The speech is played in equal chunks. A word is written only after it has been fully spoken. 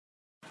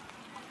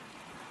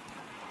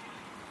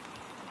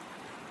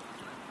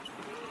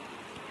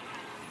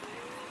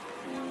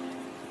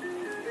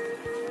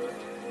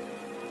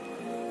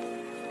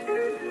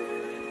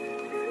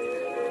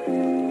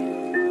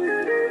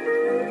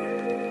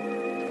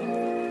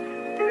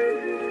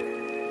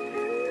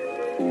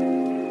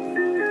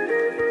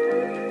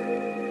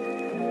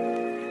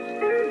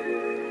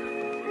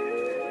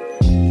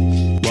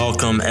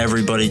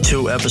everybody,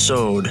 to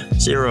episode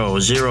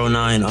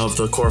 009 of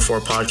the Core 4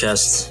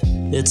 podcast.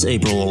 It's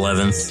April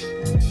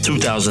 11th,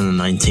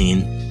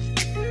 2019.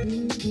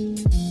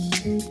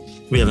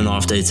 We have an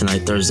off day tonight,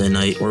 Thursday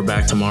night. We're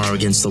back tomorrow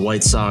against the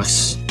White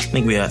Sox. I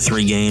think we got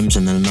 3 games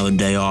and then another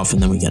day off,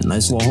 and then we get a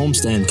nice little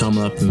homestand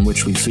coming up in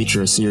which we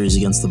feature a series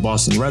against the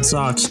Boston Red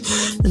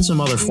Sox and some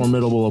other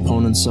formidable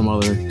opponents, some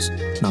others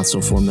not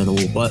so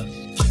formidable. But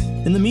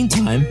in the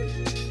meantime,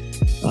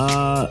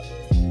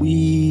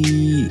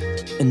 we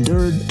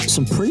endured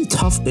some pretty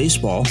tough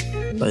baseball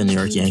by the New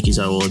York Yankees,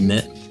 I will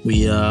admit.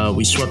 We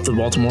swept the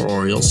Baltimore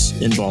Orioles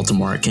in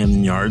Baltimore at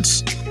Camden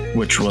Yards,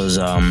 which was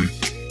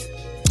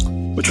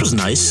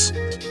nice.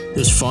 It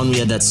was fun. We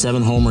had that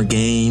 7-homer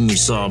game. We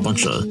saw a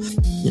bunch of,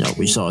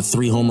 we saw a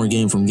 3-homer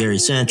game from Gary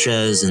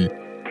Sanchez and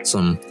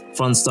some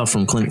fun stuff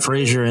from Clint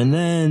Frazier. And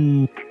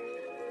then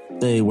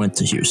they went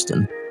to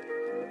Houston.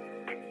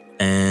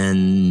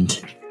 And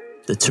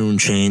the tune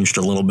changed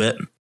a little bit.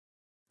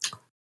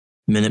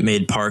 Minute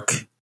Maid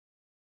Park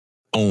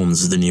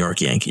owns the New York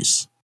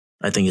Yankees.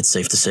 I think it's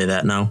safe to say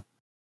that now.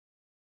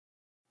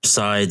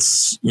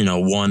 Besides,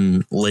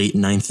 one late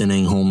 9th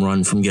inning home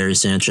run from Gary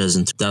Sanchez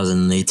in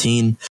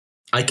 2018,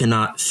 I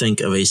cannot think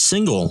of a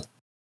single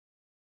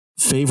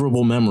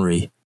favorable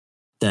memory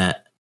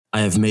that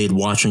I have made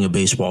watching a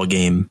baseball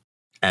game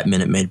at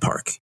Minute Maid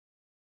Park.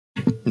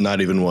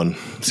 Not even one.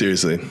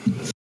 Seriously.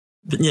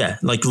 But yeah,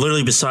 like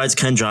literally besides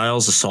Ken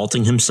Giles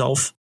assaulting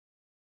himself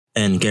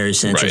and Gary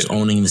Sanchez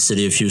owning the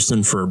city of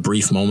Houston for a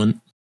brief moment,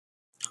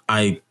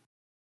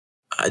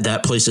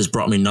 that place has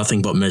brought me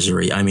nothing but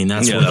misery. I mean,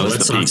 that's where the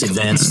Red Sox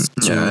advanced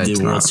to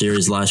the World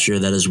Series last year.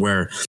 That is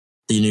where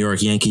the New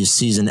York Yankees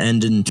season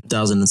ended in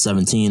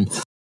 2017.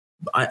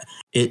 That's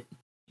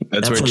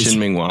where Chin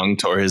Ming Wang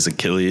tore his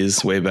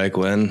Achilles way back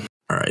when.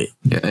 All right.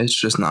 Yeah, it's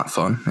just not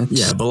fun.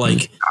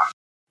 But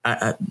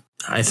I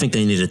think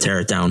they need to tear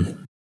it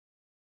down.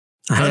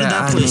 How did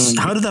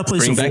that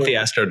place bring back the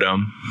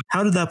Astrodome?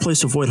 How did that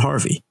place avoid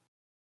Harvey?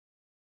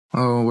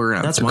 Oh, we're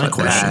gonna. That's my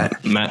question.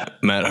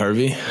 Matt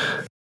Harvey.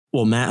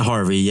 Well, Matt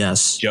Harvey,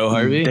 yes. Joe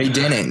Harvey? They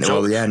didn't.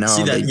 Well, yeah, no.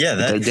 See that?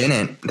 They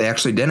didn't. They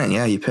actually didn't.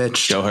 Yeah, he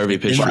pitched. Joe Harvey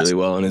pitched really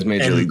well in his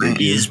major league debut.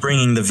 He is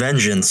bringing the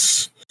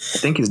vengeance. I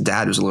think his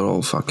dad was a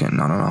little fucking,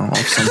 I don't know,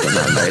 off something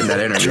in that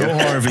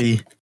interview.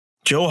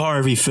 Joe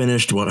Harvey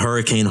finished what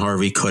Hurricane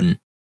Harvey couldn't.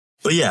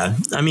 But yeah,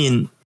 I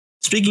mean,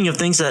 speaking of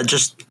things that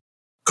just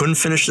couldn't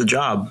finish the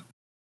job,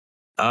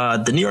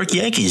 the New York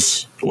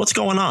Yankees, what's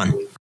going on?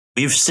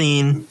 We've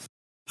seen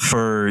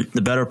for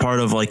the better part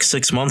of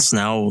 6 months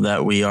now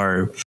that we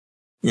are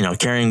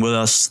carrying with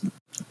us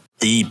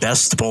the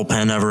best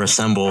bullpen ever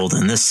assembled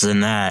and this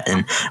and that.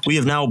 And we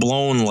have now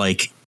blown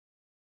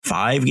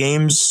 5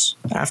 games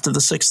after the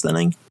 6th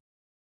inning.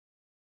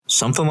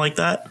 Something like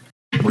that.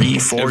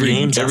 3-4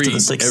 games after the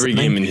 6th inning. Every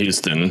game in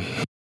Houston,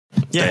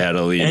 they had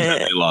a lead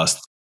and they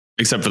lost,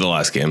 except for the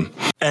last game.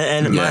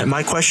 And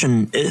my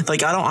question, I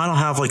don't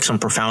have some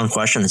profound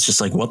question. It's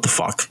just what the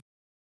fuck?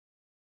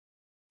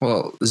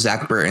 Well,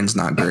 Zach Britton's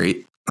not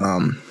great.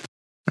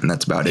 And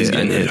that's about He's it.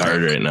 He's getting hit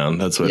hard right now.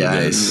 That's what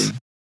it is.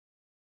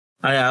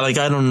 I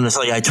don't know.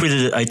 I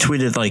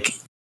tweeted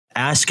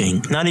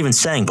asking, not even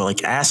saying,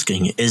 but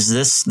asking, is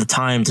this the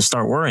time to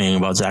start worrying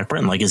about Zach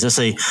Britton? Is this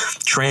a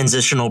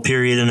transitional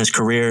period in his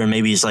career and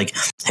maybe he's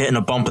hitting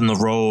a bump in the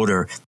road,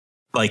 or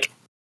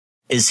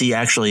is he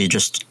actually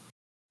just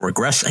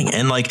regressing?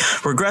 And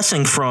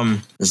regressing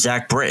from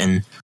Zach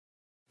Britton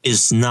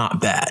is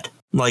not bad.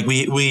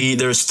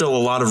 There's still a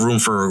lot of room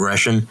for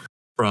regression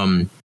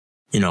from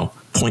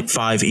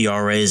 0.5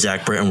 ERA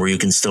Zach Britton, where you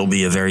can still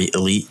be a very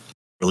elite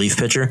relief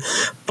pitcher.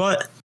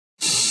 But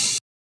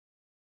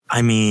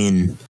I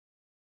mean,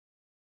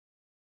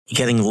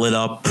 getting lit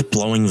up,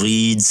 blowing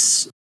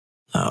leads,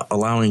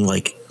 allowing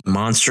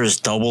monstrous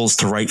doubles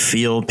to right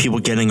field, people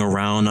getting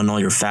around on all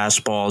your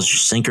fastballs, your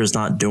sinker's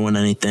not doing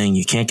anything.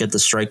 You can't get the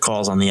strike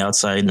calls on the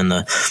outside and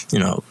the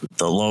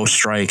low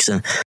strikes.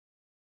 And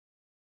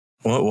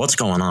what's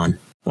going on?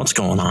 What's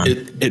going on?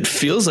 It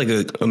feels like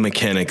a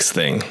mechanics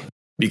thing.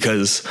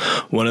 Because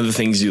one of the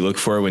things you look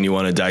for when you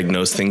want to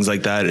diagnose things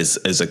like that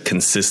is a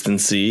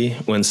consistency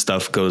when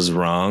stuff goes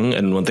wrong.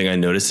 And one thing I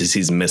noticed is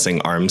he's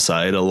missing arm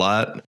side a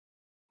lot,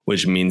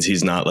 which means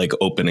he's not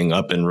opening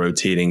up and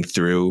rotating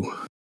through,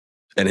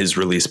 and his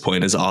release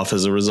point is off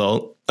as a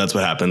result. That's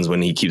what happens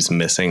when he keeps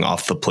missing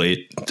off the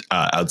plate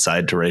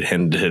outside to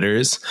right-handed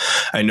hitters.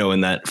 I know in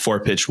that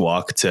 4-pitch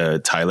walk to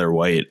Tyler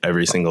White,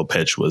 every single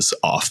pitch was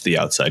off the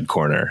outside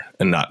corner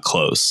and not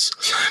close.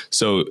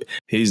 So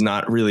he's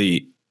not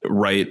really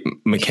right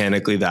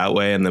mechanically that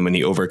way, and then when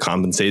he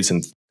overcompensates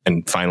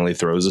and finally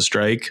throws a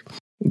strike,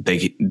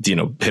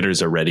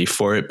 hitters are ready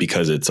for it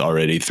because it's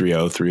already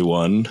 3-0,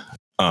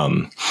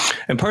 3-1.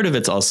 And part of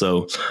it's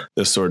also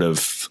the sort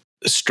of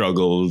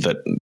struggle that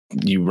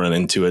you run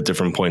into at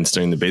different points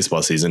during the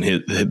baseball season.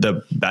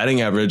 The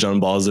batting average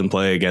on balls in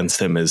play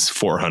against him is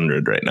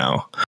 400 right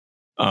now,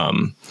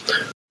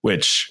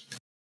 which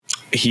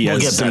he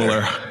has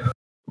similar.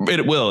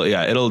 It will,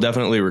 yeah. It'll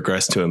definitely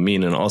regress to a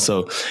mean. And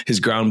also his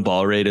ground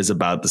ball rate is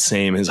about the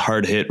same. His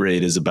hard hit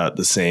rate is about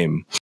the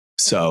same.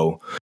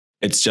 So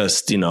it's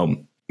just,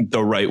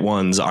 the right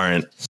ones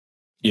aren't,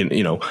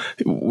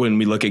 when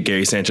we look at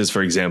Gary Sanchez,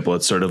 for example,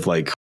 it's sort of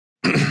like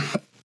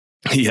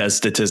he has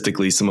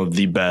statistically some of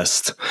the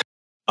best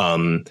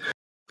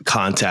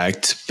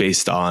contact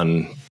based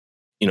on,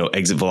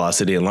 exit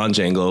velocity and launch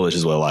angle, which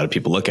is what a lot of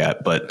people look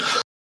at. But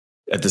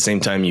at the same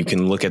time, you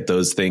can look at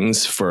those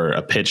things for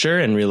a pitcher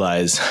and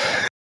realize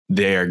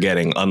they are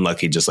getting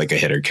unlucky just like a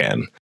hitter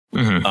can.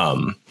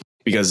 Mm-hmm.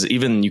 Because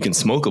even you can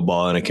smoke a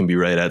ball and it can be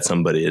right at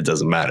somebody. It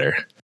doesn't matter.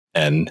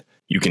 And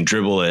you can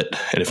dribble it.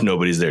 And if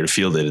nobody's there to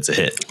field it, it's a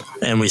hit.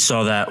 And we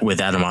saw that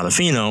with Adam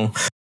Ottavino,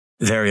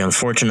 very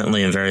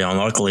unfortunately and very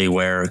unluckily,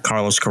 where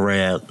Carlos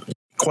Correa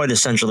quite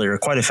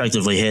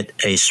effectively hit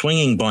a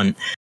swinging bunt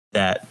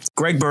that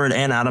Greg Bird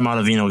and Adam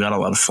Ottavino got a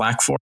lot of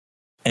flack for.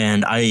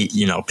 And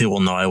people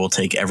know I will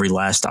take every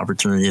last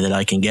opportunity that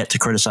I can get to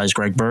criticize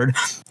Greg Bird.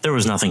 There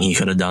was nothing he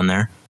could have done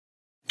there.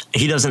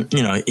 He doesn't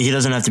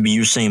have to be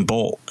Usain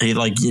Bolt.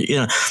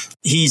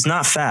 He's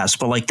not fast,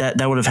 but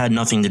that would have had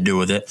nothing to do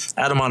with it.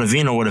 Adam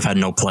Ottavino would have had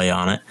no play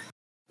on it.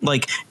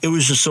 It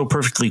was just so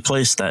perfectly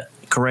placed that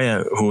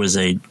Correa, who is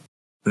a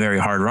very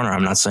hard runner,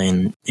 I'm not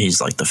saying he's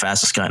the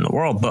fastest guy in the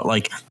world, but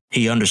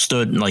he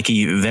understood,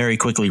 he very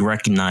quickly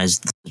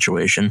recognized the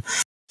situation.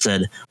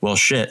 Said, well,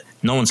 shit,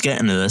 no one's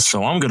getting to this,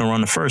 so I'm going to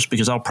run to first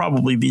because I'll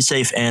probably be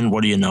safe. And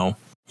what do you know?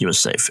 He was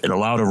safe. It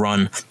allowed a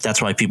run.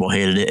 That's why people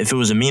hated it. If it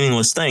was a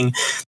meaningless thing,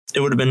 it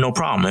would have been no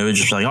problem. It was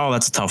just oh,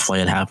 that's a tough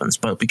play. It happens.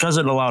 But because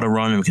it allowed a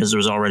run and because there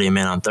was already a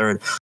man on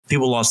third,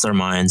 people lost their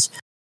minds.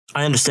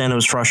 I understand it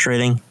was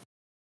frustrating,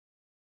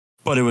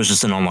 but it was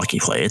just an unlucky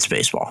play. It's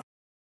baseball.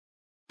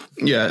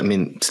 Yeah, I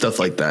mean, stuff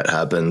like that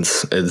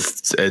happens.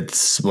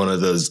 It's one of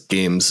those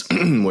games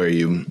where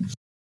you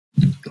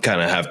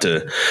kind of have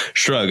to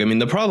shrug. I mean,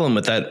 the problem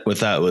with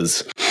that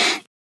was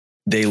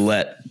they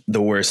let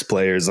the worst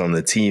players on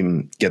the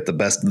team get the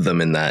best of them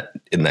in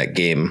that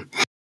game.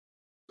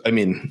 I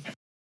mean,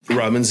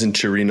 Robinson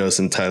Chirinos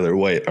and Tyler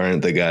White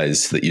aren't the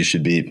guys that you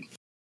should be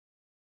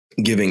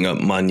giving up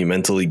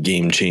monumentally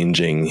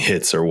game-changing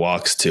hits or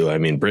walks to. I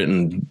mean,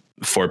 Britton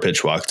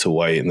 4-pitch walk to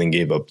White and then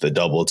gave up the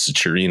double to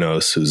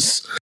Chirinos,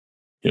 who's,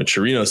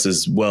 Chirinos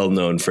is well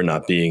known for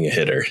not being a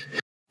hitter.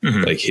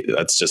 Mm-hmm.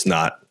 That's just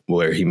not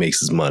where he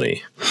makes his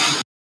money.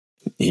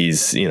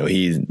 His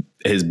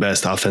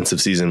best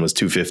offensive season was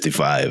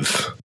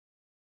 255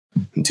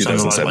 in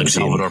 2017. Like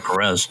Salvador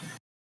Perez.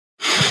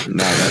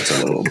 No, that's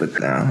a little bit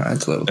now.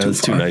 That's a little too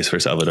too nice for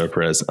Salvador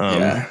Perez.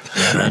 Yeah,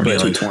 that'd be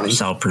like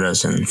Sal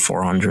Perez and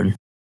 400.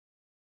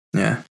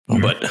 Yeah,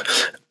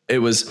 but it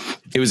was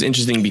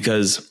interesting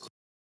because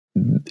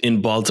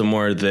in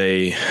Baltimore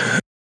they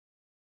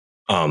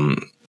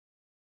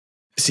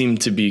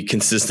seemed to be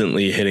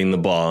consistently hitting the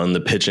ball, and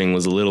the pitching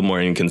was a little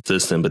more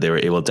inconsistent, but they were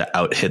able to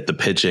out hit the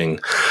pitching.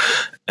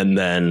 And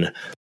then,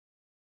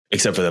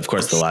 except for, of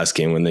course, the last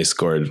game when they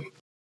scored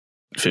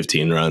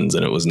 15 runs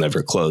and it was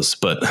never close.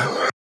 But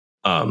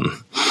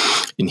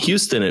in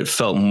Houston, it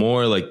felt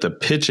more like the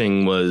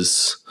pitching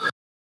was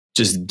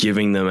just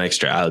giving them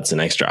extra outs and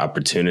extra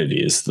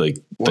opportunities.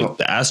 The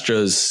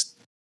Astros,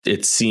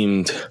 it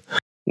seemed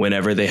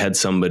whenever they had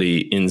somebody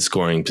in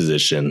scoring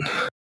position,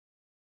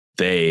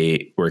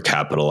 they were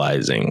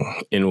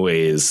capitalizing in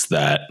ways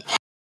that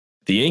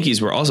the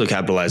Yankees were also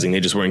capitalizing.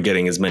 They just weren't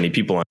getting as many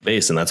people on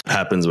base. And that's what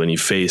happens when you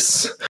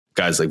face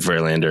guys like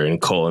Verlander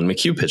and Cole, and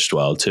McHugh pitched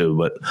well too.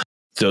 But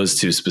those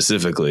two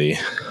specifically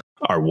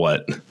are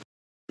what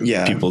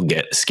people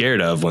get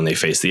scared of when they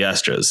face the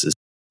Astros, is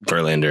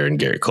Verlander and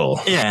Garrett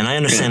Cole. Yeah. And I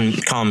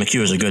understand Colin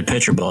McHugh is a good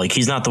pitcher, but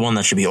he's not the one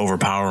that should be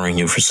overpowering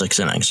you for 6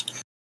 innings.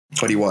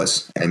 But he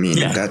was. I mean,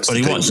 but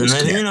he was. And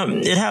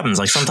then, it happens.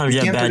 Sometimes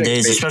you have bad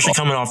days, especially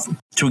coming off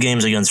 2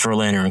 games against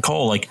Verlander and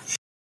Cole.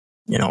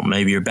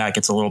 Maybe your back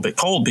gets a little bit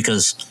cold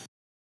because,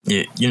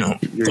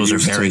 those are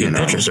very good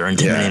pitchers. They're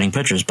intimidating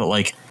pitchers. But,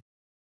 I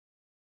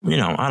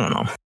don't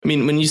know. I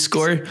mean, when you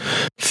score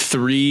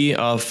 3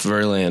 off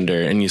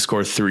Verlander and you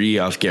score 3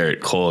 off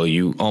Garrett Cole,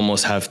 you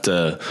almost have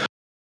to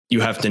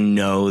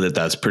know that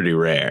that's pretty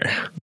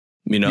rare.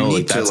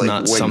 That's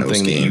not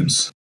something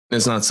that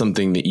it's not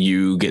something that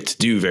you get to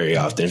do very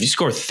often. If you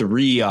score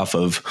 3 off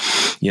of,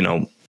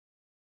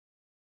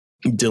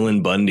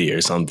 Dylan Bundy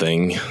or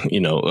something,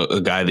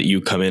 a guy that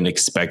you come in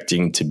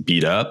expecting to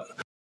beat up,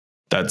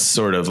 that's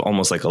sort of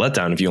almost like a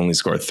letdown if you only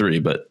score 3.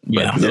 But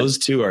those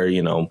two are,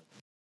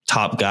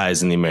 top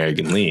guys in the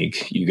American League.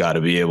 You got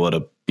to be able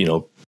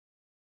to,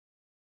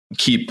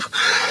 keep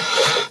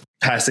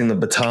passing the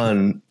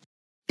baton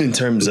in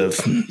terms of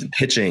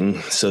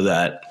pitching so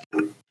that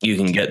you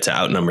can get to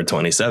out number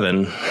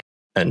 27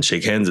 and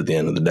shake hands at the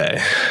end of the day.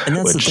 And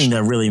that's the thing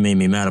that really made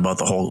me mad about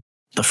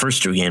the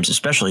first 2 games,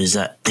 especially, is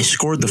that they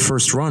scored the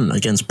first run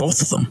against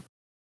both of them.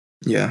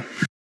 Yeah.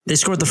 They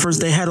scored the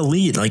first, they had a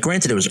lead.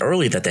 Granted, it was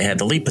early that they had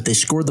the lead, but they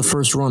scored the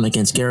first run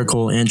against Garrett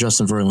Cole and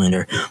Justin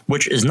Verlander,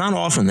 which is not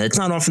often. It's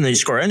not often they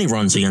score any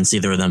runs against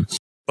either of them.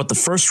 but the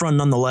first run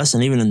nonetheless,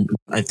 and even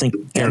I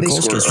think Garrett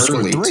Cole's case was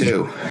early 3.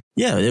 too.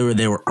 Yeah, they were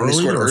They early.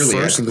 scored early.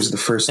 First, I think it was the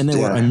first, and they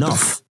were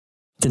enough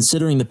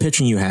considering the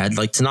pitching you had.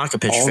 Like Tanaka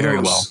pitched all very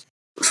those well.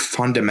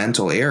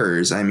 Fundamental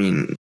errors. I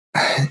mean,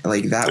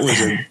 like that was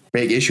a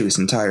big issue this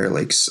entire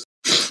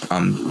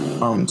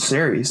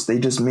series. They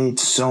just made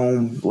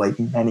so like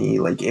many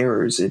like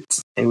errors. It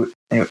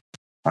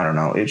I don't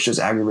know. It's just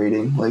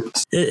aggravating. Like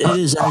it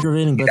is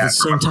aggravating, but at the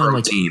same time,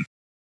 like team.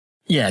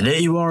 Yeah,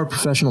 you are a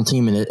professional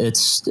team, and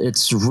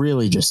it's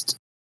really just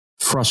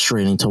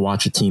frustrating to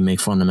watch a team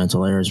make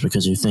fundamental errors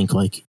because you think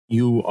like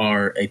you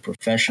are a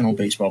professional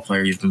baseball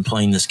player. You've been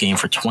playing this game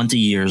for 20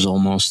 years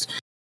almost,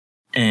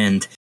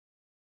 and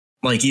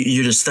like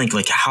you just think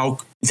like how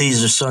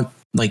these are so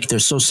like they're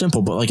so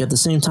simple, but like at the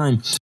same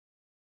time,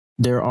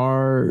 there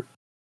are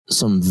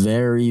some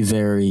very,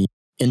 very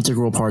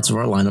integral parts of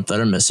our lineup that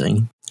are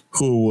missing.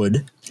 Who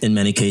would, in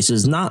many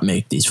cases, not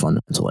make these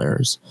fundamental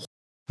errors,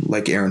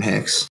 like Aaron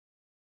Hicks,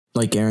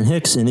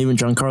 and even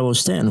Giancarlo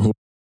Stanton, who,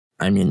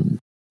 I mean,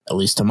 at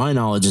least to my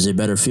knowledge, is a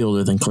better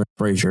fielder than Clint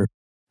Frazier.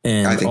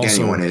 And I think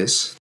also, anyone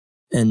is.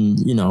 And,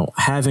 you know,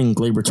 having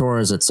Gleyber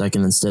Torres at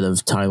second instead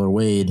of Tyler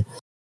Wade,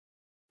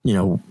 you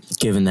know,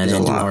 given that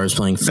Andujar is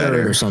playing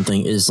third or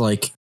something, is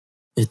like,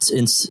 it's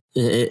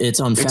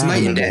unfathomable. It's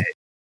night and day.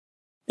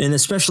 And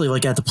especially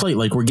like at the plate,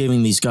 like we're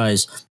giving these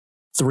guys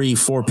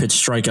 3-4 pitch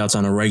strikeouts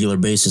on a regular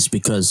basis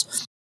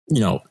because, you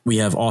know, we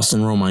have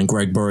Austin Romine,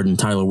 Greg Bird, and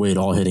Tyler Wade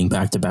all hitting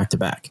back to back to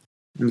back.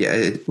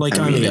 Yeah.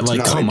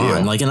 Come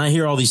on. Like, and I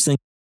hear all these things.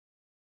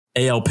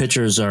 AL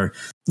pitchers are,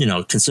 you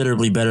know,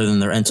 considerably better than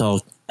their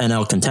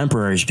NL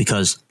contemporaries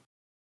because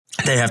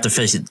they have to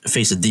face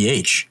a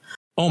DH.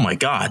 Oh my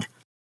God.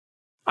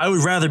 I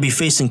would rather be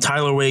facing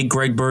Tyler Wade,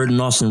 Greg Bird,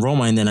 and Austin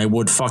Romine than I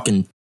would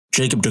fucking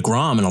Jacob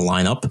deGrom in a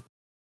lineup.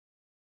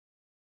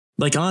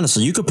 Like,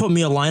 honestly, you could put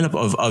me a lineup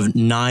of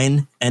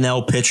 9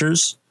 NL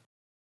pitchers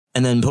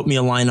and then put me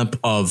a lineup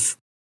of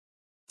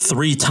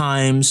 3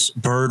 times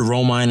Bird,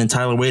 Romine, and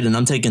Tyler Wade, and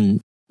I'm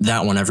taking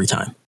that one every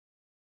time.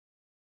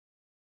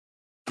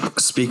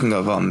 Speaking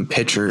of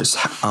pitchers,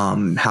 how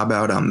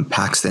about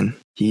Paxton?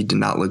 He did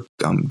not look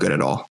good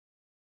at all.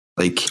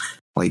 Like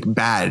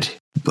bad.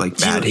 Like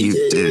bad. He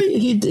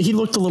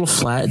looked a little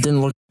flat. It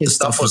didn't look. His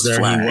stuff was there.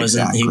 Flat,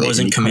 He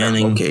wasn't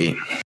commanding.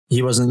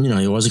 He wasn't. You know,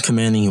 he wasn't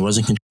commanding. He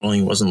wasn't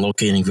controlling. He wasn't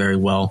locating very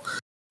well.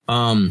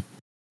 I mean,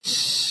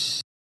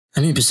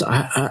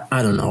 I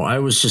don't know. I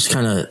was just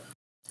kind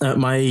of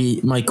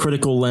my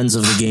critical lens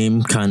of the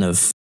game kind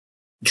of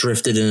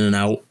drifted in and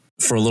out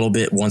for a little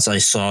bit once I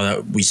saw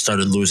that we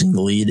started losing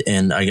the lead,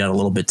 and I got a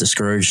little bit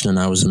discouraged and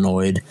I was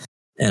annoyed,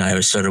 and I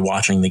started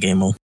watching the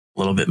game a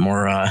little bit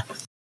more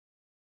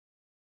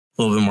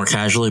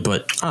casually.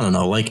 But I don't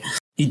know, like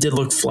he did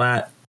look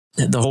flat.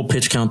 The whole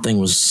pitch count thing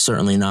was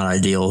certainly not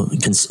ideal,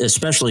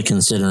 especially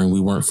considering we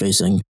weren't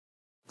facing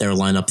their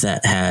lineup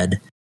that had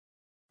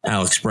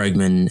Alex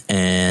Bregman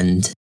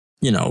and,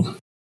 you know,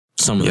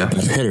 some of the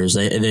better hitters.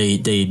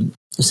 They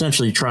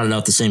essentially trotted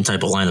out the same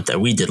type of lineup that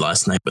we did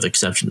last night, with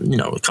exception, you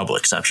know, a couple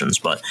exceptions.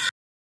 But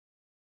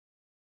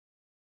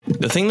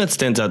the thing that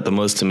stands out the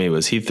most to me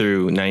was he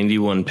threw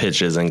 91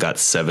 pitches and got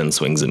 7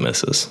 swings and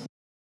misses.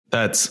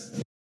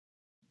 That's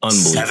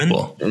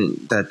unbelievable.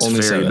 7? That's only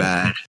very 7.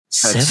 bad.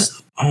 7?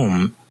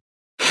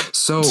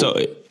 So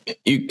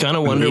you kind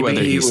of wonder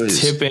whether he's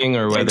tipping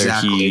or whether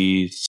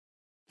he's,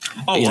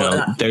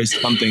 there's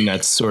something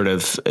that's sort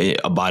of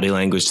a body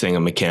language thing, a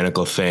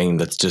mechanical thing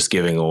that's just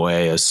giving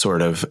away a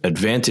sort of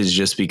advantage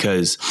just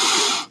because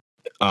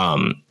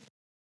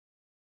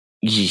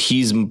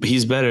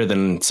he's better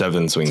than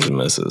 7 swings and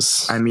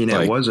misses. I mean,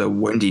 it was a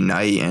windy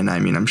night, and I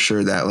mean, I'm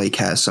sure that like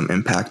has some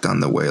impact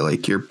on the way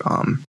like you're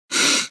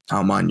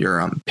on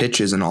your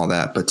pitches and all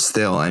that, but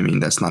still, I mean,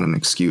 that's not an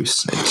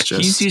excuse. It's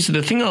just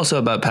the thing also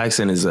about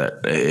Paxton is that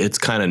it's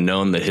kind of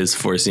known that his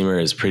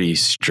 4-seamer is pretty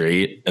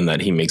straight and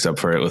that he makes up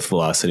for it with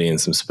velocity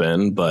and some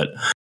spin. But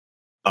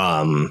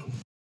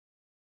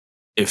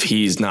if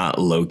he's not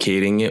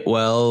locating it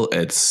well,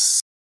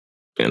 it's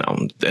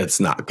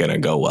not going to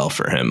go well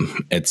for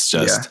him. It's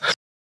just,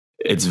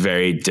 it's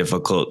very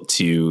difficult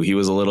he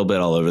was a little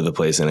bit all over the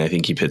place, and I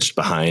think he pitched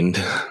behind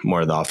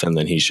more often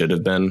than he should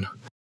have been.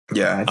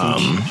 Yeah, I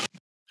think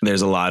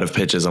there's a lot of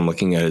pitches. I'm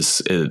looking at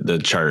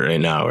the chart right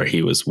now where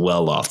he was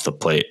well off the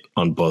plate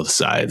on both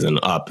sides and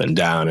up and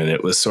down. And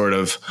it was sort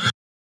of,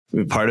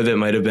 part of it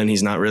might have been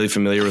he's not really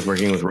familiar with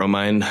working with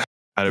Romine.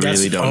 I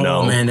really don't know.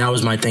 Oh man, that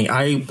was my thing.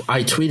 I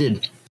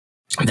tweeted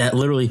that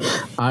literally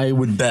I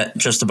would bet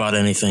just about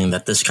anything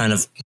that this kind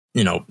of,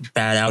 you know,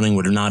 bad outing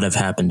would not have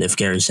happened if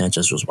Gary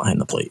Sanchez was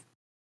behind the plate.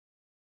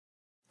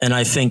 And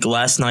I think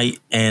last night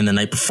and the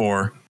night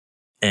before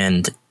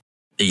and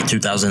the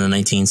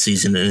 2019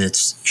 season in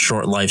its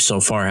short life so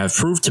far have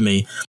proved to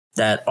me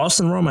that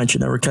Austin Romine should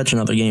never catch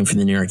another game for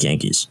the New York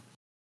Yankees.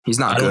 He's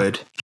not good.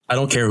 I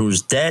don't care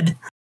who's dead.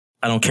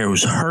 I don't care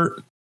who's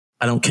hurt.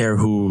 I don't care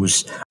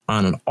who's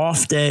on an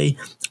off day.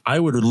 I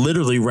would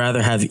literally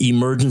rather have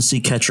emergency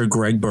catcher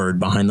Greg Bird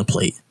behind the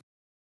plate,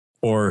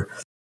 or,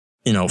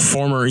 you know,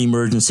 former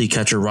emergency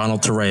catcher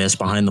Ronald Torreyes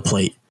behind the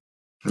plate,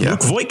 Yeah.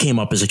 Luke Voigt came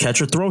up as a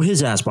catcher. Throw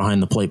his ass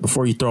behind the plate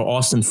before you throw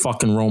Austin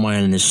fucking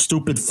Romine and his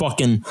stupid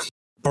fucking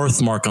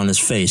birthmark on his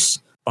face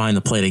behind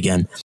the plate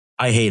again.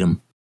 I hate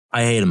him.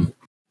 I hate him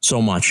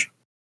so much.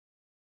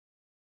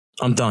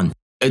 I'm done.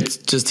 It's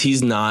just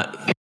he's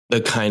not the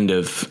kind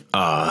of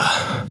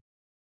I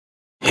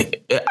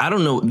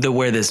don't know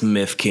where this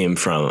myth came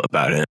from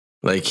about him.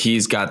 Like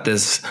he's got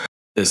this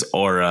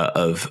aura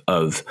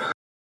of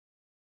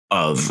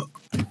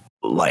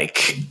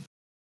like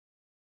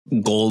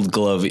Gold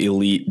Glove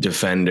elite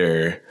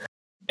defender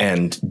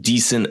and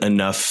decent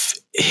enough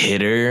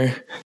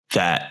hitter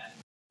that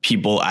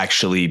people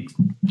actually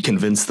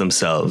convince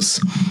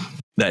themselves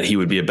that he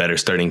would be a better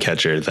starting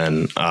catcher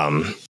than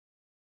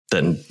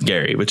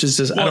Gary, which is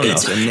just, I don't know.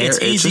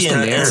 It's easy,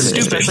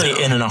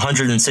 especially in an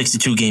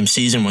 162 game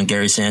season when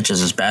Gary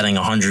Sanchez is batting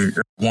 100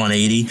 or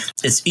 180.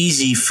 It's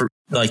easy for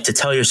to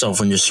tell yourself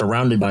when you're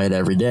surrounded by it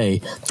every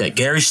day that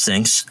Gary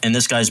stinks and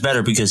this guy's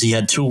better because he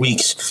had 2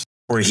 weeks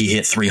where he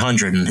hit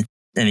 300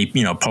 and he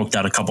poked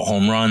out a couple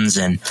home runs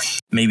and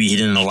maybe he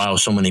didn't allow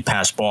so many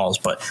pass balls.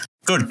 But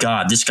good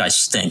God, this guy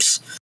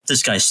stinks.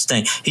 This guy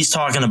stinks. He's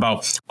talking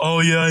about, oh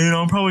yeah,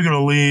 I'm probably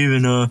gonna leave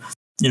and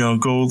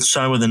go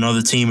sign with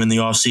another team in the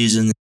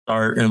offseason.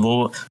 Are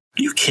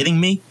you kidding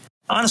me?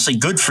 Honestly,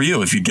 good for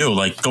you if you do.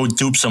 Go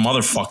dupe some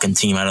other fucking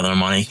team out of their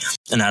money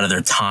and out of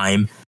their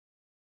time.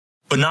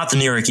 But not the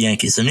New York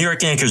Yankees. The New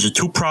York Yankees are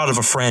too proud of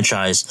a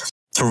franchise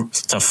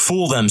to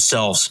fool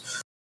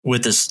themselves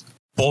with this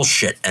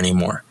bullshit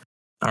anymore.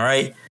 All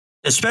right?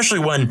 Especially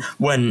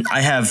when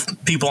I have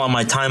people on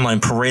my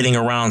timeline parading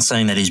around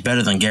saying that he's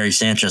better than Gary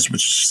Sanchez,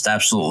 which is just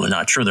absolutely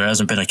not true. There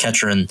hasn't been a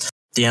catcher in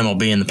the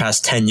MLB in the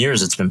past 10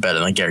 years that's been better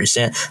than Gary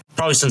Sanchez.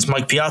 Probably since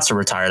Mike Piazza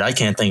retired. I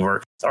can't think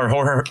of or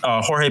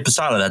Jorge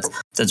Posada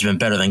that's been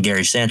better than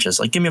Gary Sanchez.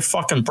 Give me a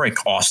fucking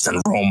break, Austin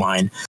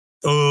Romine.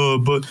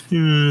 But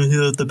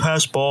the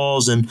pass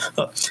balls and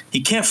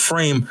he can't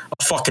frame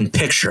a fucking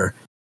picture.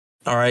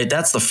 All right,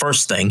 that's the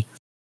first thing.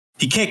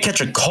 He can't catch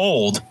a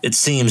cold, it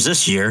seems,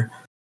 this year.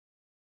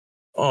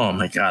 Oh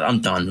my God, I'm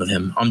done with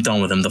him.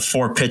 The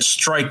 4-pitch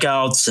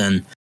strikeouts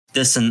and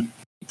this and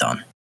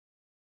done. I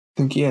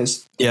think he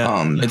has.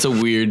 Yeah, it's a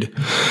weird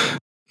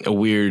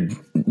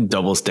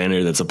double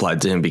standard that's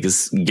applied to him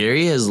because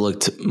Gary has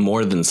looked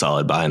more than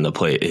solid behind the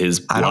plate. His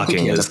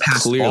blocking has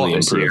clearly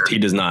improved. He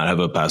does not have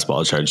a pass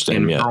ball charge to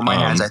him yet. Romine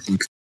has, I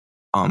think,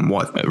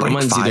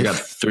 Romine's either got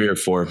 3 or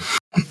 4.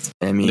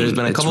 I mean, there's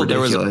been a couple.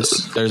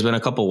 Ridiculous. There's been a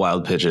couple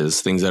wild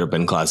pitches, things that have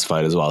been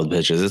classified as wild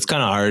pitches. It's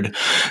kind of hard.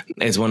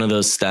 It's one of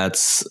those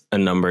stats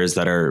and numbers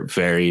that are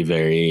very,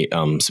 very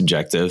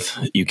subjective.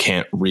 You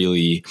can't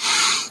really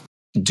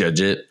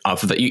judge it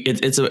off of that.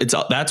 It's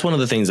that's one of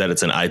the things that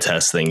it's an eye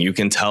test thing. You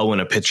can tell when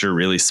a pitcher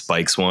really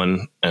spikes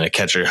one, and a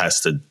catcher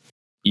has to,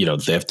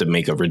 they have to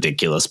make a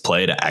ridiculous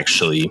play to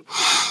actually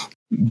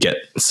get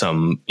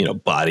some,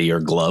 body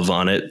or glove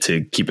on it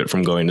to keep it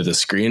from going to the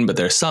screen. But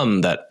there's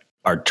some that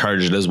are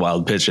charged as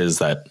wild pitches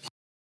that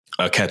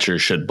a catcher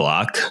should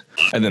block.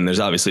 And then there's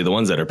obviously the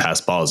ones that are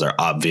pass balls are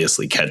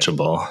obviously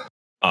catchable.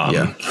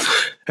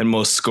 And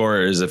most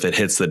scorers, if it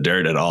hits the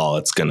dirt at all,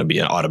 it's going to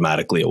be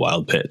automatically a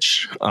wild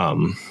pitch.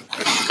 But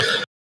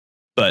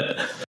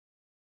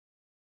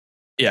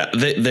yeah,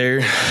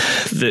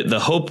 the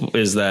hope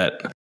is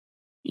that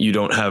you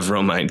don't have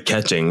Romine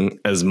catching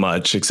as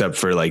much, except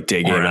for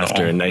day game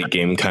after a night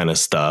game kind of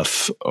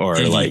stuff, or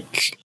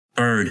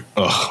Bird.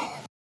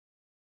 Oh,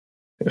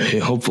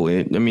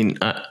 hopefully. I mean,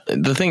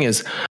 the thing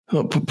is,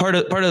 part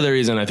of the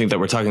reason I think that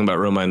we're talking about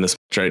Romine this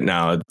much right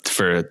now,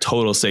 for a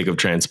total sake of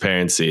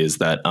transparency, is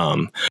that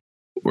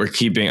we're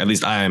keeping, at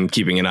least I am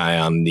keeping an eye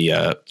on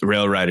the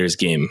Rail Riders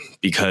game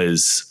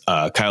because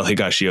Kyle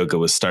Higashioka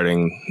was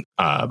starting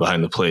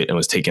behind the plate and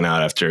was taken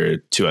out after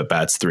 2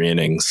 at-bats, 3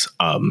 innings,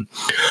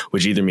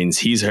 which either means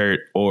he's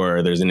hurt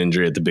or there's an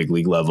injury at the big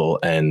league level,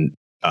 and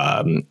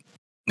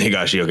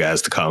Higashioka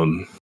has to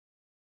come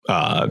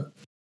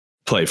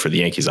play for the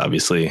Yankees,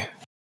 obviously,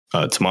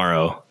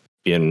 tomorrow,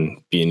 be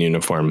in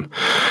uniform.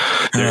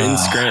 They're in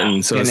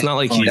Scranton, so it's not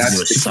like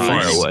he's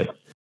far away.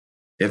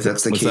 If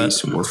that's the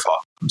case, we're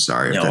fucked. I'm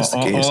sorry. If that's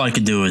the case. All I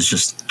could do is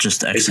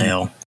just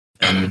exhale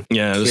and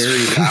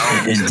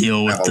and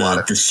deal with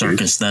the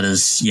circus that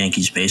is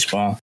Yankees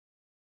baseball.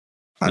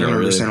 I don't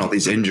understand all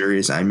these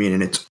injuries. I mean,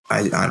 and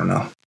I don't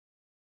know.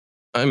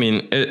 I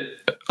mean,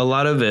 a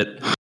lot of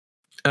it.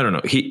 I don't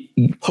know.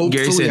 Hopefully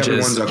Gary Sanchez,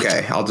 everyone's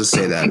okay. I'll just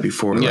say that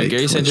before.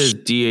 Gary Sanchez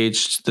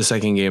DH'd the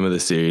second game of the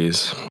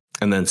series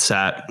and then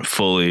sat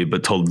fully,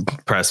 but told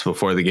press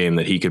before the game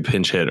that he could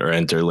pinch hit or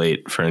enter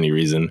late for any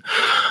reason.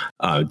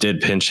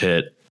 Did pinch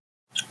hit.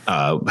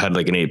 Had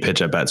an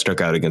 8-pitch at bat,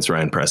 struck out against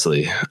Ryan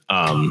Presley.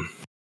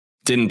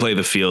 Didn't play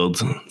the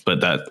field,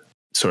 but that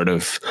sort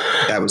of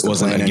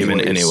wasn't a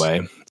given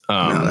anyway.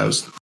 No, that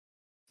was.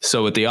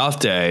 So with the off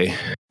day,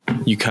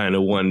 you kind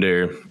of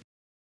wonder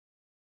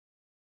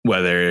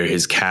whether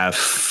his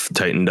calf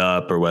tightened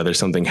up or whether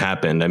something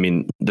happened. I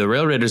mean, the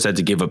Rail Raiders had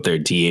to give up their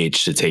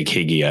DH to take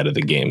Higgy out of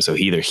the game. So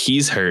either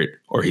he's hurt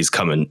or he's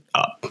coming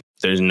up.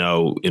 There's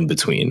no in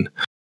between.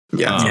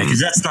 Yeah. Yeah,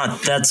 because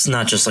that's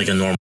not just like a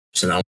normal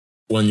person.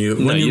 When you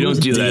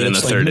don't do that in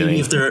the third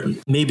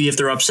inning. Maybe if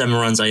they're up 7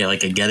 runs, I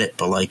get it,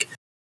 but like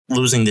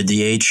losing the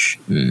DH,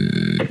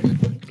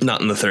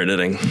 not in the third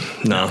inning.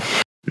 No.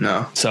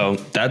 So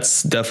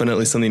that's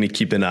definitely something to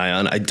keep an eye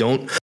on.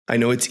 I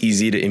know it's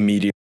easy to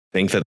immediately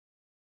think that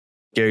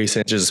Gary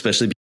Sanchez,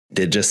 especially,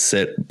 did just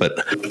sit,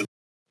 but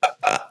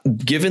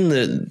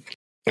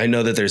I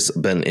know that there's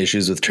been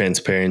issues with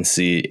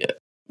transparency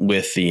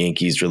with the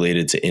Yankees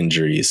related to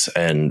injuries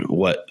and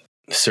what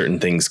certain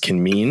things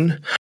can mean,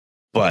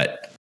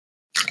 but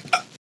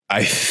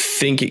I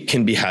think it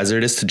can be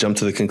hazardous to jump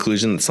to the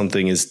conclusion that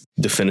something is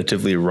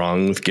definitively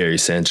wrong with Gary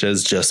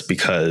Sanchez just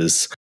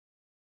because,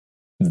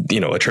 a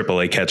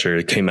AAA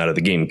catcher came out of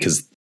the game,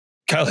 because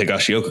Kyle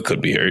Higashioka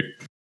could be hurt.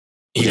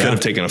 He could have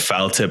taken a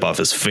foul tip off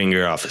his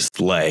finger, off his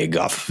leg,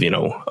 off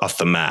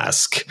the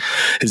mask.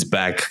 His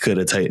back could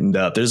have tightened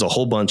up. There's a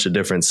whole bunch of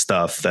different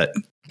stuff that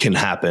can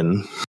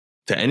happen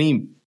to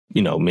any,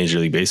 Major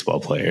League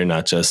Baseball player,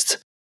 not just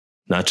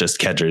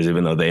catchers,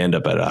 even though they end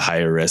up at a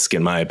higher risk,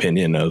 in my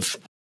opinion, of,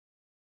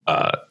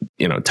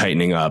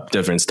 tightening up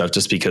different stuff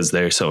just because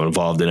they're so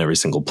involved in every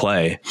single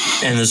play.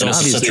 And there's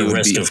also such a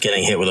risk of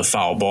getting hit with a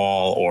foul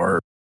ball,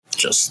 or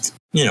just,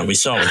 we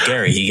saw with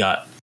Gary, he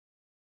got,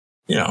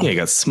 he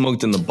got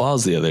smoked in the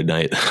balls the other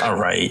night. All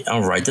right.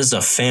 This is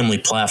a family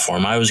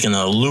platform. I was going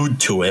to allude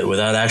to it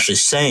without actually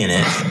saying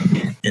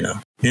it.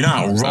 You're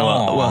not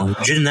wrong.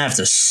 You didn't have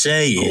to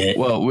say it.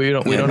 Well, we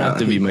don't have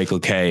to be Michael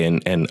Kay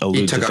and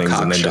allude to things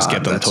and then just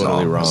get them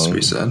totally wrong.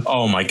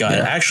 Oh my God.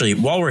 Yeah. Actually,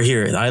 while we're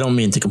here, I don't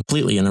mean to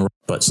completely interrupt,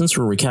 but since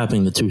we're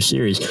recapping the 2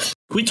 series,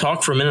 can we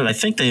talk for a minute? I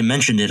think they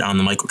mentioned it on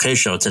the Michael Kay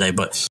show today,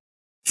 but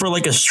for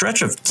like a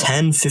stretch of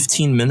 10,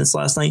 15 minutes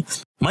last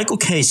night, Michael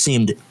Kay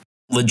seemed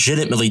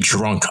legitimately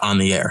drunk on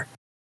the air.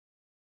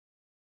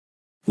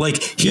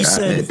 Like he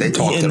said, they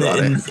talked about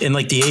it in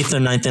like the 8th or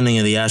 9th inning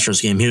of the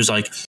Astros game. He was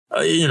like,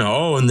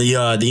 and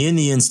the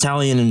Indians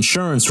tally an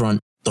insurance run.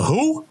 The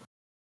who?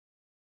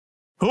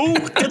 Who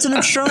gets an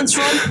insurance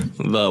run?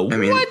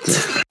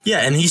 What? Yeah,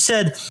 and he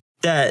said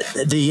that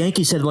the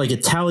Yankees had like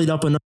it tallied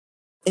up enough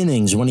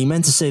innings when he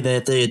meant to say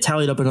that they had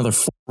tallied up another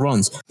 4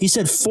 runs. He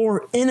said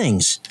 4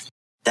 innings.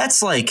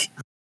 That's like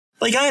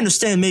I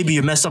understand maybe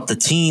you mess up the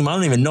team. I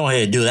don't even know how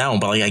you do that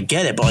one, but like I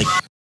get it. But like,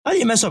 how do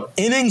you mess up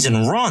innings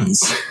and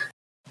runs?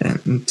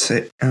 I've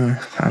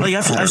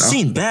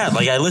seen bad.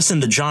 Like I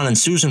listened to John and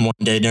Susan one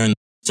day during the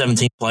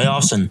 17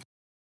 playoffs, and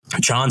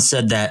John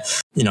said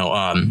that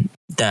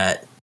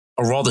that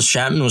Aroldis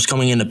Chapman was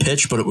coming in to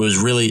pitch, but it was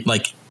really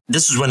like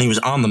this is when he was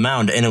on the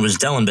mound, and it was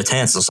Dellin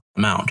Betances on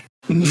the mound.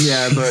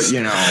 Yeah, but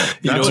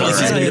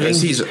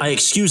I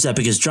excuse that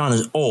because John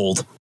is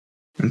old.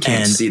 I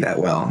can't see that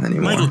well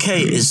anymore. Michael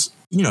Kay is,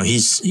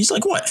 he's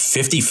like what,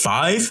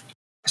 55?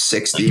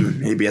 60,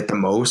 maybe at the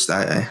most.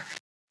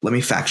 Let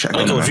me fact check.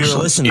 Michael, if you're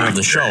a listener of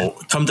the show,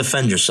 come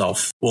defend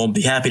yourself. We'll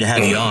be happy to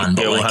have you on.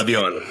 But we'll have you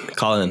on.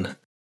 Call in.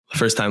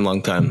 First time,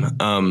 long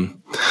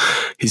time.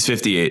 He's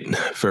 58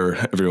 for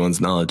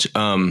everyone's knowledge.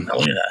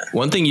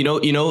 One thing,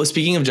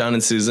 speaking of John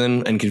and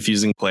Susan and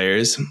confusing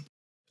players,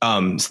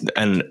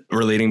 and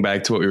relating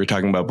back to what we were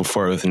talking about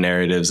before with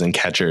narratives and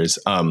catchers,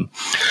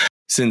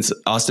 since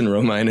Austin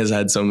Romine has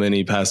had so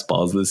many pass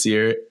balls this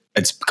year,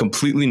 it's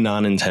completely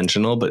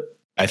non-intentional, but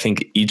I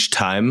think each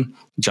time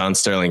John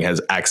Sterling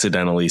has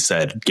accidentally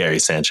said Gary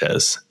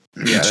Sanchez.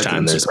 Each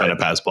time there's been a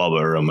pass ball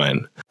by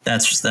Romine.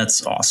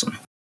 That's awesome.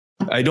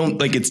 I don't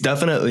like, it's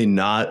definitely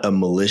not a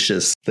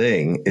malicious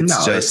thing. It's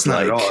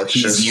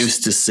he's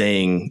used to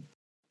saying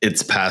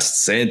it's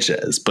past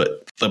Sanchez,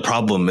 but the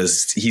problem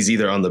is he's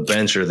either on the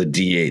bench or the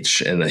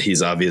DH, and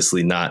he's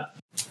obviously not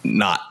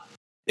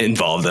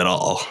involved at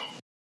all.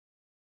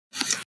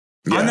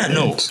 Yeah, on that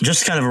note,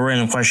 just kind of a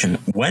random question.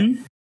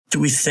 When do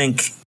we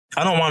think,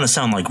 I don't want to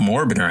sound like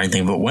morbid or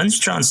anything, but when's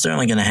John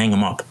Sterling going to hang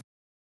him up?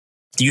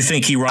 Do you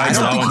think he rides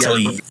it out until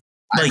he,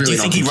 do you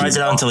think he rides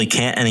it out until he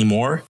can't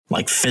anymore?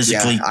 Like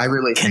physically I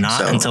really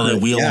cannot until they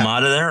wheel him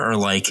out of there? Or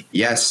like,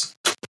 yes.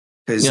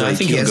 Because I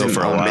think he hasn't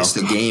missed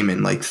a game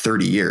in like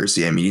 30 years.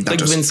 Yeah, I mean, he's not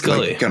just Vince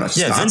Scully. Gonna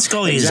stop. Yeah, Vince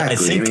Scully is, I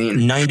think,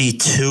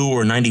 92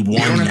 or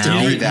 91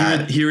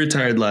 now. He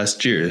retired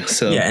last year.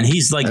 So yeah, and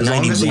he's like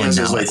 91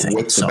 now, I think.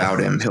 Wits about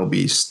him, he'll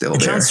be still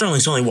there. John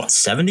Sterling's only, what,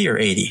 70 or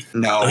 80?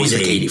 No, he's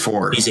like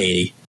 84. He's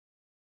 80.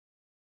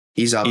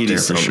 He's up there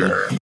for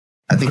sure.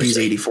 I think he's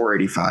 84,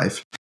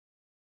 85.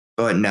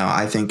 But no,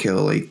 I think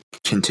he'll like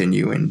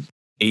continue and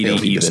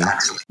 80 even.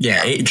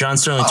 Yeah, John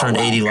Sterling turned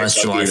 80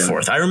 last July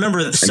 4th. I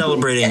remember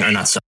celebrating, or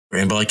not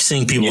celebrating, but like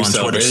seeing people on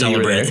Twitter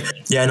celebrating.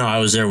 Yeah, no, I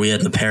was there. We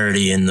had the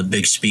parody and the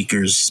big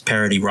speakers.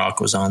 Parody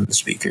rock was on the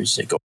speakers.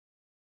 They go.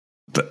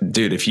 But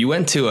dude, if you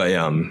went to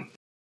a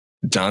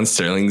John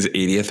Sterling's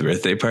 80th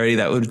birthday party,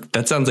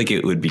 that sounds like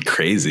it would be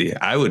crazy.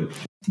 I would.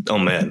 Oh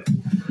man,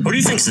 who do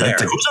you think's there?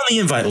 Who's on the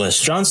invite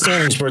list? John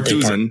Sterling's birthday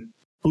party.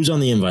 Who's on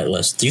the invite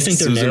list? Do you think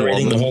they're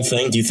narrating the whole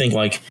thing? Do you think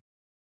like,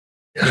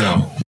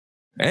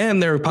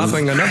 And they're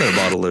popping another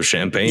bottle of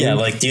champagne. Yeah,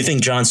 like, do you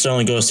think John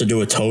Sterling goes to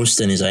do a toast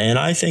and he's like, and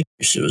I think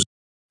she was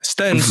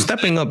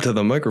stepping up to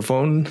the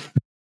microphone?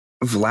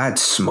 Vlad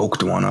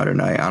smoked one other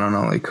night. I don't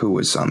know, like who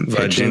was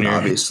pitching. Jr.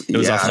 Obviously, It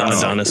was off I don't know.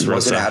 Adonis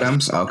Was it Rosa.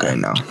 Adams? Okay,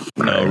 no,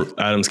 No,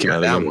 Adams came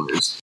out of the game.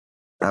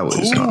 that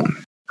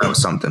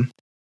was something.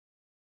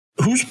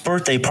 Whose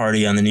birthday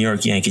party on the New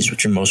York Yankees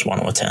would you most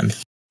want to attend?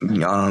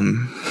 And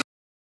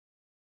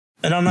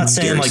I'm not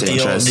saying Gary like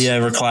Sanchez. the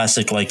ever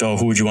classic, like, oh,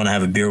 who would you want to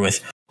have a beer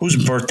with? Whose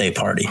birthday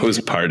party? Whose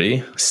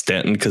party?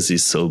 Stanton, because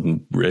he's so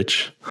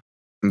rich.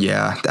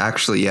 Yeah,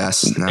 actually,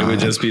 yes. No, It would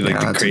just be like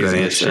the that's a good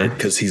craziest answer. shit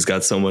because he's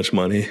got so much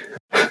money.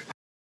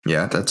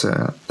 Yeah, that's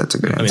a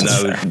good I mean,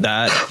 answer.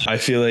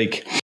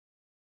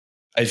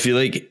 I feel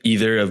like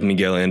either of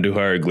Miguel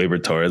Andujar or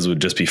Gleyber Torres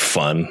would just be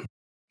fun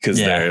because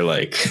they're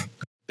like,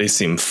 they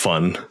seem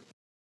fun.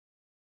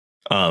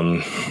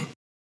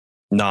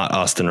 Not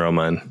Austin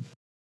Romine.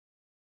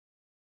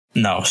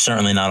 No,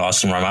 certainly not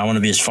Austin Rome. I want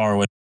to be as far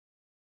away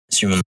as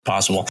humanly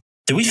possible.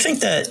 Do we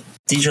think that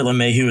DJ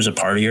LeMahieu is a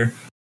partier?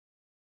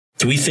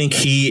 Do we think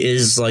he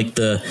is like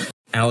the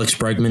Alex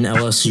Bregman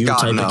LSU God,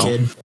 type no. of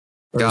kid?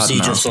 Or is God, he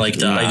no. just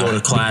like, I go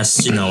to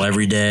class,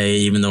 every day,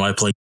 even though I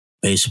play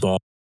baseball?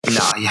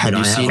 Nah, have you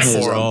I seen have a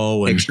his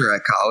 4.0 and picture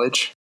at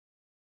college?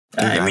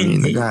 I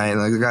mean, the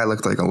guy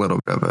looked like a little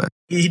bit of a.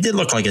 he did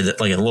look like a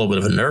little bit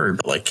of a nerd,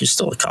 but like he's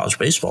still a college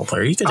baseball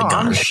player. He could have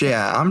gone.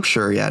 I'm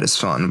sure he had his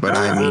fun, but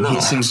I don't know.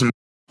 he seems like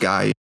a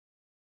guy.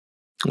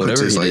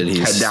 Whatever puts his, he did,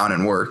 head he's down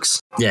and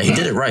works. Yeah, he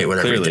did it right,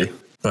 whatever he clearly. did.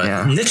 But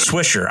Yeah. Nick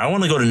Swisher, I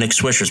want to go to Nick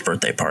Swisher's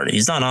birthday party.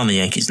 He's not on the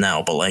Yankees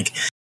now, but like,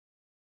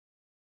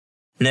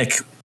 Nick,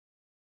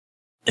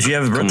 if you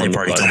have a birthday on,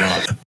 party bud. coming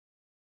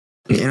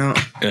up,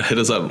 Yeah, hit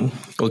us up.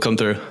 We'll come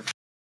through.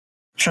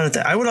 trying to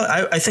think,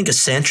 I think a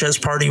Sanchez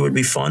party would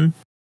be fun,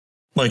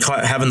 like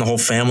having the whole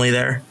family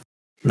there.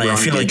 Like, Ron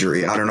I feel like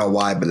Guidry. I don't know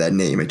why, but that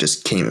name, it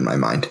just came in my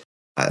mind.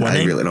 What I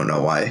name? really don't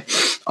know why.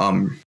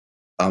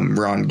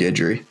 Ron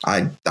Guidry.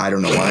 I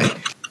don't know why.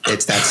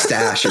 It's that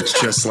stash. It's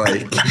just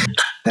like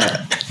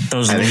that.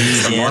 those I think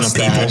it's the Louisiana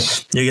people,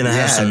 mustache. you're gonna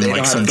have Yeah, some they know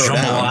like how some to throw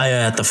down.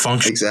 jambalaya at the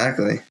function,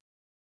 Exactly.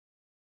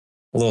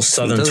 a little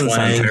southern Doesn't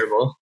sound twang.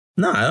 terrible.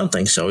 No, I don't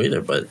think so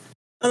either. But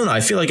I don't know.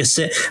 I feel like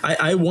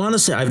I want to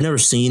say I've never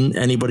seen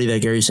anybody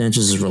that Gary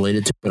Sanchez is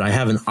related to, but I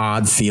have an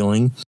odd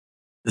feeling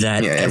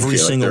that Yeah, I every feel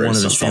like single there one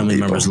is of his some family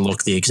people. members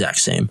look the exact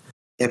same.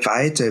 If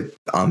I had to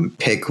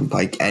pick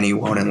like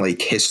anyone in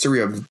like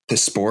history of the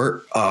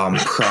sport,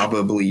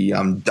 probably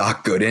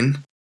Doc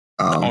Gooden.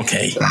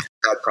 Okay,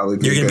 That'd probably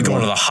be you're a gonna be good going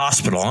one. to the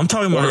hospital. I'm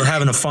talking about Or-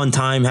 having a fun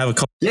time, have a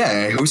couple,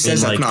 Yeah, who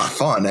says like, that's not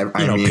fun? I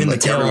mean, pin the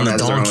like, tail on everyone the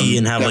has their donkey own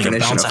and have like a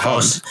definition bounce of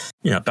house,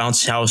 fun.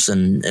 bounce house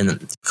and a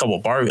couple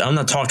of bar. I'm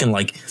not talking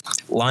like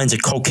lines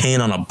of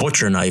cocaine on a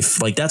butcher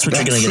knife. Like that's what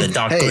you're gonna get at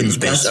Doc Hey, Gooden's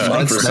that's base.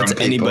 fun. For some That's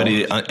people.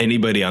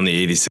 anybody on the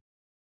 86.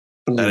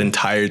 That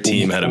entire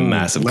team had a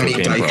massive Lenny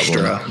cocaine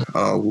Dykstra.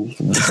 problem.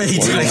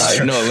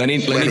 Dykstra. No, Lenny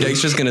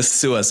Dykstra's going to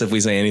sue us if we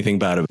say anything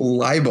bad about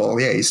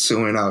Libel. Yeah, he's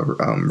suing Ron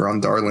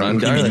Darling. Ron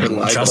Darling. For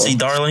libel. Chelsea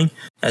Darling,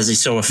 as he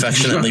so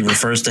affectionately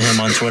refers to him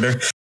on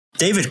Twitter.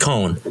 David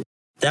Cohn.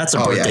 That's a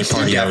Oh, birthday yeah,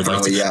 party I would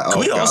like to. definitely, yeah. Can Oh,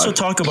 we also God.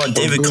 talk about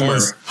David Boomer.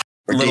 Cohn's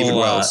Or David little?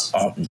 Wells.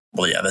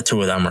 Well, yeah, the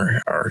two of them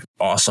are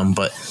awesome.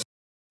 But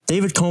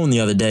David Cohn the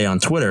other day on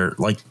Twitter,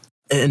 like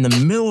in the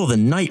middle of the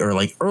night or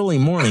like early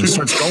morning,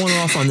 starts going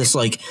off on this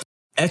like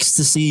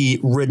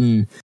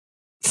ecstasy-ridden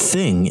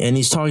thing, and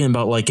he's talking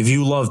about like, if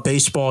you love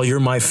baseball, you're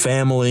my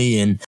family,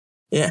 and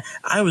yeah,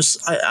 I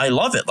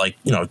love it. Like,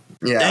 Yeah,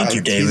 thank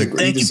you, David.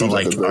 Thank you. But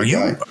like, are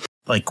you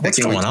like, what's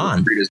going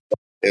on?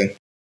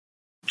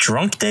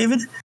 Drunk, David?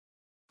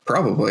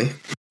 Probably.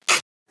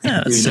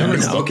 Yeah, He's never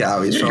his know. book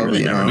out. He's You probably,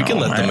 really never We know. can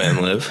let the I-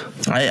 man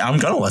live. I'm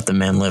gonna let the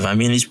man live. I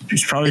mean, he's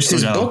probably His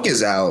still got book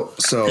is out,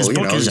 so his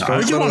book he's is out. I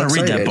probably do a want to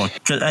little read that excited.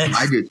 book. 'Cause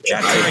I do.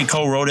 Jack Perry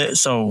co-wrote it,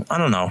 so I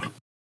don't know.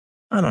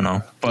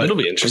 But It'll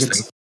be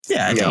interesting.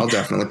 yeah, I Yeah, I'll think,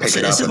 definitely pick is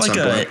it up it at like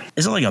some point.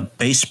 is it like a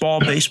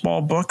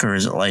baseball book, or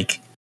is it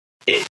like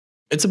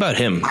It's about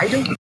him. I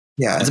don't.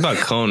 Yeah, It's about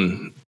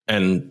Cohn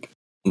and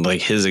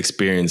like his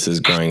experiences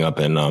growing up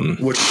in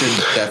which should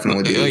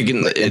definitely be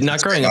like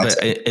not growing up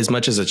as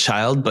much as a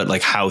child, but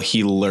like how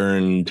he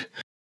learned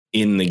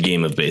in the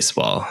game of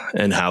baseball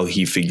and how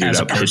he figured As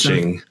a out person?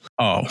 pitching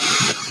oh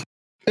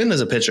and as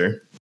a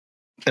pitcher.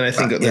 And I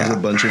think that there's yeah. a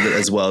bunch of it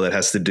as well that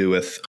has to do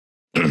with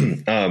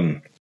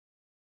the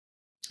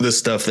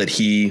stuff that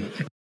he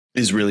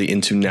is really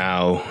into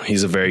now.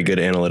 He's a very good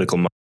analytical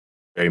mind,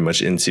 very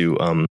much into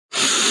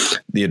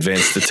the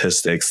advanced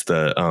statistics,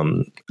 the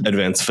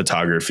advanced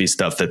photography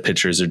stuff that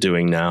pitchers are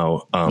doing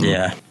now.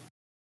 yeah,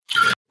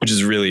 Which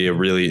is really a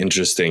really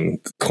interesting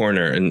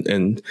corner.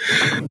 And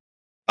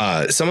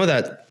some of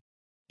that,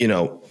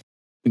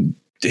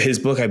 his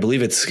book, I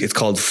believe it's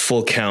called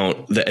Full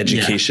Count, The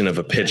Education of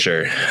a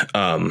Pitcher.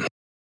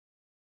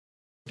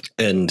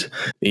 And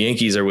the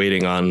Yankees are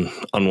waiting on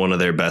one of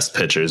their best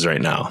pitchers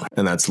right now,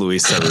 and that's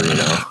Luis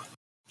Severino.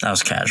 that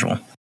was casual.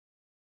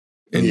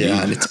 Indeed.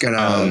 Yeah, and it's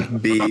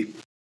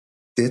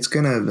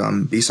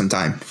gonna be some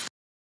time.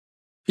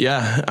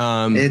 Yeah,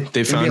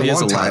 they It'll found be he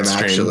has a long lat time,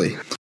 strain, actually.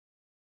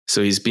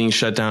 so he's being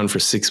shut down for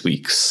 6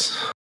 weeks,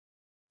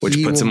 which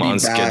He puts will him be on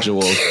back.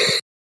 schedule.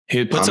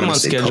 He puts him on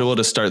schedule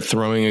to start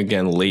throwing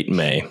again late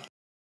May.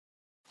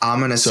 I'm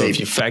going to say, if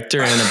you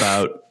factor in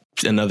about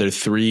another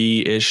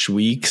 3-ish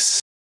weeks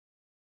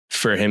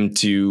for him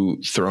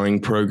to throwing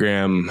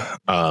program,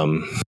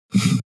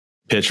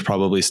 pitch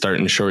probably start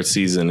in short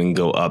season and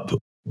go up,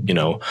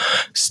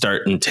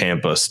 start in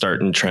Tampa,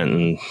 start in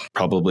Trenton,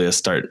 probably a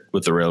start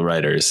with the Rail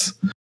Riders.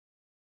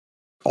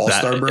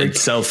 All-Star break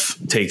itself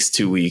takes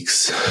 2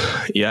 weeks.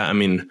 Yeah. I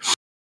mean,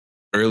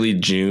 early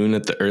June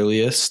at the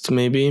earliest,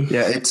 maybe.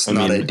 Yeah. It's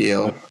not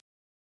ideal.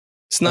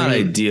 It's not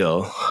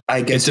ideal.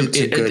 I guess it's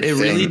a good thing.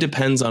 It really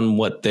depends on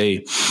what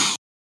they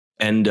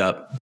end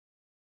up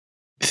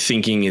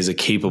thinking is a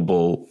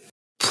capable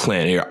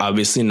plan. You're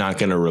obviously not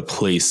going to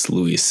replace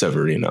Luis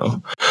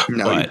Severino.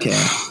 No, you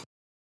can't.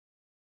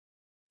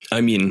 I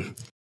mean,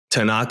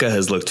 Tanaka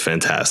has looked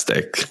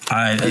fantastic.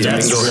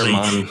 That's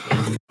really.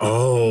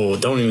 Oh,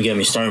 don't even get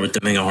me started with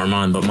Domingo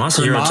Germán. But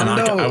Masahiro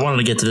Tanaka, I wanted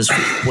to get to this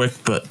quick,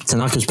 but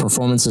Tanaka's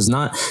performance has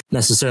not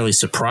necessarily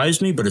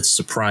surprised me, but it's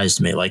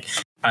surprised me. Like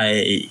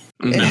it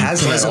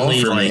has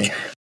pleasantly like.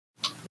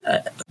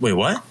 Wait,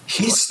 what?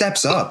 He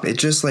steps up. It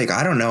just like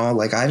I don't know.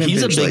 Like I haven't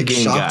been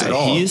shocked at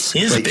all. He's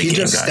like, he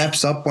just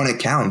steps up when it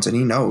counts, and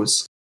he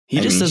knows. He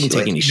just doesn't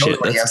take any shit.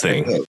 That's the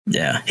thing.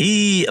 Yeah,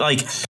 he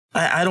like.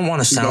 I don't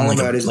want to sound like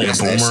a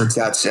boomer. It's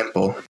that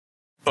simple.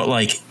 But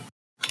like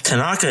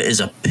Tanaka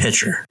is a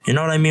pitcher. You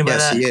know what I mean by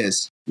that? Yes, he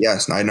is.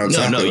 Yes, I know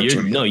exactly what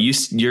you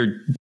mean.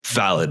 You're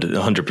valid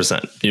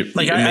 100%.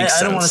 Like I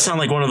don't want to sound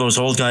like one of those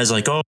old guys.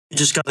 Like, oh, you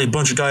just got a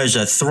bunch of guys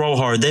that throw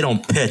hard. They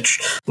don't pitch.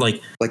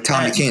 Like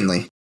Tommy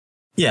Kahnle.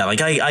 Yeah,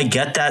 like I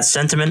get that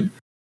sentiment,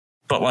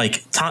 but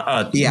like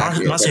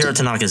Masahiro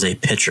Tanaka is a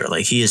pitcher.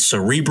 Like he is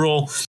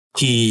cerebral.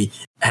 He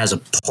has a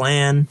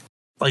plan.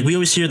 Like we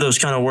always hear those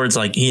kind of words,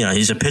 like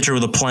he's a pitcher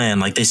with a plan.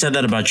 Like they said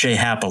that about Jay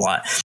Happ a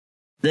lot.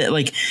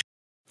 Like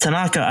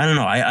Tanaka, I don't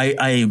know.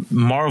 I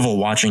marvel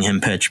watching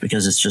him pitch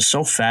because it's just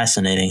so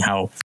fascinating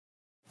how,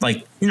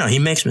 like he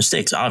makes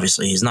mistakes.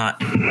 Obviously, he's not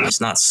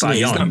Cy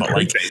Young,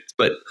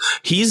 but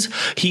he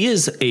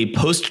is a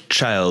poster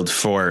child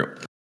for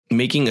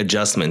making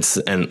adjustments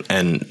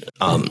and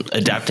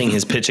adapting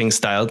his pitching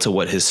style to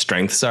what his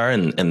strengths are.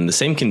 And the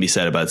same can be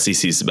said about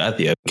CC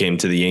Sabathia. Came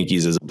to the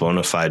Yankees as a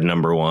bona fide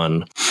number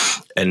 1.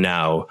 And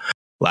now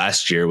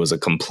last year was a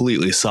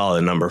completely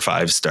solid number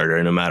 5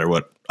 starter, no matter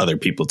what other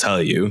people tell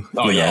you.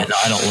 Oh, yeah. No,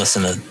 I don't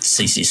listen to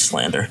CC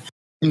slander.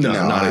 No,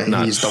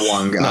 not he's the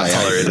one guy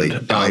I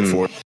die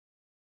for.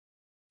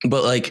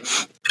 But like,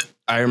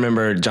 I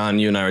remember, John,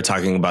 you and I were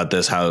talking about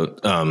this, how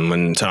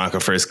when Tanaka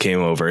first came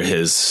over,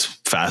 his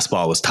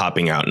fastball was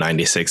topping out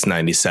 96,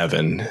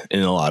 97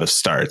 in a lot of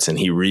starts. And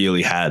he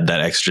really had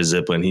that extra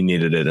zip when he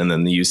needed it. And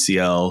then the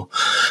UCL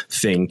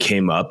thing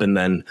came up, and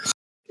then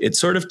it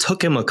sort of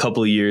took him a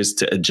couple of years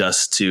to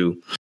adjust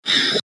to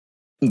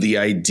the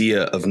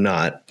idea of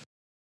not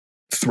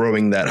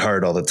throwing that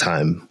hard all the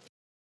time.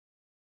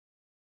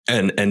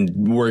 And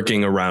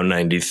working around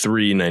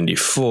 93,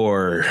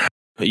 94,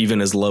 even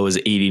as low as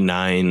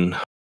 89,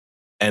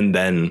 and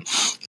then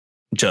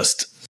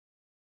just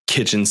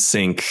kitchen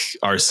sink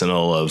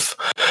arsenal of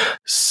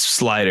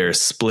slider,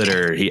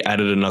 splitter. He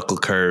added a knuckle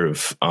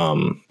curve,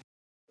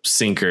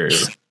 sinker,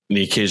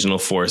 the occasional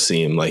four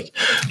seam. Like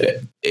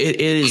it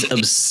is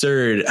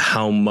absurd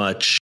how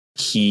much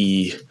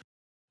he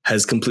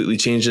has completely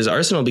changed his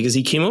arsenal because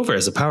he came over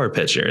as a power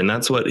pitcher, and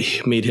that's what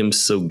made him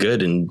so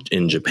good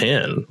in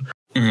Japan.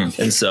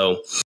 Mm-hmm. And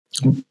so,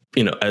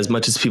 as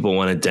much as people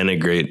want to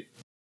denigrate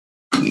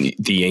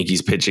the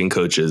Yankees pitching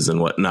coaches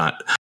and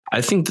whatnot,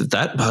 I think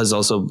that has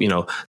also,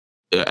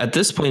 at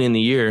this point in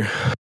the year,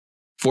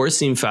 four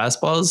seam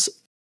fastballs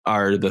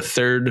are the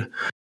third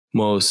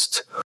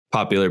most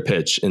popular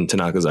pitch in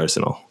Tanaka's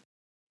arsenal.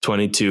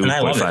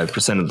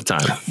 22.5% of the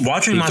time.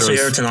 Watching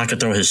Masahiro Tanaka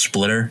throw his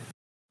splitter,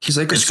 he's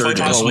like a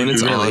surgeon. When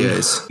it's on,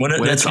 that's one of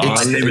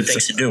my favorite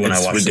things to do when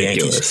I watch ridiculous. The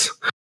Yankees.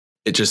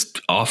 It just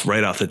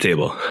right off the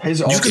table. His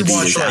you could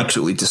watch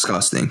absolutely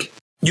disgusting.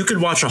 You could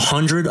watch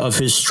 100 of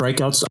his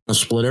strikeouts on a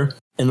splitter,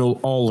 and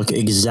it'll all look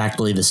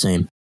exactly the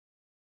same.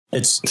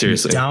 It's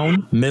seriously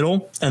down,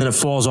 middle, and then it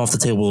falls off the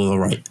table to the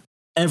right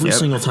every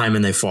single time,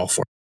 and they fall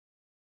for it.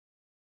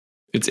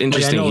 It's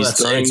interesting. I know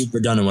that's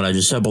redundant what I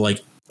just said,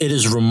 but it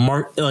is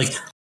remarkable. Like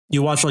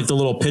you watch the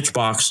little pitch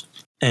box,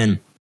 and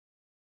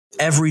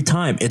every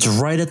time it's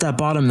right at that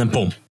bottom, and then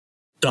boom,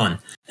 done.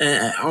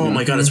 And,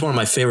 my God, it's one of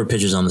my favorite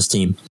pitches on this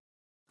team.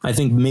 I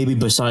think maybe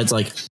besides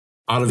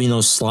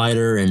Ottavino's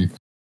slider and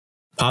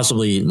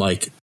possibly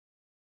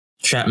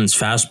Chapman's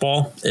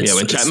fastball.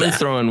 When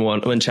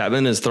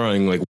Chapman is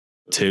throwing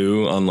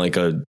 2 on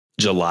a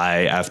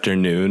July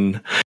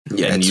afternoon,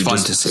 and you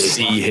just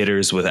see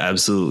hitters with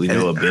absolutely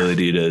no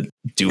ability to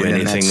do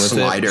anything with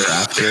slider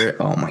after it.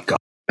 Oh my God.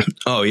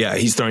 Oh yeah,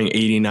 he's throwing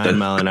 89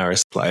 mile an hour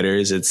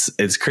sliders.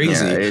 It's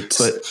crazy. Yeah,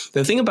 but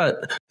the thing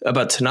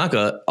about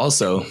Tanaka,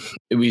 also,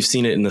 we've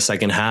seen it in the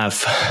second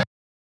half,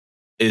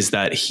 is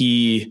that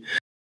he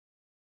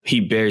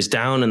bears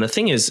down, and the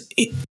thing is,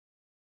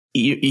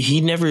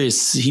 he never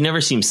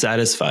seems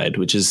satisfied,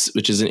 which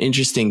is an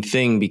interesting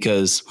thing,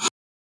 because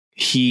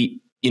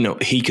he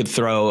he could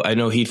throw. I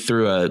know he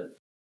threw a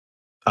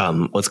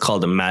what's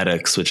called a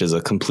Maddox, which is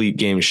a complete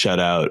game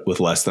shutout with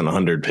less than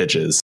 100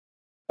 pitches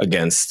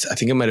against, I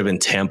think it might have been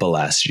Tampa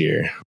last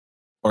year,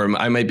 or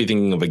I might be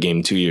thinking of a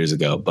game 2 years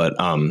ago. But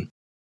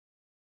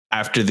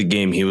after the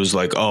game, he was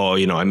like, "Oh,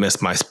 I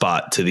missed my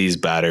spot to these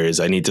batters.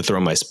 I need to throw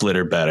my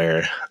splitter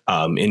better.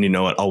 And you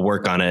know what? I'll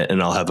work on it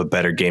and I'll have a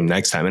better game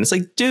next time." And it's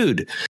like,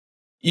 dude,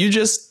 you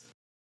just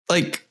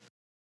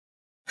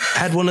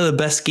had one of the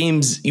best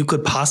games you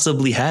could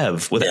possibly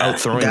have without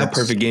throwing a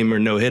perfect game or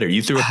no hitter.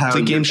 You threw a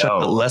complete game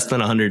shot less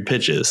than 100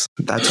 pitches.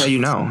 That's how you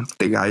know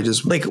the guy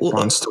just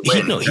wants to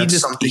win.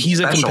 He's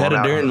a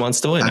competitor and wants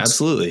to win. That's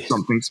absolutely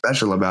something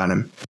special about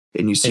him.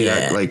 And you see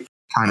that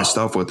kind of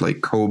stuff with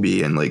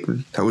Kobe and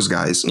those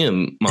guys. Yeah,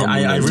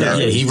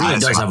 he really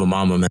does have a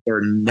mama, man.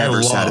 They're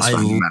never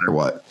satisfied no matter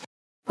what.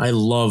 I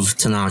love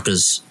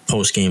Tanaka's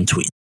post game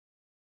tweet.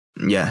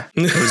 Yeah,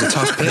 it was a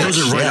tough pitch.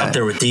 Those are right up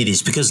there with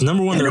Didi's because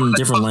number one, they're in a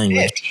different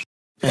language.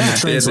 And the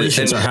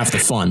translations are half the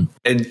fun.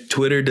 And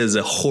Twitter does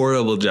a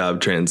horrible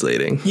job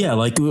translating. Yeah,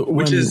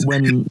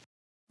 when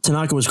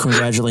Tanaka was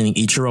congratulating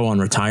Ichiro on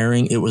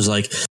retiring, it was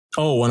like,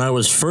 "Oh, when I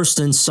was first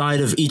inside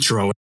of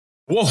Ichiro."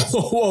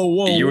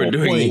 Whoa. You were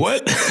doing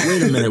what?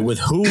 Wait a minute. With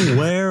who,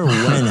 where,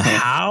 when,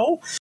 how?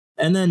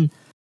 And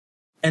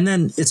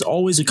then it's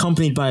always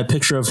accompanied by a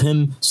picture of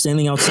him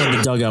standing outside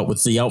the dugout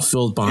with the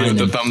outfield behind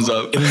him. The thumbs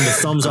up. Giving the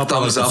thumbs up, a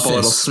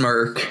little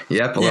smirk.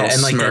 Yep, and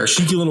that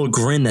cheeky little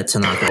grin that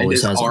Tanaka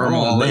always has.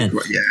 Oh, man.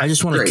 I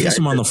just want to kiss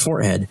him on the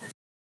forehead.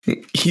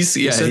 He's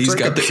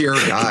got the pure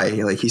guy.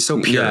 He's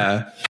so pure.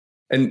 Yeah.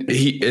 And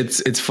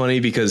it's funny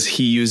because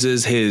he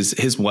uses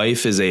his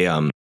wife is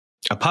a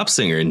pop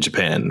singer in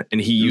Japan, and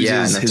he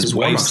uses his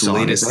wife's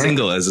latest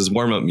single as his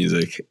warm-up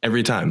music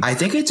every time. I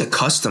think it's a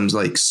custom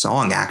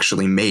song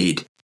actually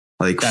made.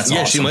 That's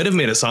awesome. She might have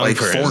made a song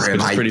for him.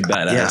 It's pretty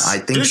badass. Yeah, I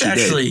think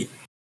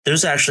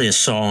there's actually a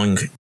song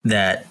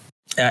that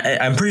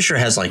I'm pretty sure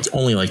has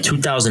only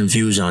 2,000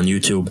 views on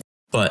YouTube,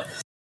 but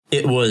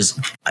it was,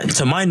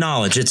 to my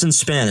knowledge, it's in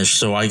Spanish,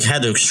 so I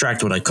had to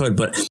extract what I could,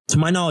 but to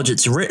my knowledge,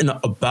 it's written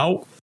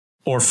about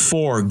or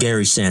for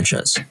Gary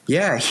Sanchez.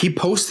 Yeah, he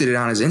posted it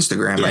on his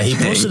Instagram. Yeah, he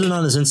posted it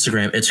on his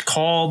Instagram. It's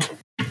called...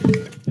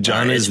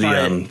 John is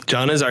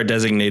our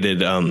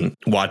designated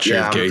watcher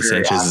of Gary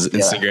Sanchez's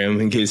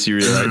Instagram. In case you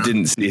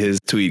didn't see his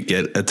tweet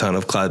get a ton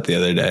of clout the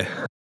other day.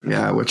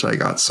 Yeah, which I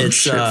got some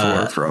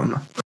shit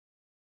from.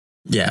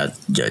 Yeah,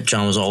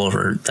 John was all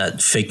over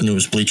that fake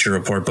news Bleacher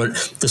Report.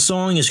 But the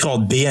song is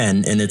called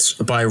Bien, and it's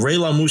by Rey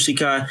La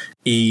Música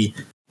y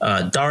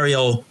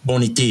Dario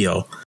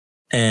Bonitillo.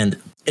 And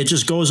it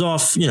just goes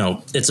off,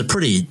 it's a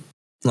pretty...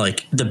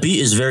 the beat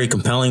is very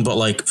compelling,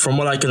 but from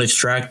what I can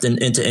extract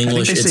into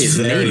English, it's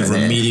very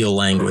remedial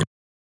language.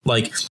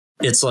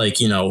 It's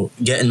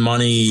getting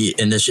money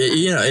and this,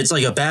 it's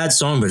a bad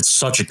song, but it's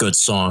such a good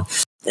song.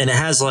 And it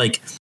has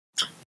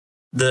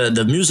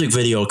the music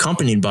video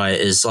accompanied by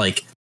it is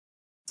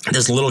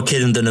this little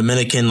kid in the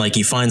Dominican,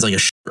 he finds a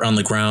shirt on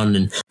the ground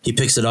and he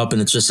picks it up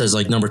and it just says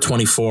number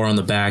 24 on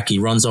the back. He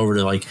runs over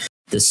to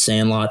this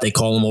sandlot. They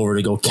call him over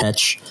to go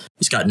catch.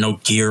 He's got no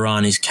gear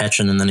on. He's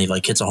catching, and then he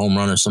hits a home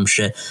run or some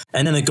shit.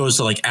 And then it goes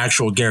to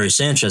actual Gary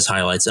Sanchez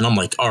highlights, and I'm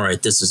like, all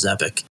right, this is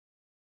epic.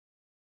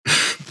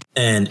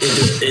 And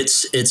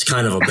it's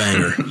kind of a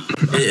banger.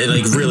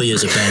 It really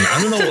is a banger. I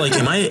don't know.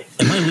 Am I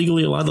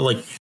legally allowed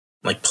to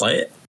play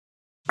it?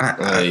 I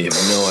have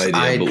no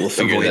idea, but we'll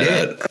figure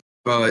that out.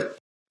 But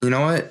you know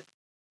what?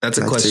 That's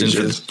a question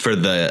for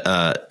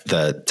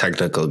the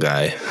technical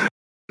guy.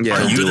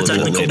 Yeah, are you the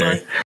technical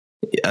guy?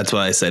 That's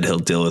why I said he'll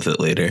deal with it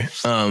later.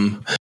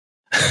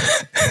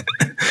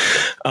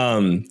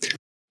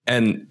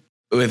 And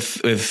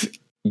with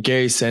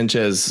Gary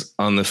Sanchez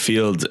on the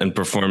field and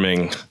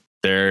performing,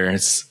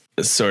 there's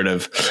sort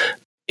of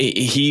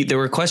there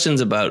were questions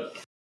about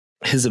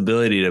his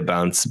ability to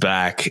bounce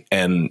back,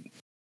 and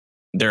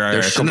there are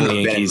a couple of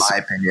Yankees. In my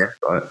opinion,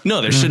 but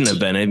no, there shouldn't have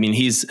been. I mean,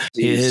 he's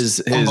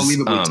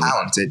unbelievably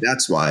talented.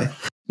 That's why.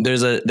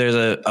 There's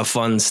a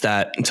fun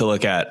stat to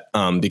look at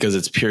because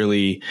it's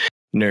purely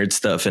nerd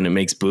stuff and it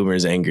makes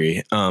boomers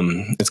angry.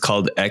 It's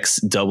called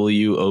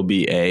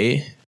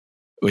XWOBA,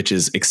 which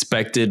is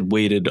expected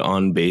weighted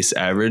on base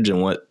average.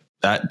 And what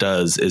that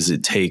does is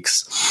it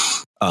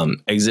takes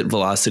exit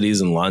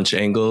velocities and launch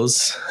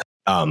angles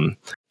and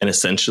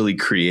essentially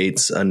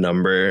creates a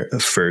number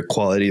for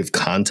quality of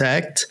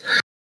contact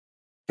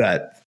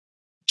that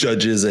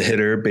judges a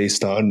hitter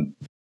based on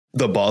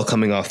the ball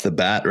coming off the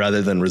bat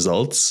rather than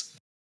results.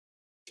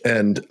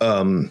 And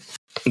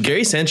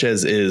Gary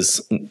Sanchez is,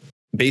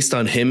 based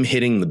on him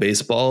hitting the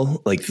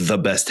baseball, the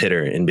best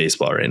hitter in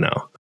baseball right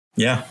now.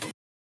 Yeah.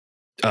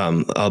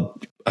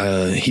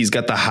 He's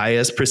got the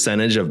highest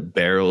percentage of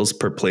barrels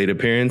per plate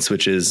appearance,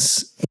 which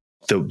is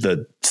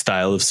the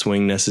style of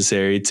swing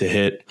necessary to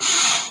hit,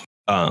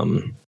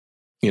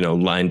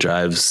 line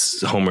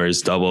drives,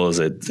 homers, doubles.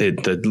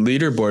 The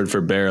leaderboard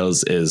for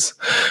barrels is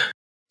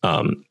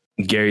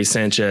Gary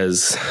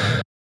Sanchez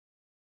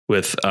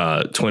with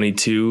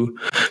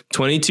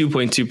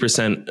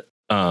 22.2%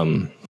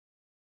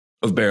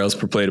 of barrels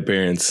per plate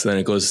appearance. Then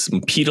it goes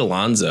Pete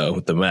Alonso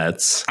with the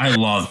Mets. I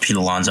love Pete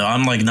Alonso.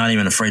 I'm like not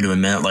even afraid to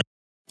admit it. Like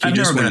I've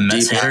never been a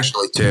Mets hater.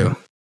 Actually, too.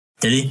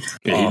 Did he?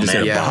 Yeah, he just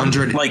hit a bomb.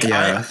 100. Like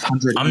yeah,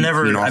 100. I've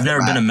never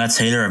been a Mets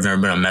hater. I've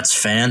never been a Mets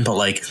fan. But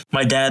like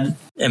my dad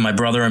and my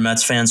brother are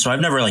Mets fans, so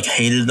I've never like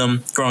hated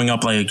them growing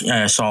up. Like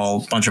I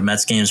saw a bunch of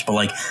Mets games, but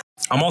like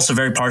I'm also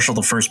very partial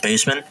to first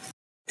baseman.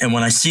 And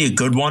when I see a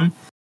good one,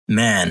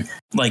 man,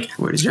 like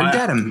Wait, is your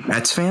dad a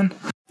Mets fan?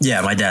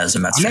 Yeah, my dad is a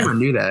Mets fan. I never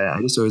knew that.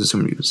 I just always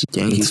assumed he was a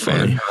Yankees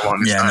fan.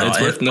 Yeah, no, it's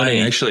worth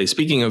noting. Actually,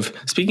 speaking of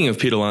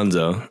Pete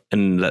Alonso,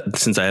 and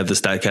since I have the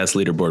Statcast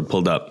leaderboard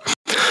pulled up,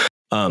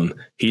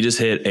 he just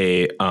hit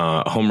a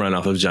home run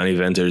off of Johnny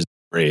Venter's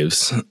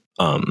Braves.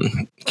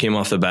 Came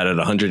off the bat at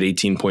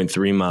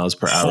 118.3 miles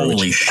per hour. Holy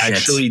which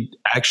shit!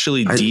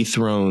 Actually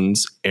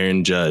dethrones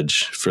Aaron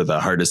Judge for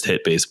the hardest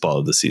hit baseball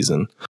of the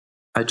season.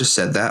 I just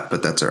said that,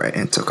 but that's all right.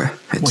 It's okay.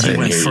 He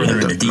went further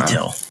into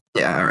detail.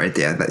 Yeah, all right.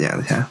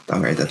 Yeah. All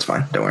right, that's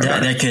fine. Don't worry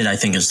about it. That kid, I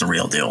think, is the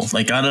real deal.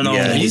 Like, I don't know.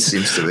 Yeah, he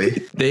seems to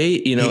be.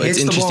 It's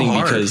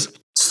interesting because,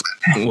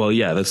 well,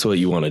 yeah, that's what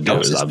you want to do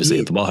is obviously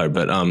hit the ball hard.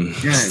 But yeah,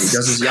 he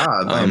does his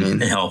job. I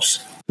mean, it helps.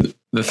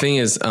 The thing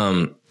is,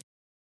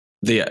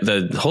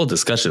 the whole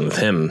discussion with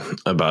him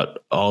about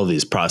all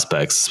these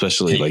prospects,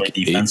 especially like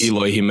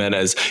Eloy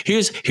Jimenez.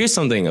 Here's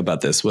something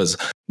about this was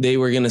they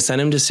were going to send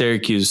him to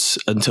Syracuse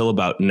until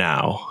about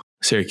now.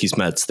 Syracuse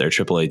Mets, their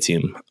AAA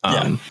team,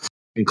 and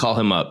call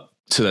him up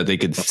so that they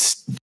could,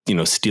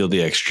 steal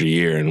the extra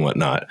year and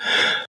whatnot.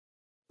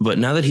 But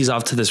now that he's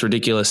off to this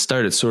ridiculous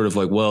start, it's sort of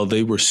like, well,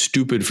 they were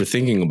stupid for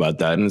thinking about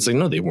that, and it's like,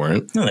 no, they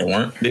weren't. No, they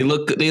weren't. They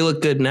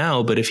look good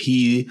now, but if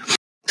he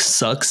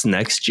sucks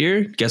next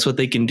year, guess what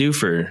they can do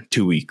for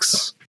 2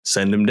 weeks?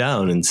 Send him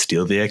down and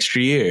steal the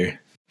extra year.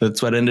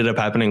 That's what ended up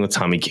happening with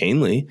Tommy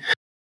Kahnle.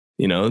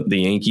 The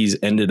Yankees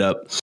ended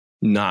up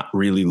not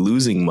really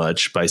losing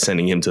much by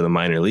sending him to the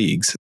minor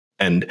leagues.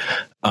 And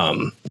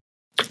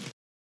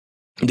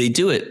they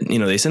do it,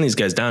 they send these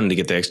guys down to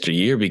get the extra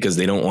year because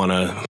they don't want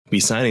to be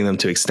signing them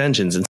to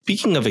extensions. And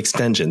speaking of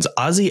extensions,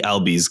 Ozzy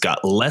Albies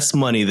got less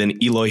money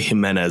than Eloy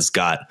Jimenez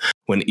got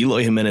when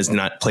Eloy Jimenez did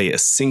not play a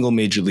single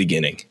major league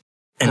inning.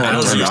 And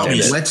let's save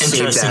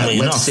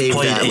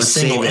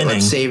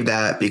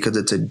that because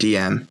it's a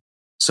DM.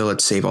 So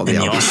let's save all the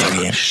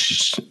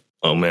Albies.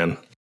 Oh man.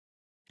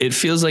 It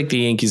feels like the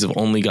Yankees have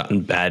only gotten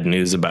bad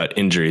news about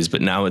injuries,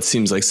 but now it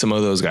seems like some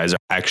of those guys are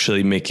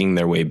actually making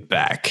their way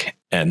back.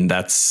 And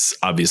that's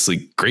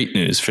obviously great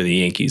news for the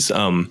Yankees.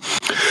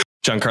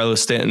 Giancarlo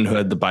Stanton, who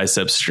had the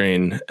bicep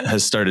strain,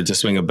 has started to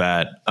swing a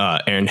bat.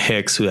 Aaron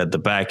Hicks, who had the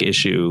back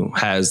issue,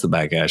 has the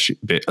back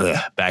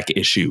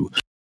issue.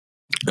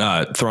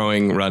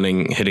 Throwing,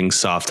 running, hitting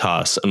soft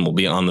toss, and will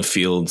be on the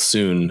field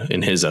soon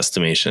in his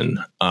estimation.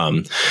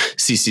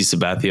 CC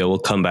Sabathia will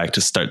come back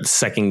to start the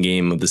second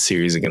game of the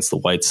series against the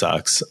White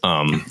Sox.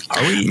 Are we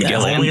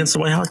against the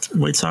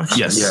White Sox?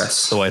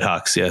 Yes. The White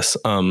Hawks. Yes.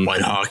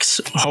 White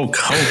Hawks.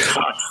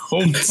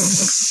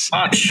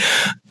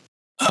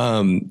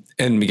 Oh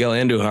and Miguel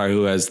Andujar,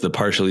 who has the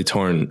partially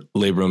torn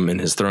labrum in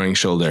his throwing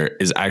shoulder,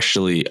 is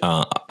actually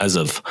as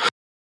of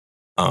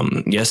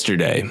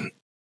yesterday.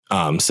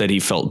 Said he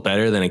felt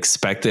better than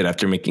expected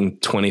after making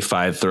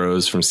 25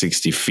 throws from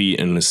 60 feet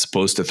and is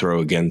supposed to throw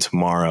again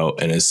tomorrow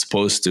and is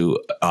supposed to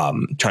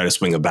try to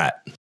swing a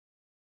bat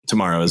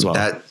tomorrow as well.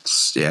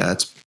 That's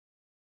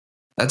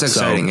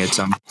exciting. It's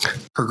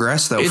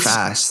progressed though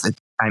fast. That's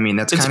kind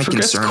of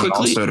concerning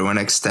quickly. Also to an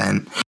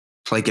extent.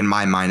 Like in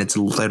my mind, it's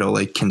a little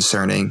like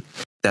concerning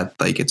that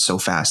like it's so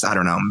fast. I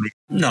don't know.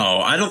 No,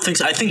 I don't think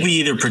so. I think we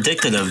either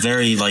predicted a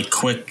very like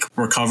quick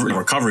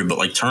recovery, but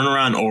like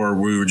turnaround, or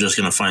we were just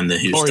going to find the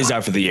Houston. Or he's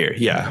out for the year.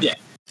 Yeah.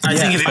 I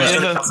think if he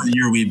was out for the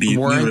year, we'd be.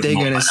 Weren't they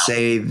going to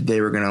say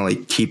they were going to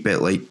like keep it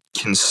like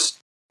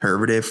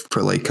conservative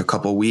for like a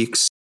couple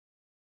weeks?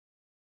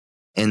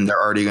 And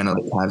they're already going to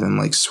like have him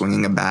like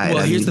swinging a bat.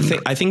 Well, here's the thing.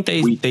 I think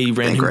they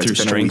ran him through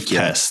strength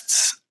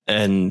tests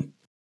and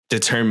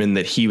determined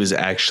that he was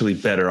actually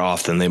better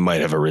off than they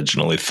might have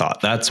originally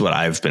thought. That's what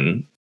I've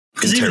been.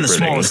 Because even the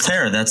smallest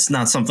tear, that's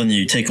not something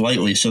you take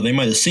lightly. So they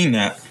might have seen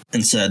that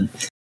and said,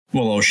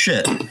 well, oh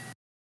shit,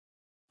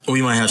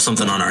 we might have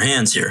something on our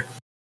hands here.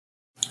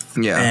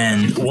 Yeah.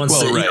 And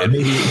once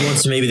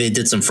maybe they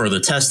did some further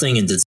testing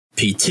and did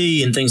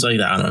PT and things like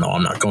that. I don't know.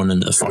 I'm not going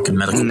into the fucking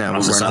medical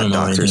process. I don't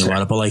know anything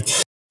about it. But like,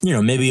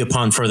 maybe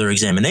upon further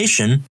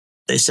examination,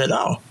 they said,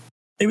 oh,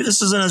 maybe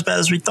this isn't as bad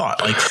as we thought.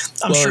 Like,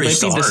 I'm sure he's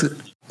still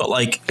hurt. But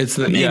like, it's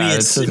the thing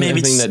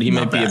that he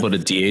might be able to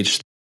DH.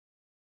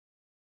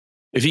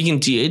 If he can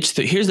DH,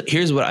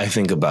 here's what I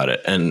think about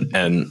it,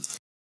 and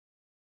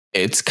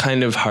it's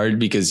kind of hard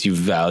because you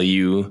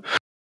value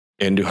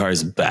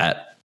Andujar's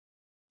bat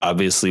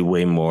obviously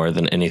way more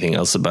than anything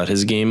else about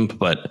his game.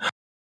 But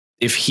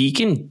if he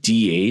can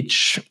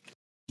DH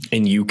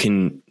and you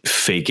can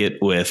fake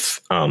it with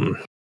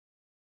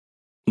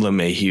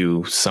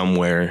LeMahieu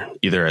somewhere,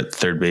 either at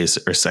third base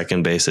or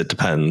second base, it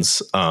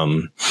depends.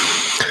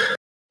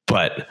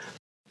 But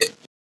that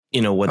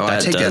I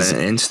take does it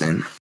in an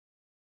instant.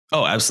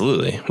 Oh,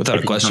 absolutely, without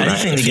a question.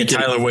 Anything to get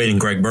Tyler Wade and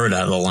Greg Bird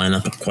out of the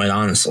lineup, quite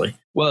honestly.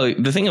 Well,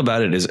 the thing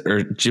about it is,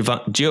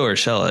 Gio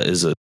Urshela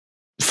is a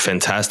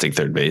fantastic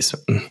third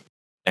baseman,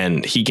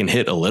 and he can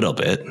hit a little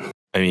bit.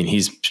 I mean,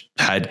 he's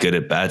had good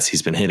at bats.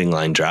 He's been hitting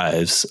line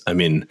drives. I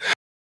mean,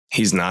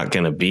 he's not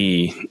going to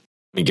be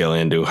Miguel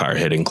Andujar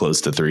hitting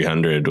close to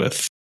 300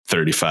 with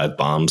 35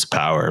 bombs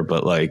power,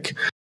 but like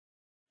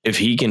if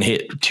he can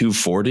hit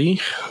 240,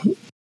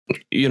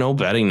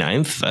 batting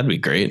ninth, that'd be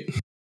great.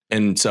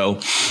 And so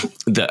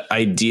the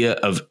idea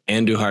of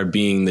Andujar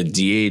being the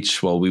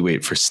DH while we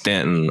wait for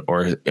Stanton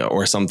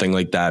or something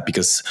like that,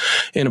 because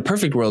in a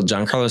perfect world,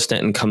 Giancarlo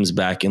Stanton comes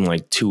back in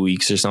like 2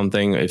 weeks or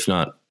something, if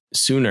not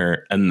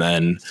sooner, and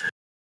then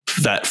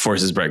that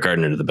forces Brett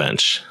Gardner to the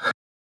bench.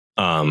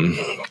 I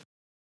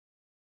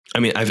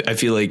mean, I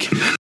feel like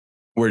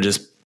we're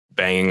just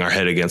banging our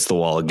head against the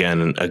wall again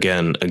and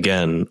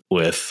again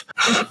with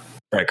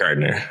Brett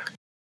Gardner.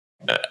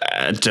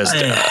 I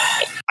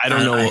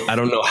don't know. I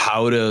don't know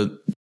how to,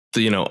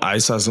 I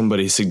saw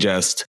somebody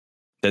suggest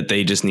that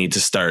they just need to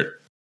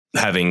start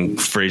having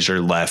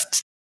Frazier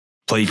left,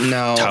 play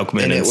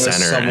Tauchman in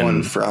center.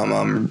 Someone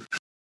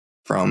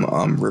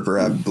from River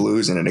Ave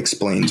Blues, and it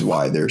explains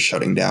why they're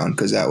shutting down,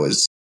 because that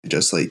was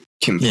just like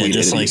complete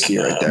idiocy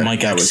right there.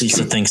 Mike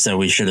Axisa thinks that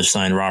we should have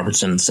signed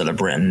Robertson instead of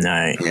Britton.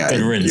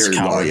 Good riddance,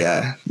 coward.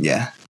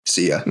 Yeah.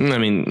 See ya. I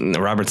mean,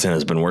 Robertson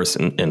has been worse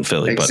in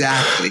Philly.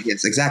 Exactly.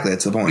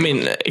 That's the point. I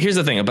mean, here's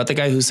the thing about the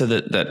guy who said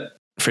that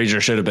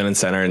Frazier should have been in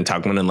center and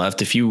Tauchman in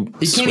left. If you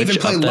he can't even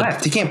play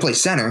left. He can't play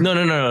center.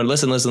 No.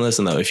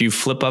 Listen though. If you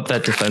flip up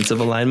that defensive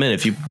alignment,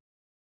 if you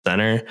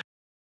center,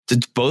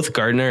 both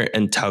Gardner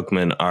and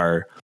Tauchman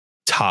are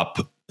top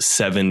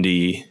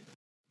 70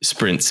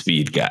 sprint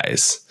speed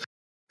guys.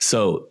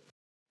 So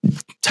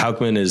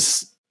Tauchman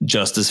is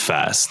just as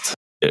fast,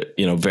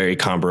 very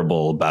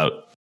comparable,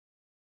 about,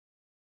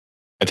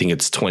 I think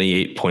it's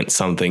 28 point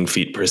something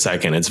feet per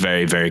second. It's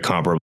very, very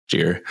comparable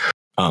here.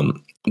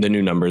 The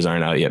new numbers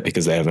aren't out yet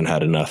because they haven't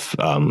had enough,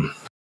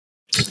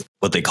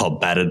 what they call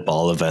batted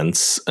ball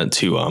events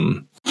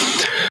to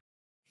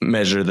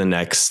measure the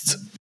next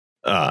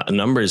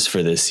numbers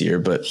for this year.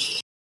 But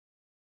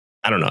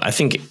I don't know. I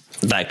think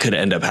that could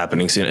end up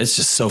happening soon. It's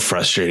just so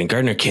frustrating.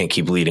 Gardner can't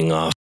keep leading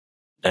off.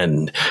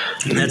 And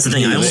that's the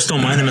thing. I almost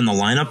don't mind him in the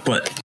lineup,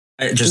 but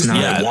just not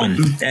at one.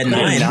 At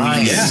nine.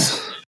 Yeah.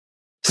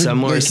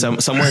 Somewhere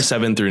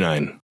 7 through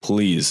 9,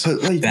 please.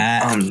 But like,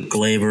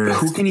 Gleyber,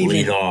 who can even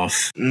lead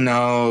off?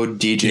 No,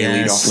 DJ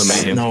lead off.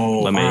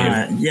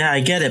 LeMahieu. Yeah, I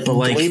get it, but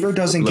like Gleyber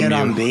doesn't get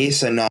on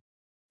base enough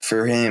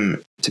for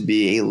him to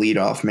be a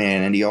leadoff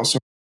man, and he also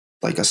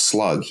like a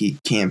slug. He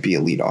can't be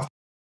a leadoff.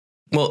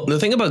 Well, the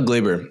thing about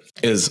Gleyber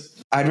is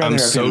I'm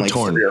so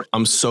torn.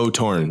 I'm so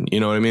torn.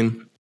 You know what I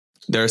mean?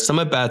 There are some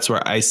at bats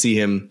where I see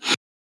him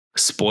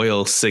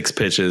spoil 6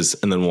 pitches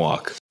and then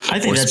walk. I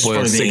think that's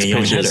spoil 6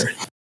 pitches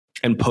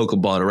and poke a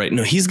ball to right.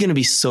 No, he's going to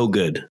be so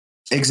good.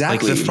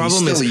 Exactly. Like the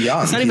problem is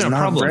young. It's not even a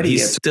problem.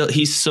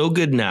 He's so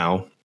good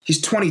now.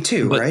 He's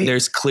 22, but right?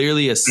 There's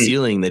clearly a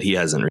ceiling that he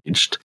hasn't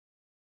reached.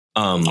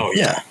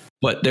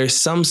 But there's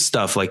some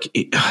stuff like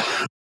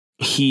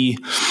he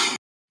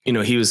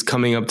was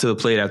coming up to the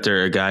plate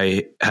after a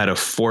guy had a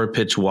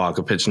 4-pitch walk,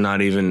 a pitch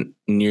not even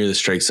near the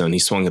strike zone. He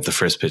swung at the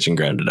first pitch and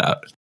grounded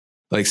out.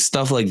 Like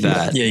stuff like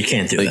that. Yeah, you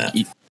can't do that.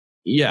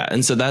 Yeah,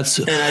 and so that's.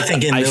 And I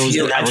think in that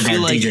regard,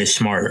 like DJ's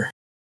smarter.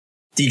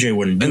 DJ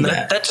wouldn't do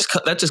that.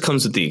 That just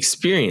comes with the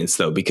experience,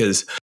 though,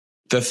 because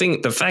the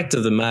fact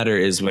of the matter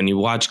is, when you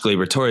watch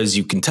Gleyber Torres,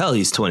 you can tell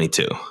he's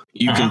 22.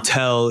 You can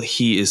tell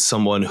he is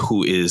someone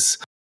who is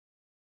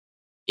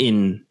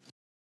in.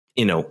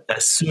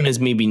 As soon as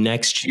maybe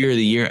next year,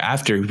 the year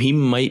after, he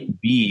might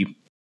be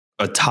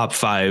a top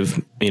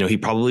 5. He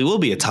probably will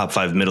be a top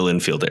 5 middle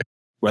infielder,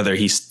 whether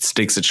he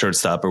sticks at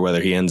shortstop or whether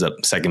he ends up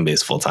second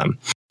base full time.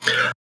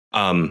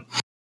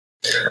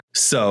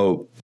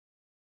 So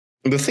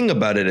the thing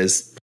about it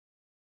is,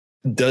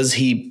 does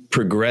he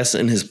progress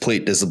in his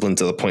plate discipline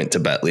to the point to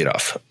bat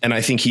leadoff? And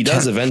I think he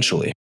does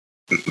eventually.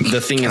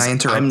 The thing is,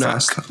 I'm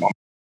not.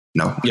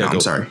 No, I'm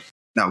sorry.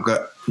 No,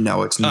 good.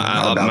 No, it's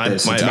not about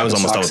this. I was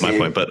almost done with my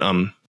point, but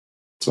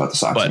it's about the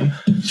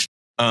Sox.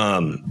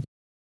 But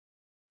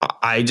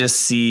I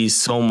just see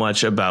so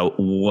much about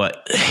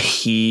what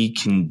he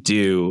can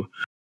do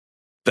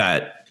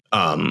that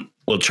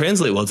will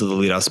translate well to the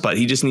leadoff spot.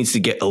 He just needs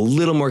to get a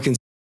little more in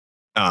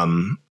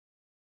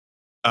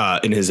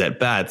his at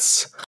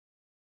bats,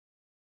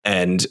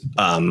 and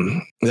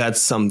that's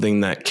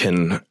something that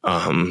can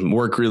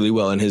work really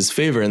well in his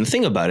favor. And the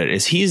thing about it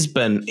is,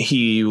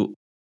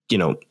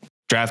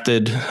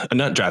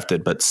 not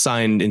drafted, but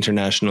signed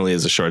internationally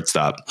as a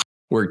shortstop,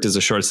 worked as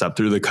a shortstop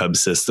through the Cubs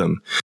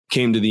system,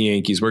 came to the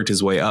Yankees, worked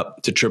his way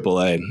up to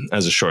AAA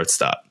as a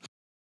shortstop.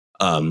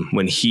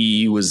 When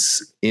he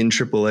was in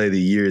AAA the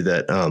year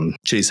that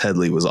Chase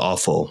Headley was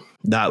awful,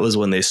 that was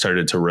when they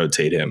started to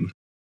rotate him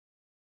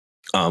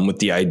with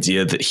the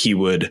idea that he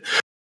would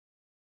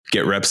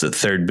get reps at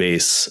third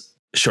base,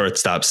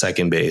 shortstop,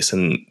 second base.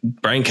 And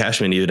Brian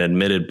Cashman even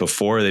admitted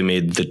before they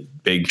made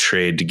big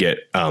trade to get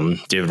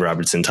David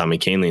Robertson, Tommy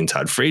Kahnle, and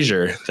Todd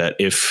Frazier, that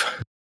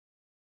if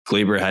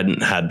Glaber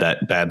hadn't had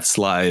that bad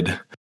slide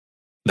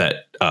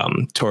that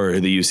tore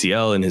the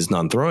UCL in his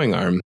non-throwing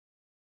arm,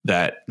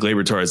 that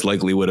Gleyber Torres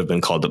likely would have been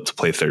called up to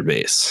play third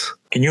base.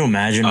 Can you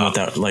imagine what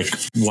that, like,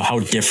 how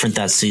different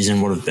that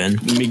season would have been?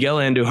 Miguel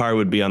Andujar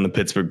would be on the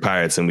Pittsburgh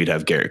Pirates and we'd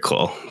have Garrett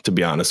Cole, to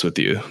be honest with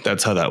you.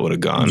 That's how that would have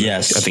gone.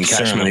 Yes. I think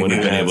Cashman would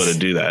have been able to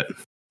do that.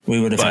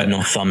 We would have had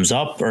no thumbs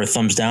up or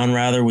thumbs down,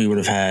 rather. We would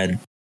have had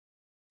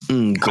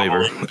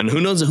Gleyber. And who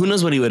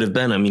knows what he would have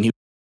been. I mean, he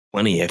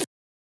was 20.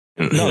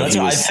 No, that's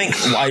what I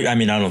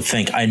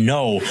think. I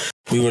know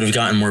we would have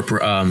gotten more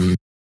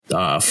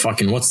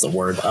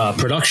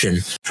production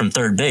from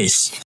third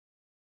base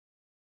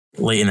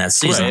late in that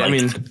season. Right. Like, I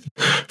mean,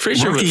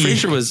 Frazier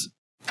was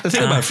the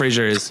thing about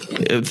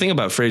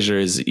Frazier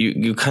is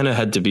you kind of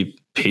had to be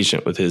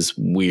patient with his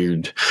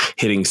weird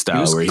hitting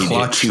style where he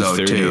hit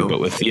 230,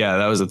 but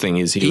that was the thing,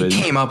 is he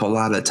came up a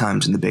lot of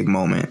times in the big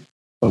moment.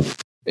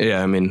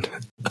 Yeah, I mean,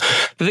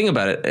 the thing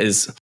about it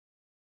is,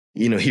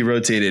 he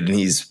rotated and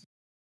he's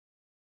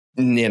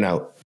been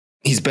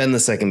the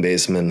second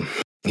baseman.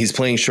 He's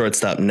playing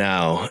shortstop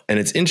now. And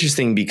it's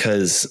interesting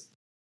because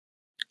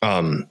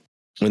when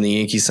the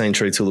Yankees signed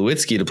Troy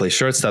Tulowitzki to play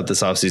shortstop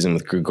this offseason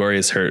with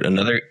Gregorius hurt,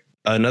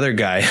 another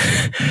guy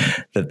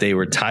that they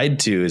were tied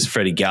to is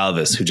Freddie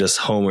Galvis, who just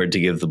homered to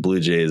give the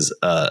Blue Jays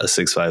a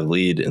 6-5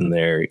 lead in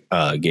their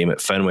game at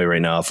Fenway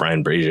right now off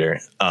Ryan Brazier.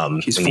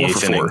 He's 4 for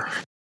 4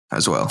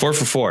 as well. 4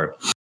 for 4.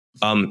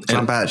 It's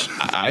not bad.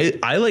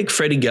 I like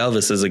Freddie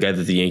Galvis as a guy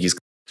that the Yankees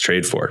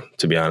trade for,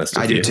 to be honest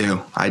with you.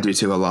 I do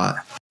too a lot.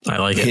 I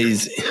like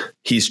it.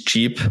 He's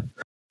cheap.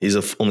 He's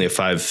only a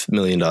 $5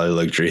 million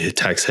luxury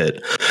tax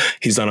hit.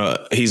 He's on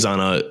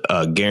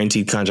a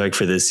guaranteed contract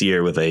for this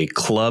year with a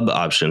club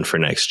option for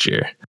next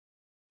year,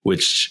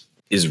 which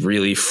is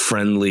really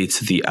friendly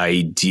to the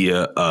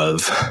idea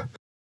of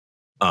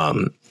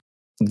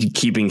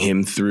keeping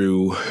him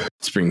through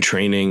spring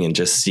training and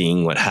just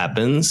seeing what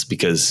happens,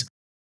 because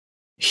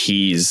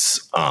he's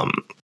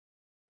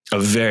a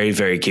very,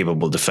 very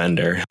capable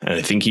defender. And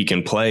I think he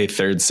can play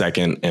third,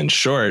 second, and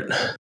short,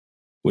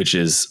 which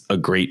is a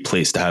great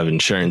place to have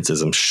insurance,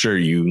 as I'm sure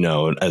you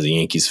know as a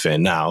Yankees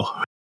fan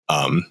now,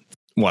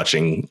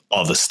 watching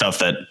all the stuff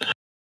that,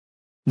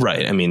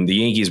 right. I mean, the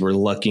Yankees were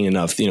lucky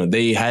enough,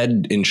 they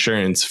had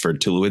insurance for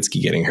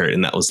Tulowitzki getting hurt,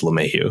 and that was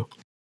LeMahieu.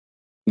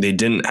 They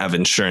didn't have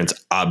insurance,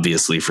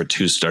 obviously, for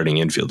 2 starting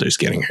infielders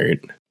getting hurt,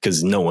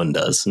 because no one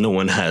does. No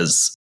one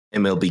has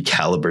MLB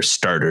caliber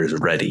starters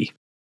ready.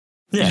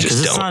 Yeah,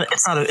 because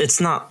it's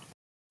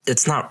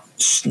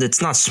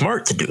not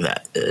smart to do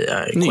that.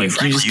 You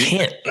just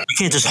can't. You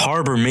can't just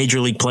harbor major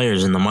league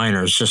players in the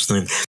minors just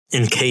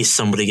in case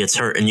somebody gets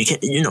hurt. And you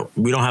can't.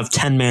 We don't have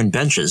 10-man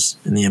benches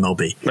in the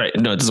MLB. Right?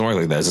 No, it doesn't work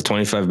like that. It's a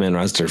 25-man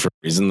roster for a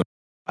reason. The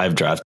 5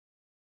 draft.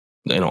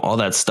 All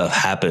that stuff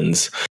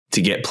happens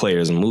to get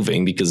players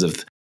moving, because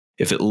if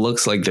it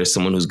looks like there's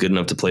someone who's good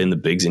enough to play in the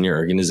bigs in your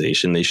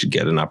organization, they should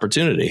get an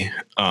opportunity.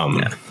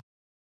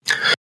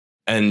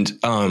 And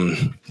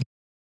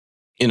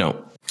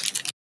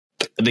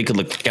they could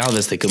look at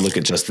Galvis, they could look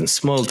at Justin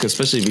Smoke,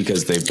 especially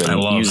because they've been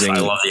using. I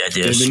love the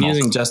idea. They've been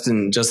using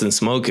Justin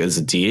Smoke as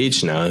a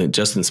DH now.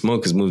 Justin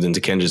Smoke has moved into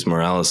Kendrys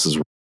Morales'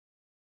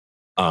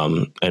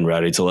 and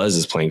Rowdy Tellez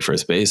is playing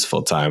first base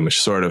full time,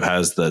 which sort of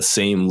has the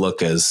same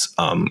look as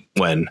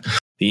when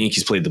the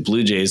Yankees played the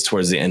Blue Jays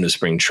towards the end of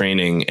spring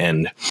training,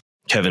 and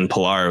Kevin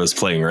Pillar was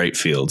playing right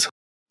field,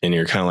 and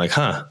you're kind of like,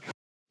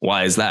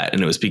 why is that?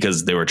 And it was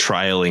because they were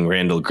trialing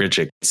Randall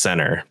Grichuk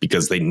center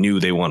because they knew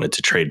they wanted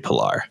to trade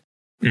Pillar.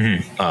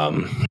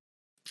 Mm-hmm.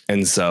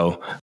 And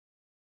so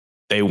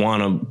they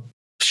want to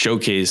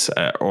showcase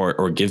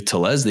or give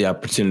Tellez the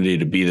opportunity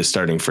to be the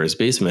starting first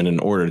baseman in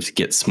order to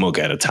get Smoke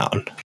out of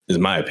town, is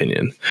my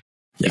opinion.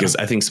 Because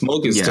I think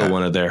Smoke is still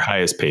one of their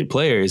highest paid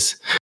players.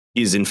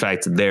 He's in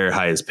fact their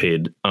highest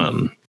paid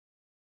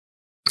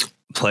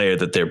player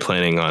that they're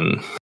planning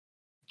on.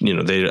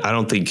 I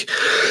don't think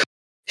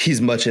he's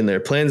much in their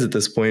plans at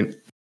this point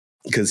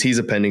because he's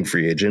a pending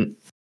free agent.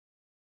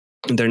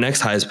 Their next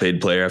highest paid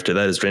player after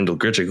that is Randall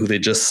Grichuk, who they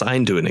just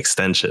signed to an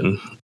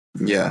extension.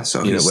 Yeah,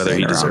 so whether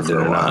he deserved it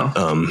or not.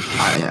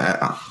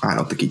 I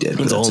don't think he did.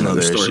 It's a whole other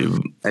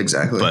issue.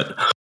 Exactly. But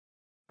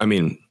I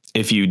mean,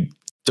 if you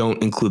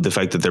don't include the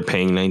fact that they're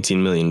paying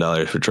 $19 million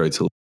for Troy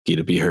Tulowitzki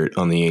to be hurt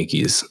on the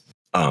Yankees,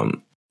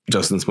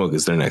 Justin Smoke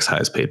is their next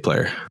highest paid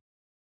player.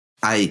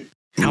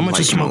 How much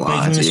is Smoke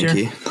making this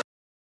year?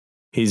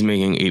 He's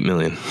making $8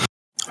 million.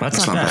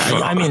 That's not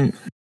bad. I mean,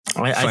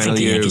 I think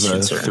the Yankees should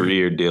a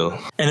 3-year deal,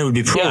 and it would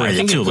be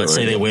prorated too. Let's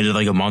say they waited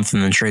like a month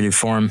and then traded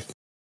for him.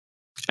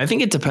 I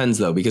think it depends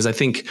though, because I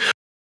think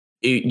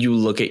you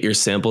look at your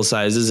sample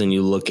sizes and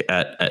you look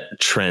at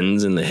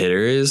trends in the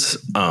hitters.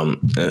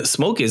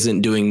 Smoke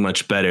isn't doing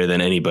much better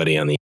than anybody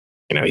on the.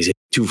 He's at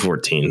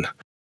 214,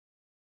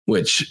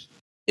 which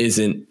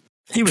isn't.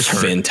 He was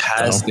hurt,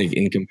 fantastic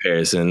in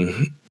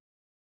comparison.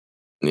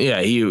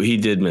 Yeah, he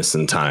did miss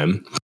some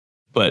time,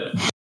 but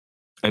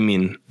I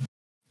mean,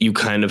 you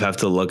kind of have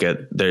to look at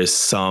there's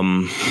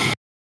some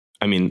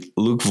I mean,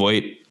 Luke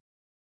Voigt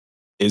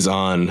is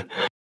on.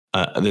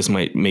 This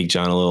might make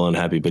John a little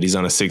unhappy, but he's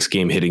on a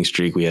 6-game hitting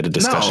streak. We had a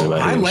discussion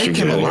about hitting streaks.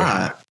 I like him a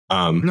lot.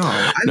 I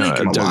like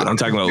him a lot. I'm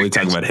talking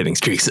about hitting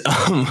streaks.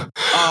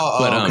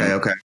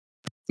 Okay.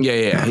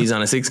 Yeah. He's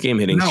on a 6-game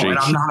hitting streak. And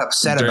I'm not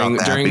upset about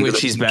that. During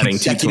which he's batting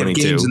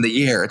 222 games in the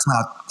year. It's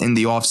not in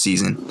the off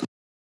season.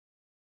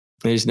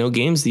 There's no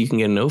games that you can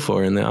get an 0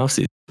 for in the off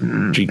season.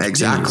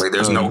 Exactly.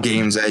 There's no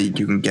games that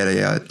you can get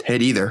a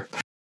hit either.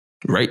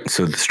 Right.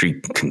 So the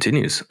streak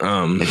continues.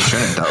 It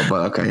shouldn't though,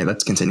 but okay,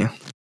 let's continue.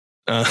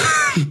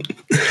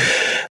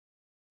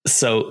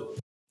 So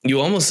you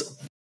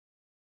almost,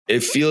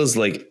 it feels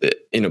like,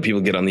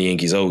 people get on the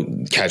Yankees. Oh,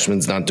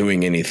 Cashman's not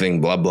doing anything,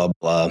 blah, blah,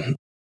 blah.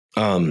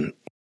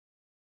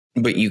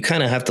 But you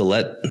kind of have to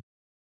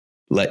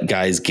let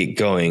guys get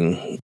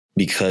going,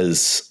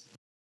 because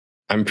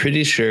I'm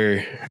pretty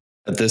sure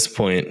at this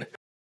point,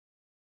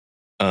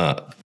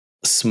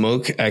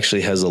 Smoke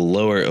actually has a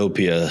lower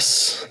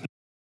OPS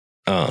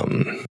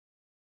than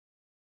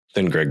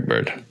Greg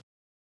Bird.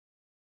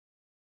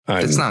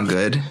 It's not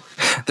good.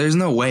 There's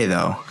no way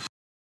though.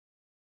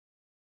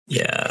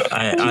 Yeah,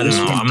 I don't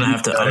know. I'm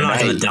not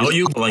gonna doubt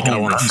you, but I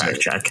want to fact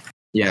check.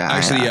 Yeah,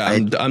 actually,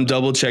 I'm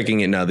double checking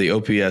it now. The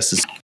OPS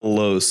is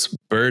close.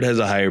 Bird has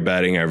a higher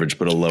batting average,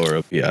 but a lower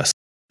OPS.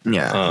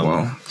 Yeah.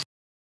 Well,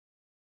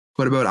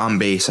 what about on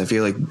base? I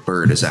feel like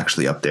Bird is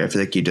actually up there. I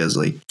feel like he does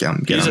get he's on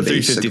a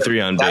 353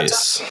 base. on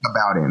base.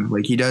 About him,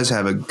 he does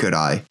have a good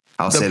eye.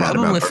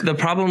 The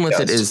problem with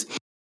it is,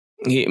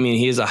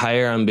 he is a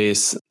higher on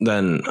base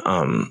than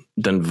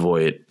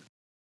Voigt.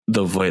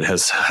 Though Voigt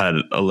has had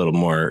a little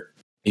more.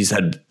 He's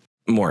had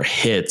more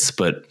hits,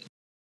 but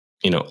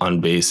on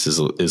base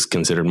is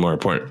considered more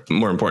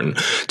important.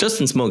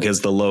 Justin Smoke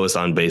has the lowest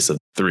on base of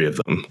 3 of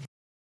them.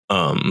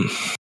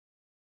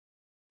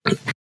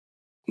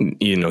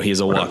 He has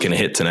a walk and a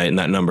hit tonight, and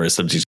that number is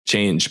subject to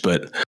change.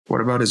 But what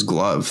about his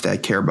glove? I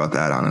care about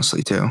that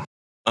honestly too.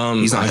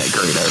 He's not that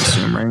great, I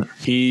assume, right?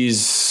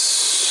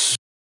 He's,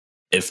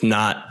 if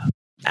not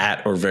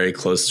at or very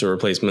close to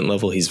replacement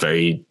level, he's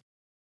very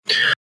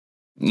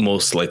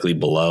most likely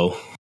below.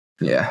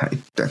 Yeah,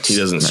 he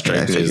doesn't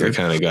strike me as the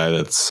kind of guy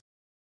that's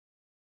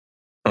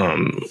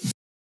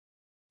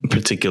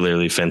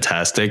particularly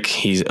fantastic.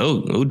 He's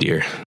oh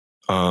dear.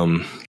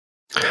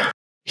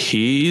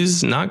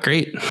 He's not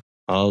great.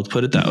 I'll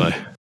put it that way.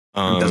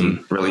 It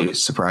doesn't really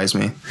surprise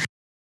me,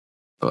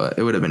 but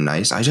it would have been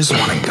nice. I just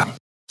want a guy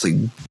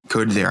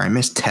good there. I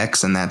miss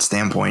Tex in that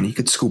standpoint. He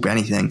could scoop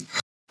anything.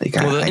 The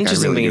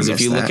interesting thing is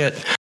if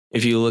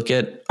you look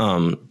at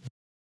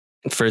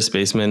first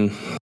basemen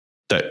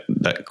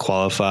that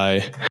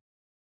qualify,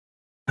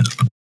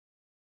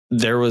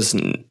 there was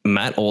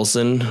Matt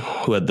Olson,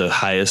 who had the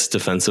highest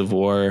defensive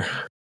WAR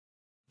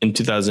in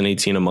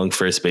 2018 among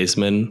first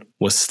basemen,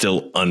 was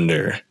still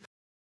under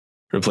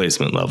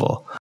replacement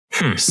level.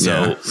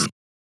 So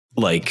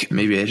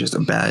maybe it's just a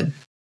bad,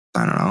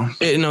 I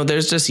don't know.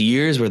 There's just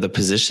years where the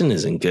position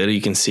isn't good.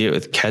 You can see it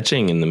with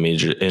catching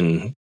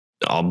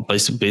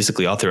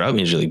basically all throughout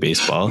Major League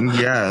Baseball.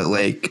 Yeah,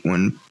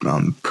 when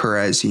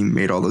Perez, he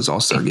made all those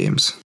All-Star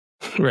games.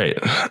 Right.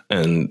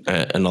 And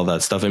all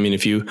that stuff. I mean,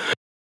 if you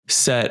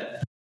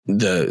set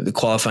the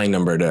qualifying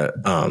number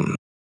to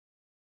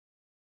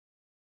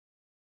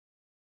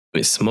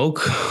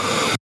Smoke,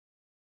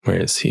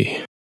 where is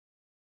he?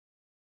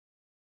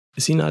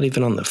 Is he not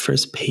even on the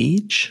first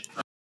page?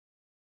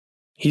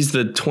 He's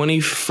the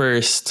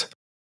 21st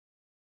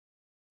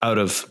out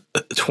of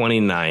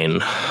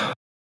 29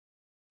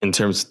 in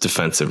terms of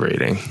defensive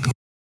rating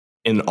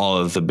in all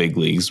of the big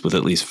leagues with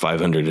at least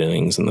 500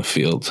 innings in the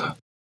field.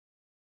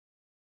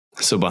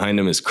 So behind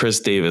him is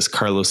Chris Davis,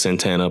 Carlos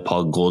Santana,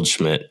 Paul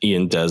Goldschmidt,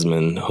 Ian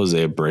Desmond,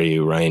 Jose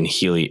Abreu, Ryan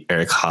Healy,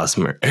 Eric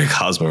Hosmer. Eric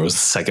Hosmer was the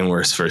second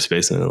worst first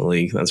baseman in the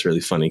league. That's really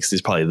funny because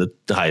he's probably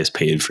the highest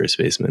paid first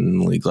baseman in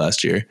the league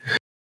last year.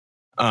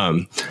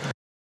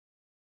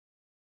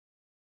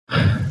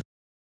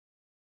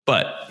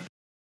 But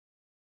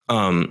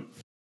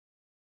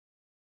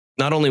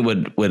not only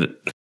would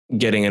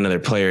getting another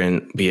player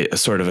in be a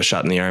sort of a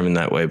shot in the arm in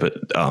that way, but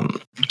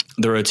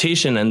the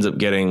rotation ends up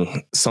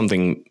getting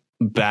something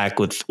back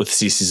with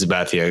CC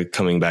Sabathia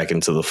coming back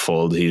into the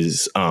fold.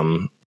 He's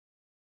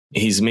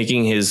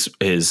making his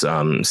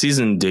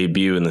season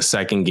debut in the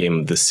second game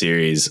of the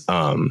series.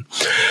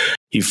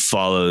 He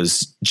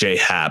follows Jay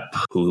Happ,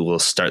 who will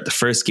start the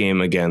first game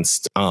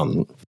against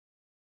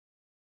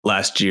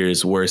last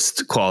year's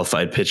worst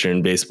qualified pitcher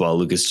in baseball,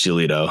 Lucas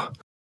Giolito.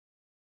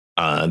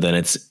 Then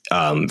it's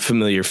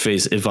familiar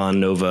face Ivan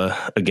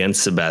Nova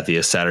against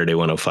Sabathia, Saturday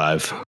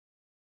 105.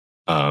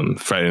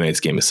 Friday night's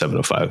game is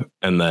 7:05.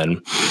 And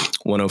then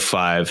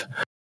 105,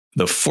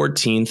 the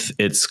 14th,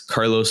 it's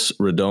Carlos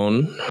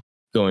Rodon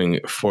going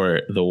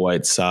for the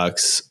White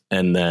Sox.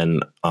 And then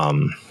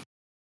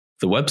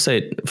the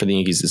website for the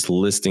Yankees is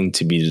listing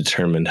to be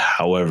determined.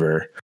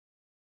 However,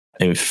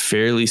 I'm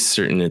fairly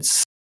certain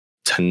it's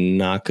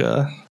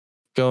Tanaka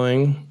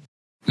going.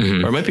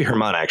 Mm-hmm. Or it might be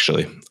Herman,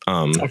 actually.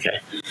 Okay.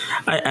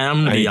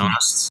 I'm going to be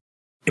honest.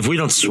 If we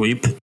don't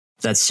sweep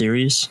that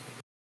series,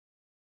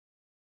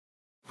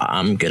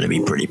 I'm gonna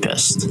be pretty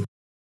pissed.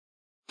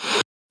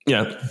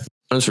 Yeah,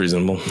 that's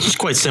reasonable. Just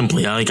quite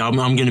simply, I'm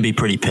gonna be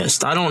pretty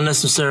pissed. I don't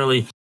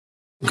necessarily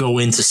go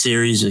into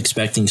series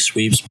expecting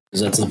sweeps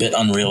because that's a bit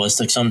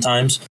unrealistic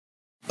sometimes.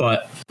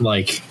 But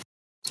like,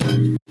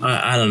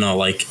 I don't know.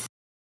 Like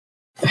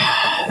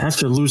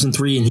after losing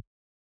 3 and you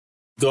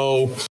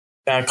go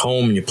back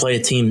home and you play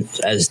a team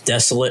as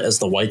desolate as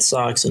the White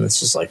Sox, and it's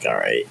just like, all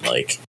right,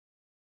 like,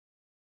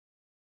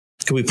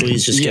 can we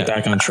please just get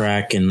back on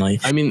track? And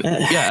like, I mean,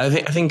 I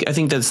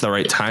think that's the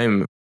right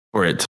time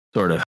for it to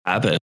sort of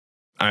happen.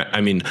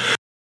 I mean,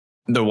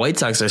 the White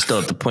Sox are still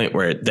at the point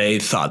where they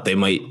thought they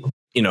might,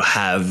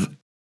 have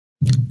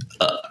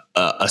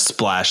a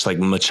splash like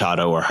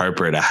Machado or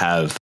Harper to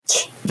have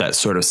that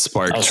sort of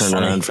spark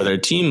turnaround for their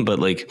team. But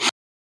like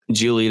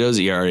Giolito's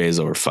ERA is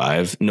over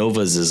 5,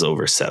 Nova's is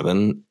over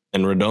 7,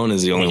 and Rodon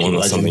is the only one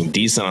with something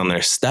decent on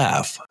their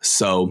staff.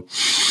 So,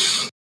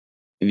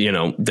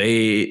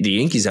 the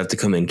Yankees have to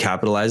come in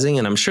capitalizing,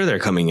 and I'm sure they're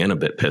coming in a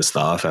bit pissed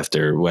off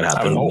after what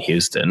happened in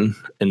Houston.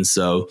 And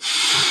so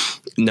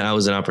now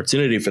is an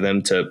opportunity for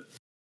them to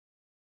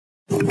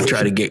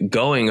try to get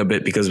going a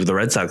bit because the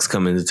Red Sox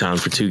come into town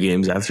for 2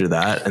 games after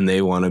that, and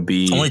they want to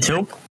be only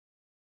 2.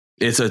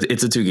 It's a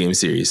 2-game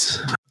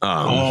series.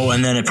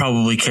 And then it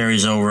probably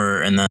carries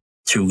over, and the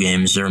 2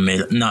 games are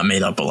not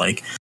made up, but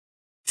like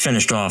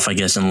finished off, I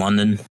guess, in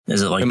London.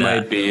 Is it like that?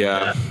 Might be.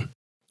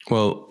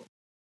 Well,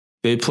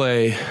 they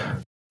play.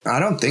 I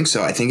don't think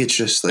so. I think it's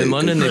just like in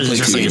London. They play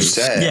 2 games.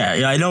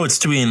 Yeah. I know it's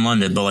 2 in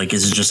London, but like,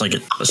 is it just like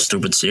a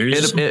stupid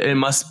series? It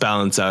must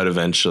balance out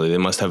eventually. They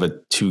must have a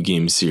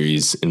 2-game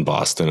series in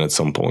Boston at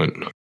some point.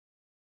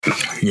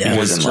 Yeah,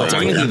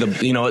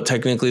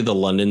 technically the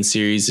London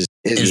series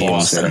is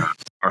Boston.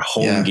 Are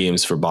home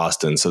games for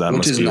Boston, so that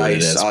must be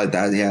nice. What it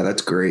is.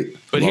 That's great.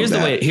 But here's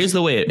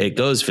the way it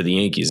goes for the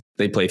Yankees.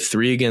 They play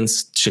 3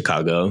 against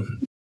Chicago.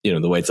 The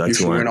White Sox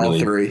who aren't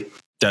really 3.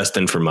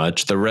 Destined for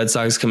much. The Red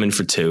Sox come in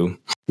for 2.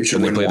 You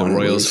should they play the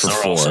Royals for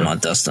 4. Also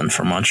not destined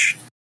for much.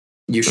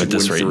 You should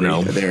win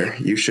 3 there.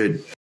 You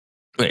should.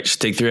 Wait,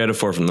 just take 3 out of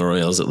 4 from the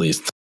Royals at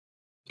least.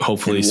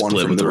 Hopefully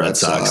split with the Red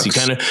Sox. You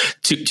kind of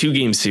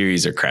 2-game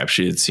series are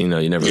crapshoots. You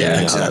never really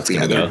know how that's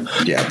going to go.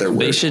 They're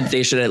weird.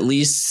 They should at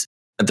least,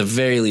 at the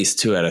very least,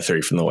 2 out of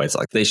 3 from the White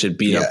Sox. They should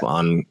beat up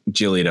on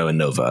Giolito and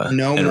Nova.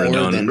 No and more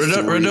Rodon. than 3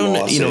 Rodon,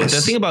 losses.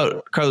 the thing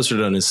about Carlos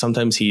Rodon is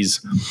sometimes he's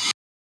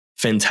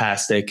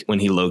fantastic when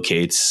he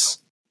locates,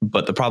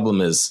 but the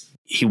problem is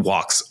he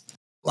walks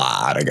a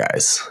lot of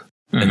guys.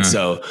 Mm-hmm. And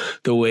so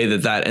the way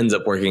that ends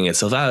up working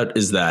itself out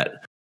is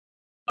that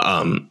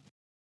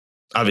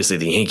obviously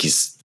the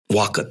Yankees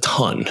walk a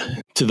ton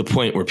to the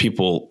point where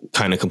people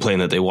kind of complain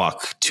that they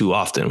walk too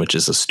often, which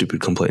is a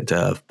stupid complaint to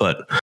have.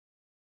 But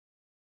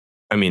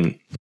I mean,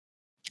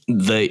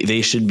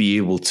 they should be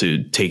able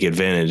to take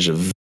advantage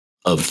of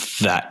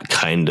that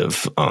kind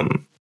of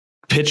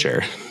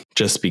pitcher,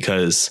 just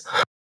because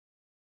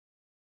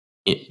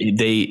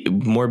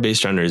more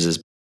base runners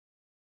is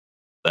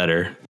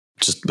better,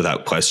 just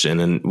without question.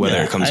 And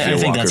whether it comes via walk or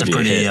via hit. I think that's a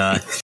pretty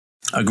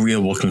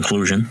agreeable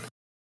conclusion.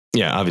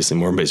 Yeah, obviously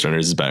more base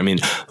runners is better. I mean,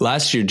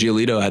 last year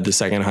Giolito had the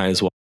 2nd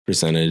highest walk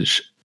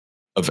percentage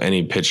of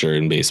any pitcher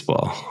in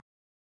baseball,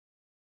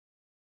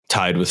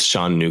 tied with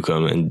Sean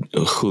Newcomb and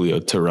Julio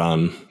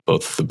Teheran,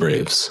 both of the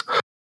Braves.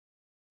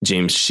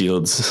 James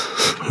Shields,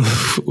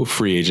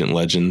 free agent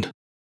legend,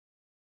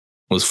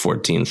 was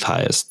 14th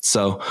highest.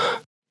 So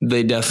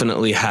they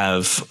definitely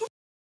have,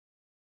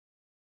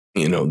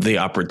 the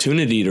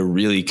opportunity to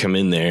really come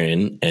in there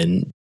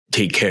and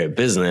take care of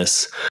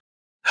business,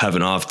 have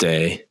an off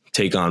day,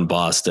 take on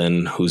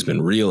Boston, who's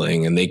been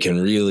reeling, and they can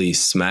really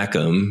smack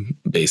them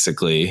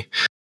basically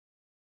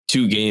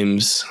 2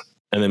 games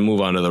and then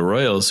move on to the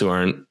Royals, who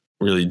aren't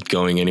really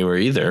going anywhere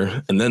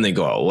either. And then they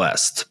go out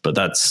west, but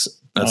that's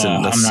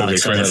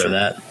subject for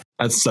that.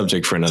 That's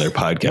subject for another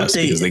podcast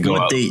because they go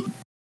out. What date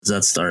does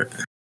that start?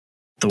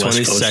 The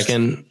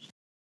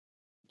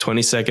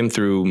 22nd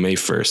through May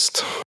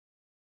 1st.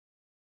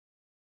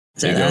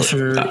 Is that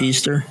after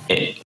Easter?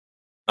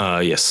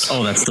 Yes.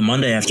 Oh, that's the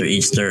Monday after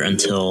Easter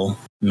until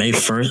May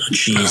 1st.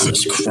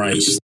 Jesus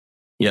Christ.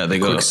 Yeah, they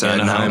go to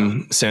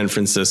Anaheim, San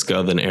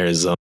Francisco, then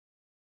Arizona.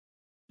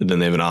 And then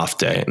they have an off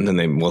day, and then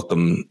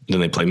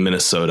they play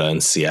Minnesota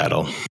and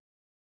Seattle.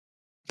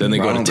 Then they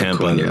go to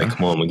Tampa, and then they come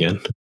home again.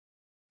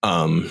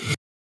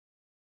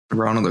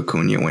 Ronald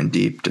Acuna went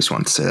deep. Just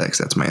want to say that because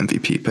that's my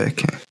MVP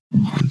pick.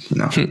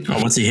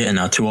 What's he hitting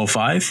now?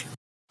 205?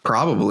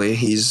 Probably.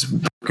 He's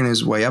working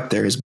his way up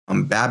there. His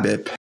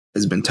BABIP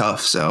has been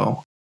tough,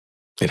 so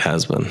it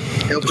has been.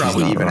 He'll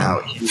probably even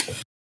out.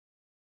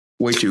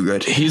 Way too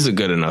good. He's a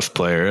good enough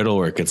player. It'll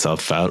work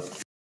itself out.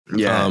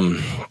 Yeah.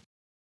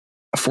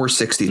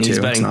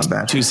 462. That's not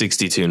bad.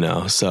 262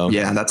 now. So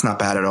yeah, that's not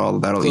bad at all.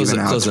 That'll even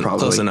out.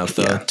 Close enough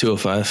though. Yeah.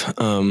 205.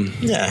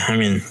 Yeah, I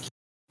mean,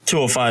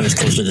 205 is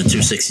closer to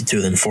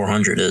 262 than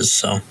 400 is.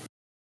 So.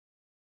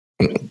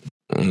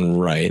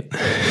 Right.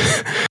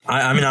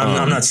 I'm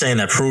not saying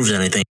that proves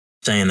anything.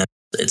 I'm saying that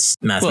it's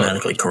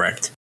mathematically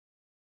correct.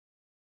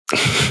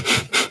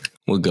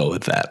 We'll go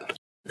with that.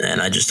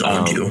 And I just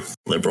owned you,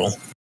 liberal.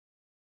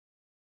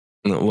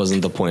 That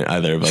wasn't the point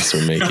either of us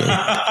were making.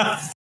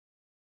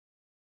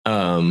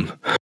 All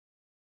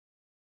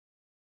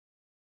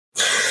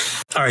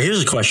right,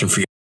 here's a question for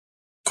you.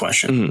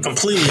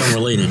 Completely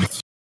unrelated,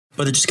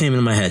 but it just came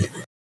into my head.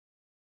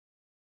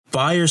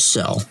 Buy or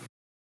sell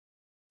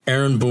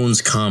Aaron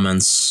Boone's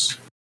comments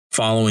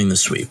following the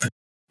sweep?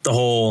 The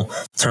whole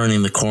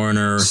turning the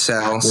corner,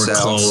 sell, et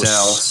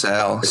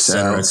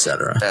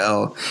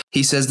cetera.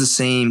 He says the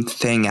same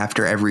thing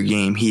after every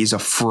game. He's a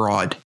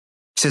fraud.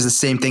 He says the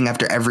same thing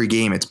after every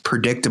game. It's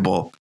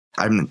predictable.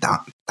 I'm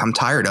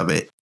tired of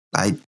it.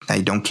 I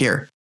don't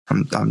care.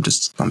 I'm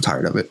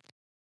tired of it.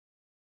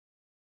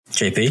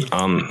 JP?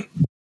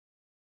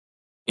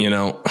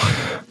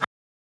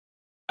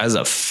 As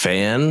a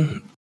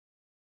fan,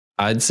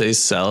 I'd say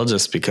sell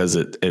just because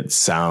it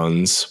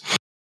sounds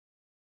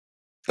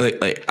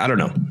like I don't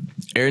know.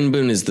 Aaron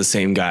Boone is the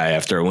same guy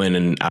after a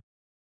win,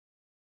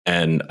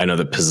 and I know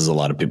that pisses a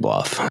lot of people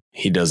off.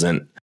 He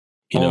doesn't,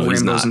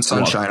 rainbows and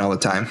sunshine all the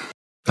time.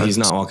 He's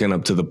not walking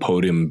up to the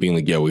podium being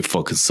like, "Yeah, we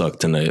fucking suck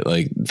tonight."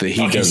 Like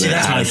he doesn't.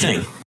 That's my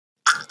thing.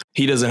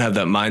 He doesn't have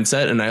that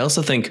mindset, and I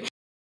also think,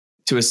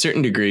 to a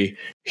certain degree,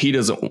 he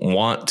doesn't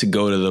want to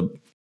go to the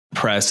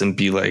press and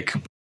be like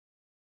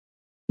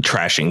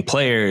trashing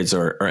players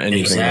or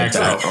anything like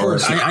that.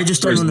 I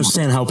just don't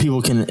understand how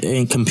people can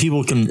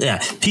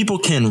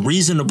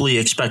reasonably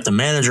expect a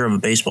manager of a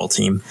baseball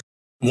team,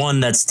 one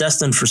that's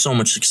destined for so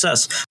much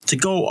success, to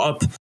go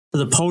up to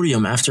the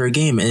podium after a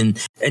game and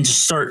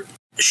just start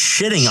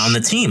shitting on the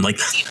team. Like,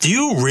 do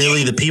you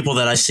really, the people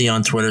that I see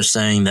on Twitter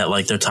saying that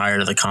like they're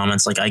tired of the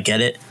comments, like I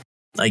get it,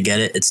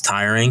 it's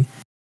tiring,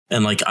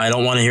 and like I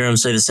don't want to hear him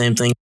say the same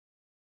thing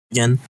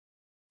again.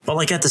 But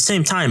like at the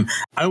same time,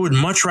 I would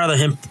much rather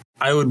him,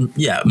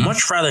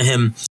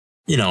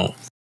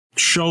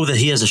 show that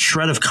he has a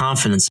shred of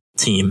confidence in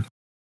the team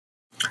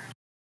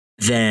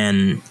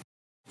than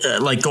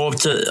like go up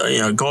to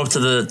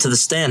the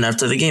stand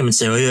after the game and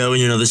say, oh yeah,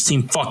 well, this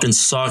team fucking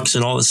sucks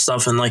and all this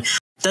stuff. And like,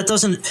 that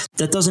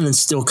doesn't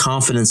instill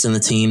confidence in the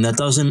team. That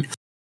doesn't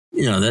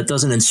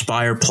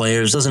inspire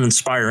players, doesn't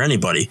inspire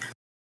anybody.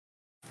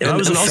 If I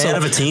was a fan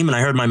of a team and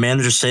I heard my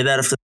manager say that,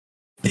 after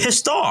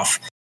pissed off.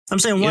 I'm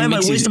saying, why am I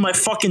wasting my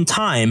fucking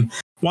time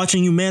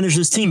watching you manage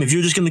this team if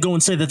you're just going to go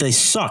and say that they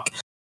suck?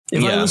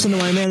 If I listen to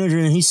my manager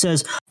and he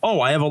says,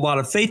 oh, I have a lot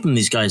of faith in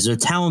these guys. They're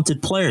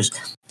talented players.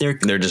 They're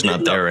just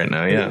not there right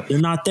now. Yeah. They're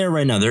not there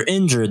right now. They're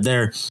injured.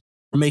 They're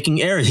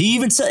making errors. He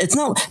even said, it's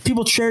not,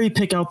 people cherry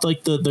pick out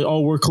like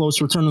we're close,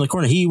 we're turning the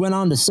corner. He went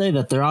on to say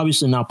that they're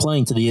obviously not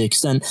playing to the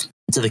extent,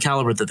 to the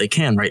caliber that they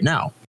can right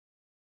now.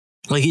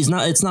 Like it's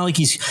not like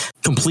he's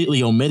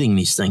completely omitting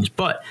these things,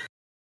 but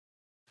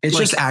it's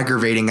just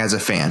aggravating as a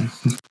fan.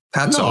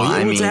 That's all.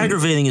 What's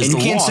aggravating is the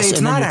loss. You can't say it's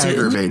not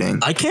aggravating.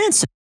 I can't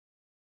say.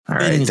 All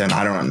right, then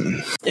I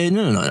don't.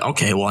 No.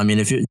 Okay, well, I mean,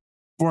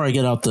 before I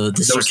get out the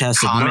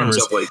sarcastic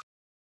murmurs.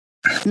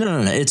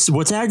 No. It's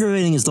what's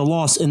aggravating is the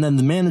loss, and then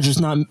the manager's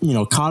not,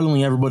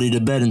 coddling everybody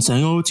to bed and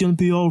saying, "Oh, it's going to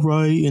be all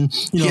right." And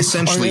he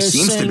essentially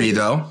seems to be,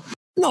 though.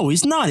 No,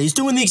 he's not. He's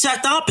doing the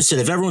exact opposite.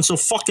 If everyone's so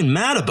fucking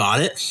mad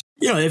about it.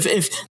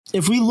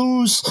 If we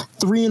lose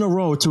 3 in a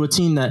row to a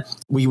team that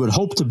we would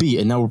hope to beat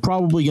and that we're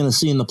probably going to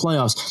see in the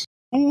playoffs,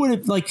 who would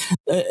it like?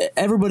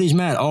 Everybody's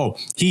mad. Oh,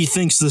 he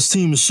thinks this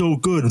team is so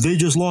good. They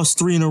just lost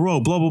 3 in a row.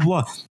 Blah blah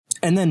blah.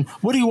 And then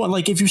what do you want?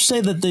 Like, if you say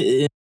that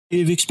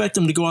if you expect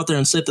them to go out there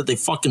and say that they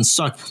fucking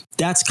suck,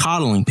 that's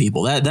coddling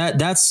people.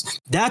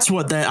 That's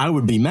what I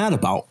would be mad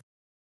about.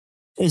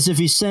 Is if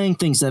he's saying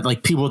things that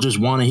like people just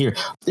want to hear.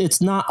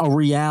 It's not a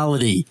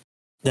reality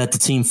that the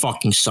team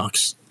fucking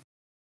sucks.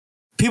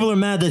 People are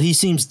mad that he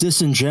seems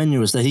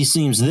disingenuous, that he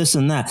seems this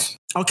and that.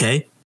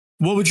 Okay,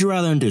 what would you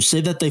rather do? Say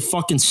that they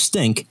fucking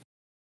stink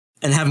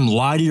and have him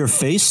lie to your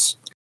face?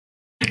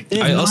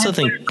 I also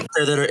think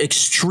that are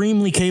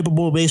extremely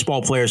capable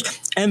baseball players,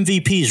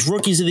 MVPs,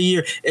 rookies of the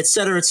year, et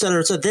cetera, et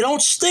cetera, et cetera. They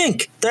don't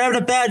stink. They're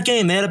having a bad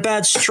game. They had a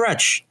bad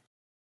stretch.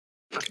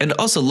 And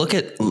also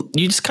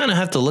you just kind of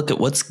have to look at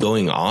what's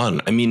going on.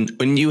 I mean,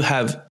 when you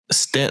have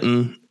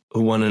Stanton,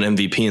 who won an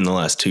MVP in the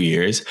last 2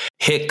 years,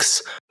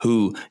 Hicks,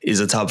 who is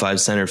a top 5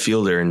 center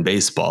fielder in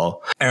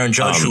baseball, Aaron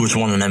Judge, who's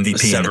won an MVP,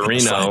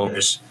 Severino,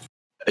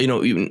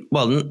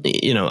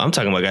 I'm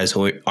talking about guys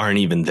who aren't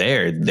even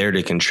there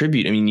to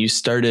contribute. I mean, you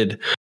started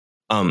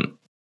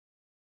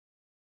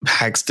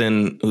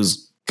Paxton,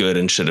 who's good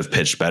and should have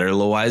pitched better,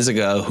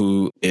 Loaizaga,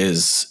 who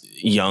is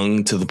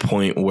young to the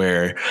point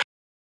where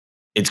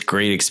it's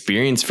great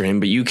experience for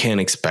him, but you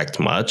can't expect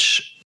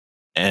much.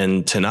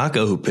 And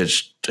Tanaka, who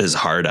pitched his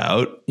heart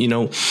out,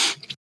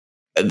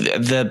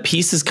 the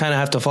pieces kind of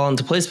have to fall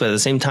into place. But at the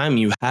same time,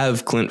 you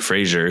have Clint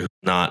Frazier, who's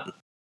not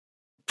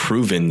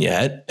proven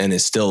yet and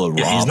is still a raw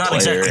player. He's not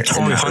exactly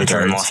Torii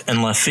Hunter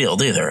in left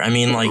field either. I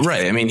mean, like,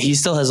 right. I mean, he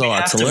still has a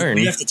lot to learn.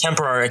 We have to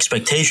temper our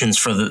expectations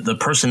for the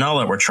personnel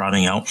that we're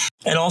trotting out,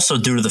 and also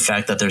due to the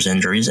fact that there's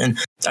injuries. And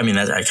I mean,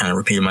 I kind of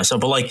repeated myself,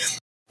 but like,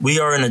 we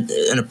are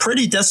in a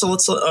pretty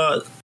desolate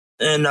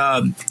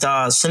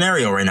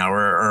scenario right now,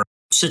 or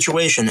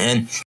situation,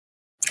 and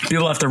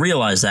People have to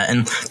realize that,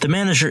 and the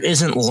manager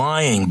isn't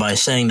lying by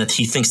saying that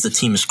he thinks the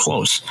team is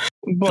close.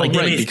 Well, like,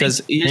 right,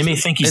 because they may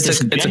think he's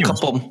it's a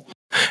couple.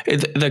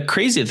 The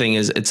crazy thing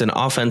is, it's an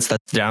offense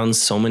that's down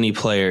so many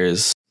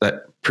players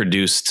that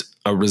produced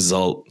a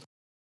result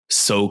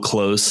so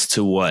close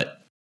to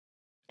what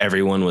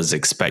everyone was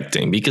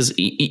expecting. Because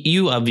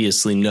you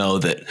obviously know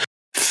that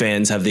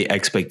fans have the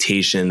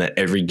expectation that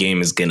every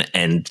game is going to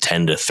end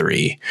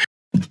 10-3,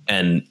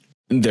 and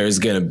there's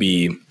going to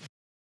be,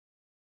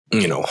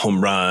 you know,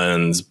 home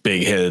runs,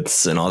 big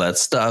hits, and all that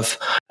stuff,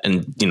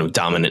 and, you know,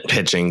 dominant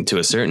pitching to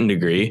a certain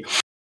degree.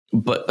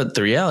 But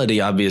the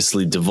reality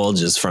obviously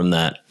divulges from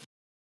that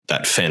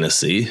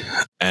fantasy.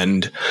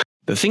 And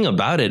the thing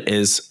about it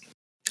is,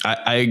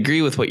 I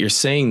agree with what you're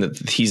saying,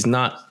 that he's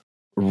not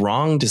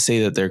wrong to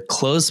say that they're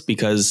close,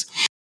 because,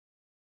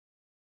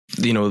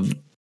 you know,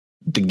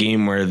 the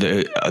game where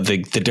the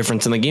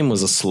difference in the game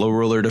was a slow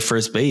roller to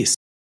first base.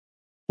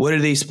 What are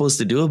they supposed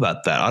to do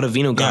about that?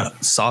 Ottavino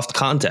got soft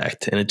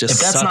contact, and it just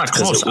that's sucked not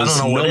close. because it was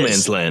I don't know no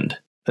man's land.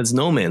 That's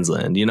no man's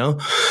land, you know?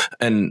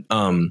 And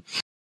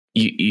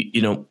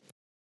you know,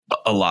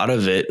 a lot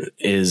of it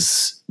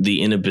is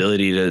the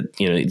inability to,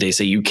 you know, they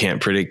say you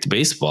can't predict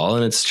baseball,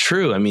 and it's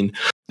true. I mean,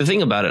 the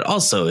thing about it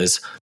also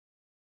is,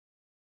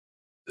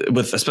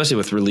 especially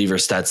with reliever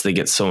stats, they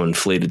get so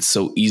inflated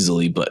so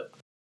easily. But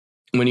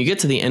when you get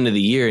to the end of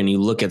the year and you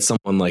look at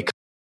someone like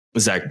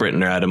Zach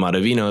Britton or Adam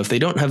Ottavino, if they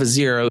don't have a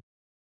 0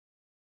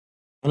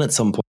 at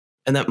some point,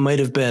 and that might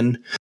have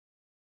been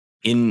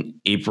in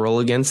April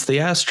against the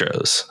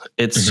Astros,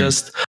 it's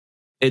just,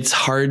 it's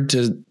hard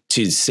to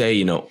say,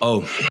 you know,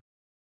 oh,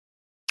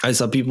 I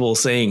saw people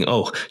saying,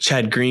 oh,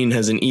 Chad Green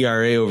has an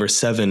ERA over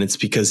 7. It's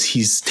because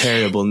he's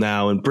terrible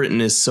now, and Britton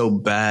is so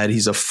bad,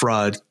 he's a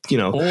fraud, you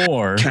know.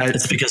 Or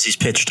it's because he's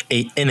pitched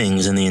 8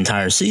 innings in the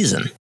entire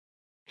season.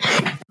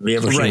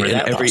 Right,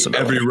 and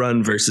every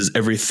run versus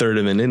every third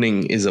of an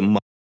inning is a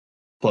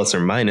plus or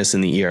minus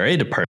in the ERA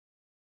department.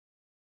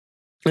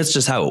 That's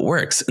just how it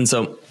works. And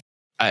so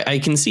I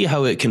can see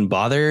how it can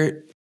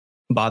bother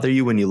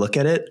you when you look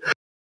at it.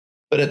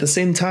 But at the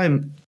same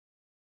time,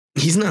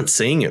 he's not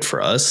saying it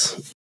for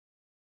us.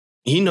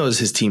 He knows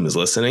his team is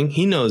listening.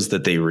 He knows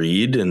that they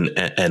read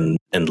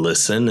and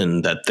listen,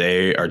 and that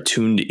they are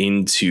tuned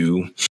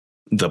into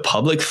the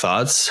public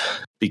thoughts,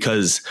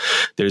 because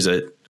there's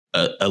at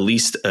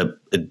least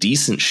a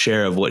decent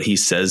share of what he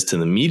says to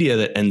the media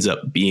that ends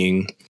up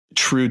being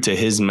true to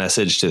his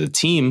message to the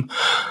team.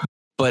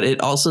 But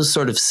it also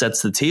sort of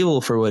sets the table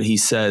for what he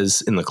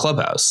says in the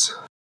clubhouse.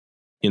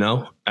 You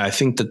know, I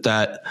think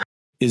that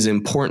is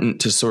important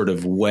to sort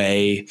of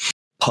weigh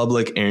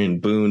public Aaron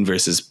Boone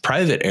versus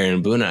private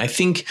Aaron Boone. And I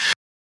think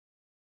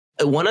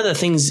one of the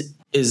things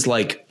is,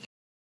 like,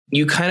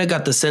 you kind of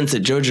got the sense that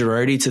Joe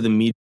Girardi to the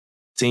media,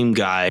 same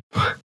guy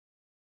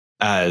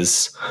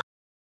as,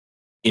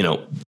 you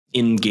know,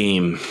 in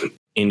game,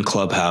 in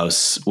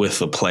clubhouse with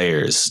the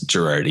players,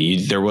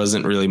 Girardi. There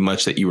wasn't really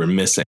much that you were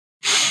missing.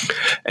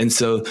 And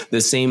so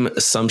the same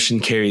assumption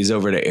carries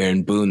over to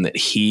Aaron Boone, that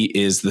he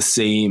is the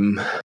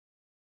same,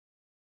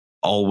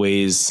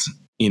 always,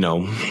 you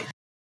know,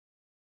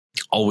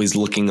 always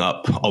looking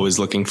up, always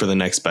looking for the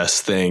next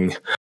best thing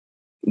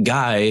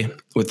guy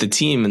with the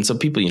team. And so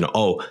people, you know,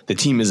 oh, the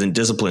team isn't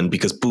disciplined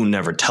because Boone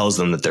never tells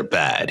them that they're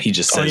bad. He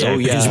just says,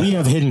 because we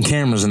have hidden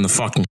cameras in the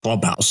fucking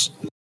clubhouse.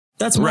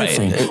 That's my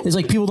thing. It's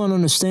like, people don't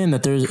understand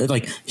that there's,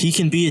 like, he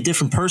can be a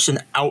different person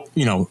out,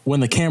 you know, when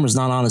the camera's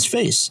not on his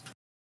face.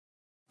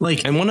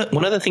 Like, and one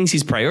of the things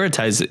he's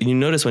prioritized, you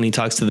notice when he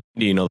talks to the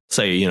media, you know,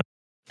 say, you know,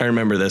 I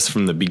remember this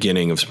from the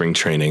beginning of spring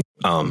training.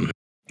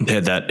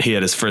 He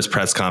had his first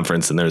press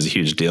conference, and there was a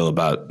huge deal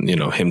about, you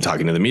know, him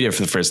talking to the media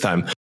for the first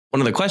time.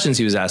 One of the questions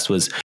he was asked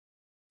was,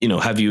 you know,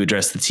 have you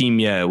addressed the team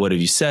yet? What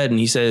have you said? And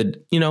he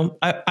said, you know,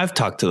 I've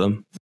talked to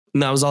them.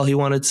 And that was all he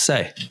wanted to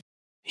say.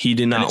 He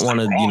did not want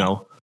to, you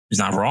know. He's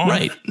not wrong.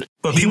 Right.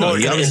 But people are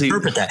going to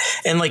interpret that.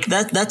 And, like,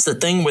 that's the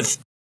thing with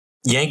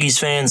Yankees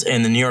fans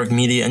and the New York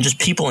media and just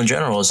people in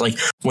general, is like,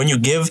 when you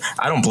give,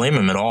 I don't blame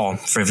him at all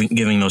for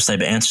giving those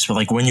type of answers, but,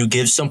 like, when you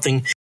give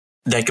something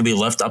that could be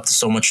left up to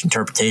so much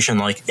interpretation,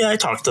 like, yeah, I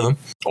talked to them,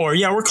 or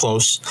yeah, we're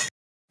close.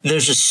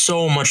 There's just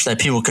so much that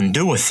people can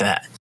do with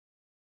that.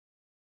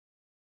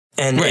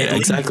 And right,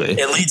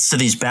 it leads to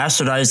these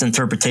bastardized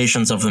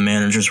interpretations of the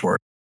manager's work.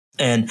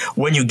 And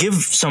when you give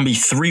somebody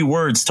 3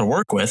 words to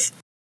work with,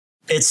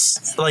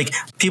 it's like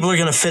people are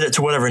going to fit it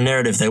to whatever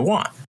narrative they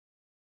want.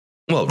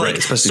 Well, right.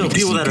 Like, so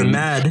people that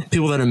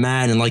are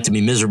mad and like to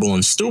be miserable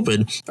and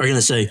stupid are going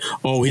to say,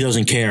 oh, he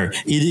doesn't care.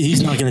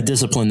 He's not going to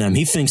discipline them.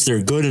 He thinks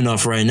they're good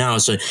enough right now,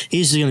 so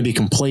he's just going to be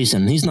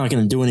complacent. He's not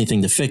going to do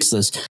anything to fix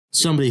this.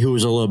 Somebody who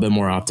is a little bit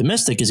more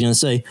optimistic is going to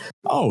say,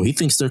 oh, he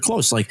thinks they're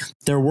close. Like,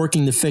 they're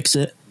working to fix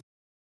it,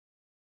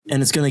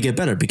 and it's going to get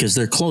better because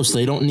they're close.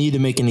 They don't need to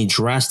make any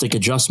drastic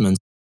adjustments.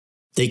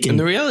 They can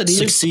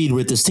succeed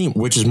with this team,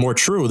 which is more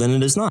true than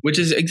it is not. Which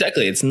is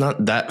exactly, it's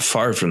not that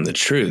far from the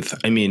truth.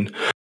 I mean,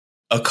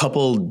 a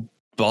couple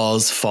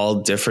balls fall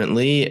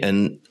differently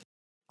and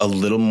a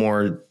little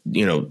more,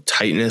 you know,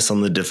 tightness on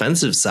the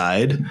defensive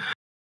side,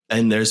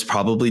 and there's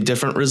probably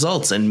different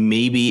results. And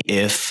maybe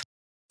if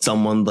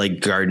someone like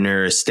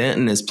Gardner or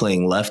Stanton is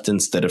playing left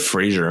instead of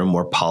Frazier, a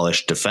more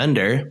polished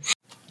defender,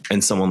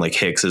 and someone like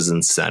Hicks is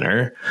in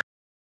center,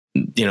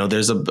 you know,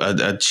 there's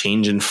a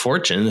change in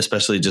fortune,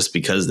 especially just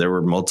because there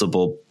were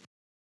multiple,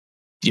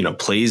 you know,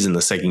 plays in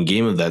the second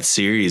game of that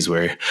series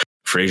where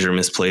Frazier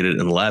misplayed it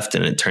and left,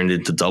 and it turned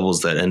into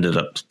doubles that ended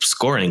up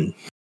scoring.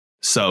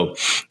 So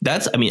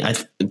that's, I mean,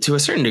 to a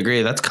certain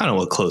degree, that's kind of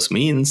what close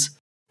means.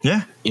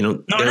 Yeah. You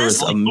know, no, there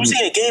was losing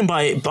a game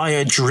by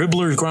a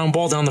dribbler ground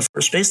ball down the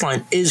first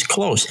baseline is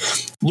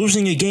close.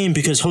 Losing a game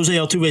because Jose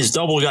Altuve's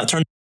double got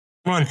turned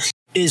run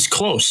is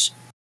close.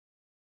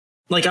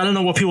 Like, I don't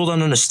know what people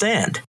don't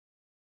understand.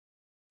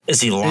 Is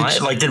he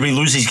lying? Like, did we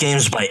lose these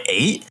games by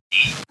 8?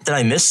 Did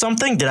I miss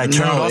something? Did I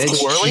turn it off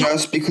too early?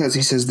 Just because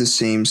he says the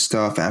same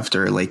stuff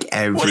after like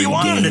every game. What do you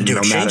want him to do?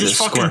 No Change his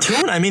fucking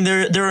tune? I mean,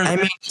 they're an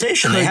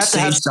organization. They have to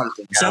have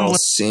something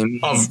else.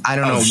 I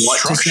don't know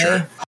what to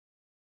say,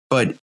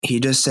 but he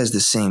just says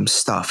the same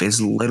stuff. It's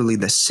literally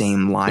the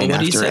same line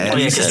after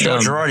every. Because Joe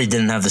Girardi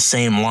didn't have the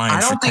same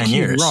line for 10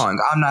 years. He's wrong.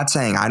 I'm not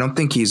saying I don't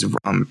think he's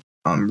wrong.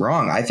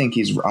 I think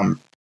he's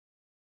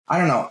I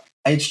don't know.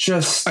 It's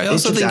just. I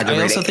also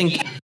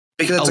think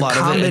because it's a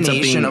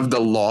combination of the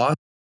law.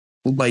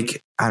 Like,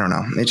 I don't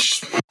know.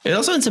 It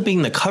also ends up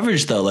being the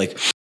coverage, though. Like,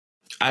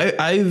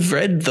 I've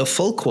read the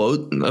full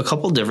quote a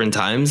couple different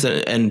times,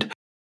 and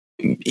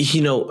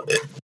you know,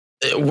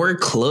 we're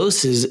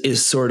close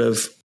is sort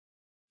of,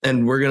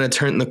 and we're gonna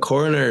turn the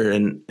corner,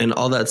 and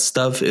all that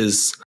stuff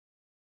is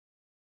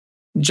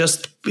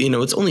just, you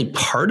know, it's only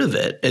part of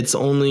it. It's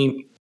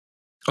only,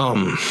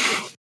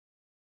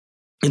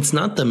 it's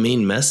not the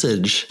main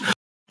message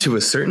to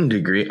a certain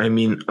degree. I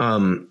mean,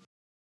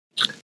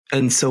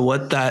 and so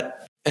what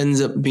that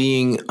ends up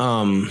being,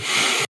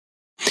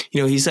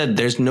 you know, he said,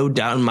 there's no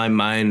doubt in my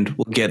mind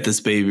we'll get this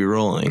baby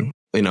rolling.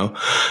 You know,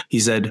 he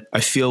said,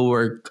 I feel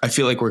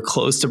like we're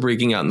close to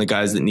breaking out, and the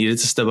guys that needed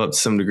to step up to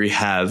some degree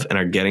have and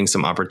are getting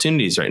some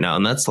opportunities right now.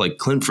 And that's like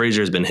Clint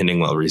Frazier has been hitting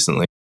well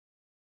recently.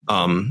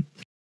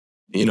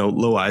 You know,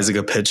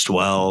 Loaizaga pitched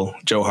well.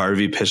 Joe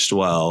Harvey pitched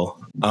well.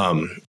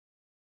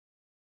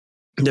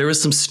 There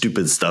was some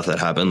stupid stuff that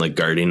happened, like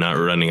Gardy not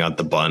running out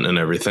the bunt and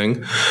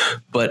everything.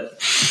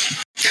 But,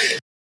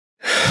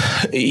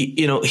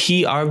 you know,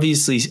 he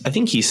obviously, I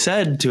think he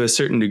said to a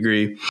certain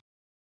degree,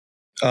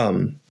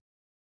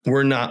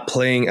 we're not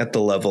playing at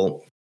the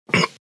level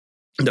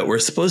that we're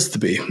supposed to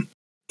be.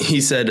 He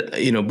said,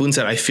 you know, Boone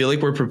said, I feel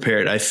like we're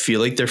prepared. I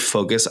feel like they're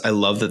focused. I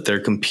love that they're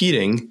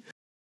competing.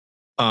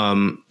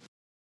 And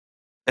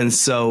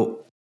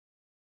so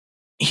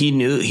he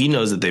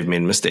knows that they've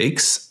made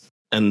mistakes,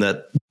 and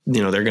that,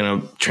 you know, they're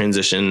going to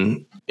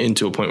transition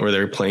into a point where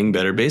they're playing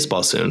better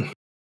baseball soon.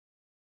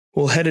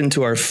 We'll head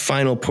into our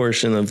final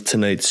portion of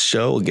tonight's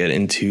show. We'll get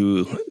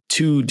into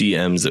 2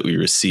 DMs that we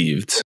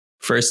received.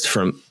 First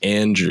from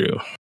Andrew,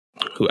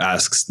 who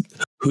asks,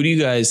 who do you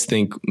guys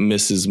think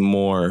misses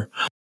more?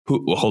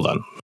 Hold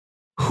on.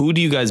 Who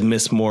do you guys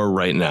miss more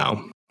right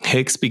now?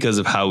 Hicks because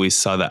of how we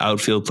saw the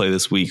outfield play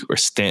this week, or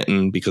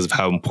Stanton because of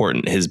how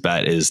important his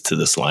bat is to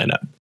this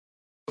lineup?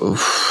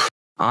 Oof.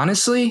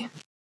 Honestly,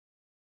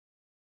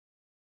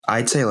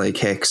 I'd say like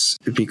Hicks,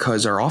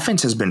 because our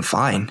offense has been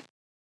fine.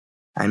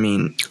 I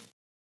mean,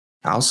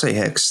 I'll say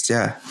Hicks.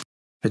 Yeah,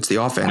 it's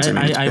the offense.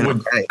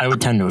 I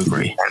would tend to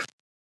agree.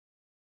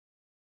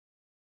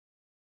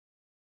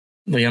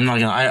 Like, I'm not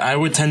gonna. I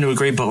would tend to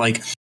agree, but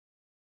like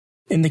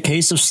in the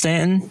case of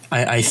Stanton,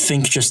 I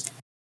think just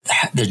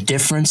the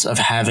difference of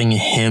having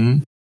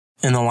him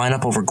in the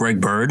lineup over Greg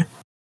Bird,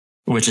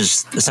 which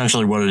is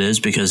essentially what it is,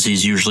 because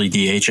he's usually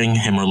DHing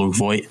him or Luke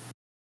Voit,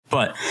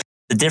 but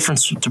the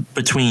difference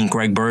between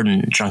Greg Bird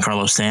and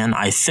Giancarlo Stanton,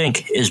 I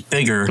think, is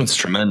bigger. It's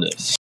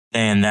tremendous.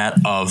 Than that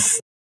of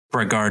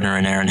Brett Gardner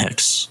and Aaron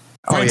Hicks.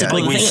 Yeah.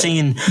 Like,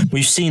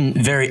 we've seen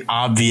very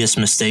obvious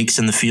mistakes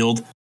in the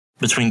field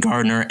between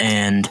Gardner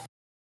and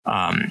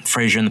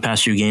Frazier in the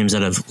past few games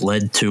that have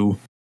led to,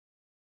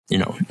 you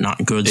know,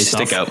 not good stuff.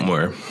 They stick out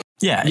more.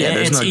 Yeah,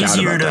 there's it's no doubt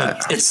easier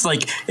about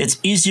that. It's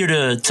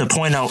easier to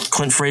point out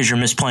Clint Frazier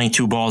misplaying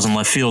 2 balls in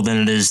left field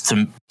than it is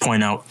to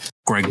point out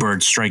Greg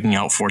Bird striking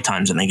out 4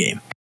 times in a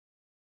game.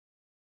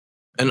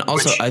 And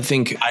also, which I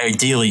think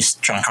ideally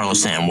Giancarlo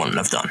Stanton wouldn't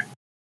have done.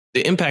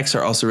 The impacts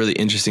are also really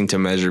interesting to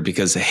measure,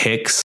 because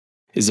Hicks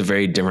is a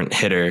very different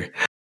hitter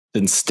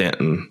than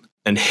Stanton.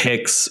 And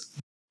Hicks,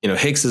 you know,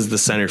 Hicks is the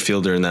center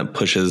fielder, and that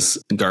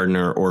pushes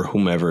Gardner or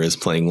whomever is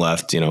playing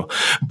left, you know,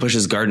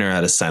 pushes Gardner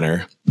out of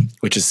center,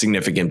 which is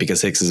significant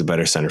because Hicks is a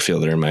better center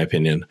fielder, in my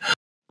opinion.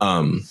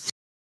 And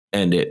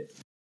it,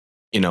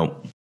 you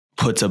know,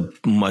 puts a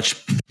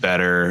much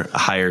better,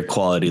 higher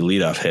quality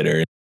leadoff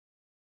hitter.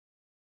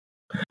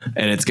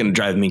 And it's going to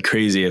drive me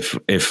crazy if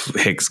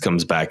Hicks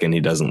comes back and he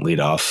doesn't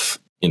lead off,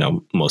 you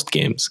know, most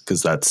games,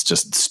 because that's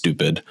just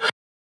stupid.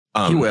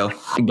 He will.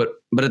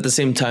 But at the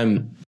same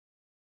time,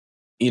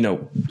 you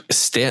know,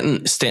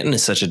 Stanton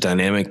is such a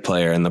dynamic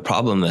player, and the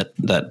problem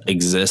that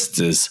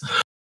exists is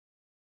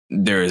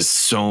there is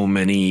so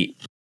many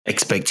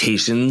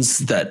expectations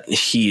that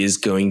he is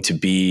going to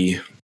be,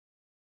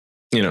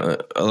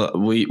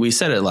 we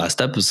said it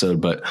last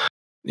episode, but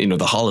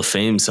the Hall of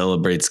Fame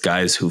celebrates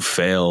guys who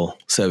fail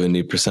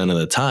 70% of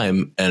the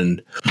time.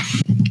 And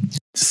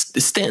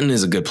Stanton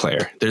is a good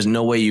player. There's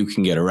no way you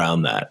can get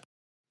around that.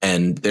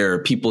 And there are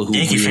people who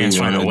Yankee fans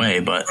find a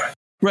way, but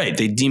right.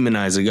 They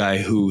demonize a guy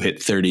who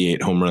hit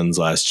 38 home runs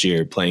last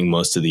year, playing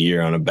most of the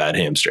year on a bad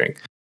hamstring.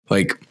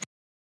 Like,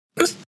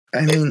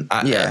 I mean,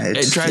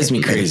 it drives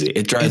me crazy.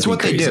 It's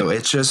what they do.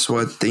 It's just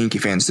what the Yankee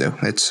fans do.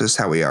 It's just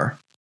how we are.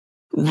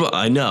 Well,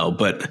 I know,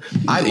 but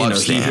I love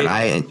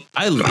Stan.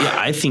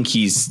 I think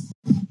he's,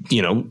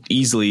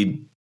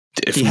 easily.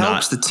 If he not,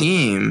 helps the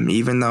team,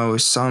 even though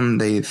some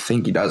they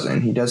think he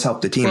doesn't. He does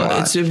help the team a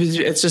lot.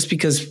 It's just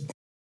because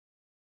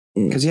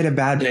he had a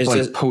bad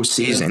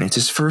postseason. It's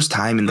his first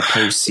time in the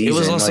postseason. It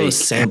was also a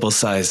sample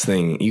size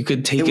thing. You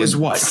could take it was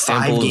what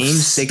 5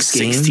 games, 6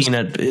 games, 16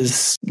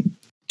 is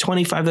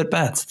 25 at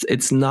bats.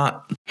 It's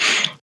not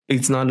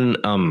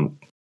an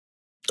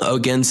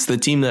against the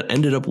team that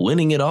ended up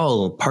winning it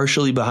all,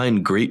 partially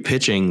behind great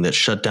pitching that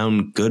shut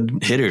down good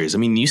hitters. I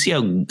mean, you see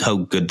how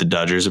good the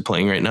Dodgers are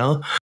playing right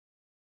now.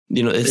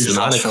 It's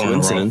not a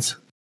coincidence.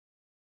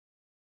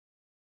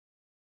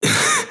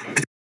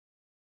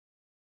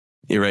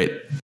 You're right.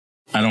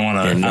 I don't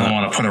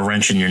want to put a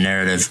wrench in your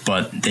narrative,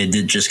 but they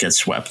did just get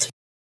swept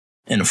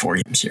in a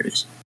 4-game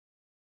series.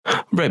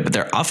 Right, but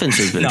their offense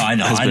has been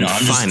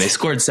fine. They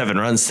scored 7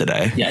 runs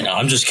today. Yeah, no,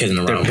 I'm just kidding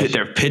around.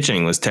 Their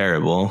pitching was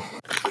terrible.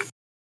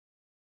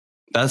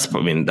 That's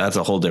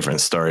a whole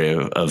different story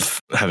of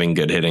having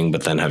good hitting,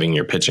 but then having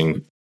your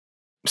pitching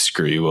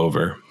screw you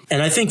over.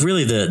 And I think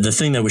really the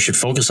thing that we should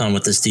focus on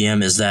with this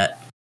DM is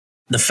that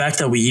the fact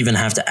that we even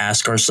have to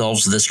ask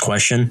ourselves this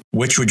question,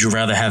 which would you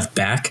rather have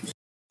back?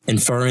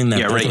 Inferring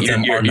that both of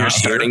them are not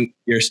starting.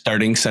 You're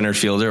starting center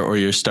fielder or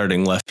you're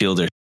starting left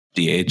fielder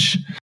DH.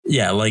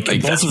 Yeah, like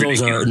both of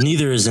those are,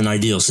 neither is an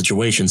ideal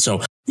situation.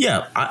 So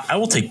yeah, I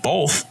will take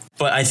both.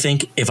 But I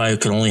think if I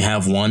could only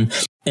have one,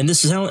 and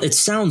this is how it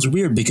sounds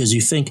weird because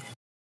you think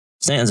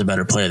Stanton's a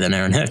better player than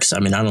Aaron Hicks. I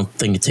mean, I don't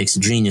think it takes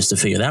a genius to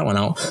figure that one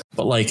out.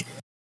 But like,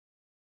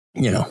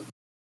 yeah,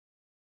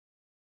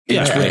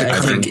 I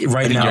think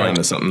right now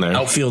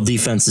outfield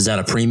defense is at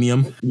a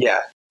premium. Yeah,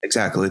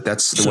 exactly.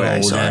 That's the way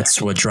I saw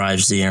that's what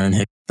drives the Aaron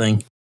Hicks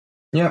thing.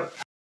 Yep.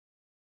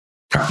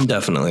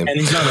 Definitely. And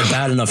he's not a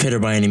bad enough hitter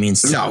by any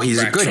means. No,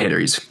 he's a good hitter.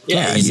 He's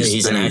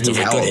an active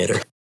good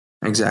hitter.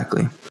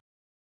 Exactly.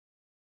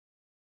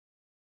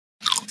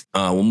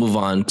 We'll move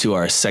on to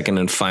our second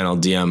and final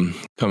DM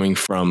coming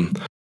from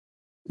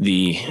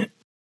the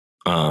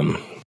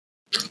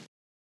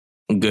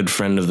good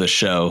friend of the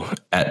show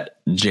at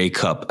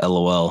JCup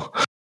LOL.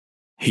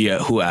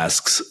 Who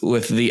asks,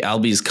 with the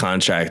Albies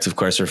contract, of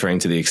course, referring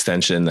to the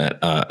extension that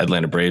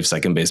Atlanta Braves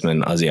second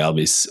baseman Ozzie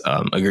Albies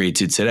agreed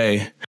to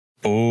today.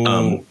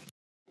 Do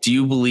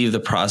you believe the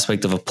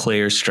prospect of a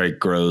player strike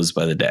grows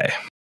by the day?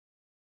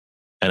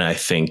 And I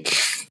think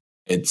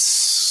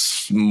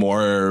it's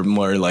more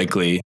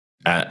likely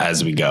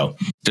as we go.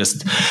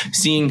 Just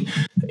seeing,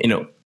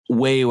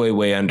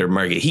 way under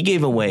market. He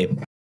gave away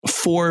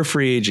 4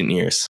 free agent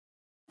years.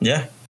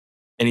 Yeah.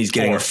 And he's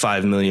getting a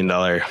 $5 million.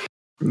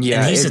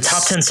 Yeah. And he's a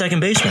top 10 second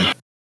baseman,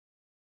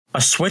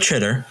 a switch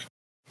hitter,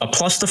 a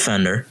plus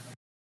defender,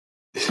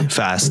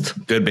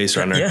 fast, good base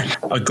runner. Yeah.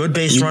 A good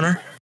base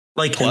runner.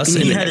 Like plus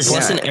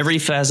in every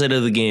facet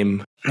of the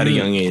game at a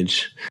young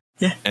age.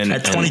 Yeah. And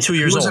at 22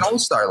 years old. He was an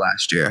all-star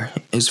last year.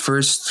 His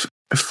first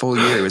full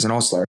year, he was an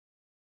all-star.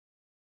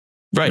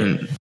 Right.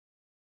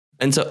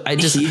 And so he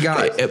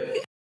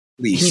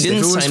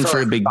didn't sign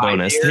for a big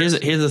bonus. Here's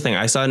the thing.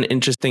 I saw an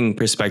interesting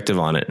perspective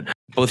on it.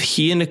 Both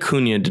he and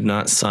Acuna did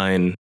not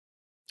sign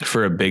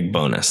for a big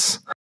bonus.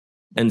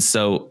 And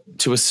so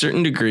to a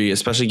certain degree,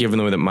 especially given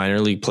the way that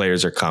minor league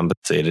players are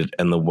compensated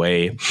and the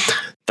way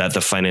that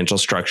the financial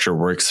structure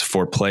works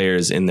for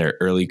players in their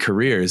early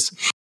careers,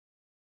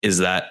 is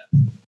that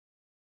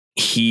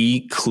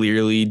he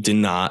clearly did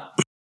not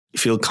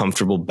feel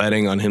comfortable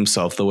betting on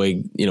himself the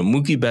way,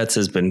 Mookie Betts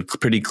has been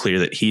pretty clear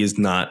that he is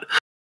not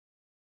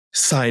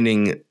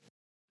signing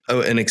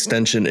an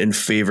extension in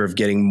favor of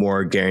getting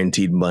more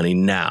guaranteed money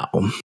now,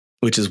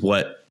 which is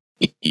what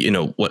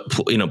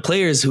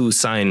players who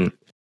sign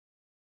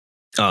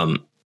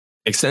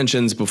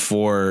extensions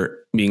before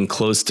being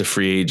close to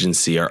free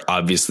agency are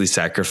obviously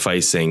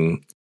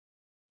sacrificing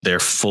their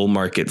full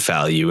market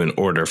value in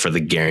order for the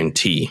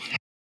guarantee.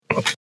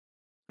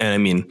 And I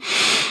mean,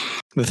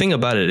 the thing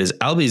about it is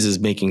Albies is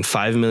making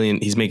 $5 million.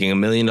 He's making $1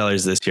 million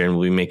this year and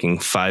will be making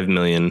 $5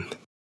 million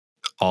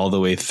all the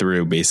way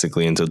through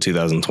basically until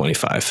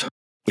 2025,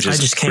 which is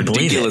just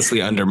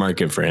ridiculously under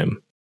market for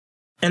him.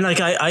 And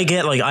I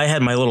get I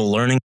had my little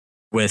learning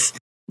with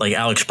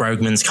Alex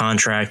Bregman's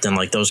contract and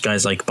those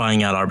guys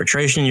buying out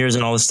arbitration years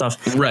and all this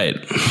stuff. Right.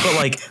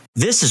 But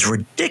thethis is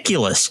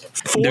ridiculous.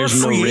 4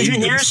 free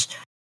agent years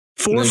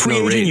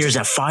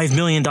at $5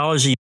 million a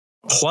year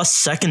plus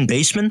second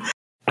baseman,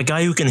 a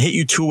guy who can hit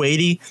you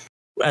 280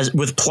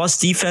 with plus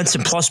defense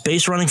and plus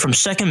base running from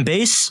second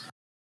base.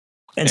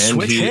 And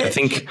Switch hit.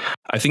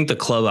 I think the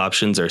club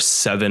options are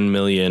 $7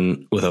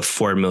 million with a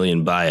 $4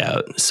 million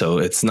buyout. So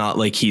it's not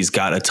like he's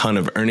got a ton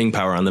of earning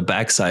power on the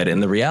backside.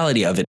 And the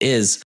reality of it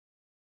is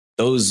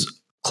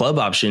those club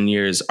option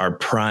years are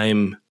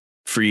prime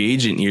free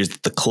agent years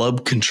that the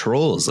club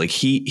controls. Like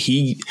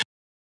he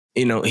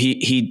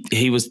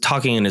was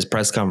talking in his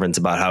press conference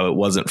about how it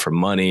wasn't for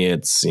money.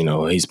 It's,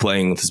 he's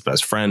playing with his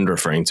best friend,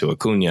 referring to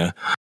Acuna.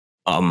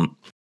 I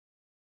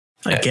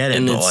get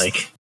it, but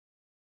like,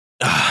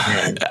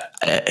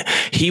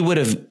 he would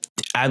have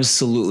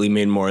absolutely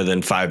made more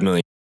than $5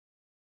 million.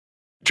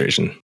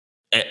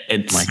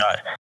 It's, my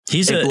God,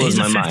 he's a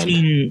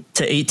 15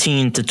 to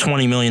 $18 to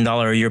 $20 million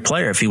a year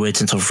player if he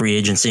waits until free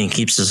agency and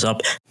keeps this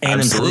up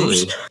and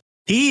improves.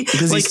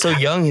 Because he's so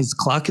young, his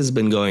clock has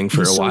been going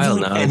for a while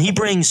now, and he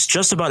brings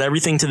just about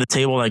everything to the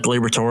table like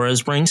Gleyber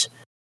Torres brings,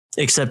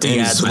 except he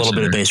adds a little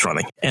bit of base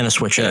running and a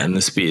switch and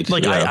the speed.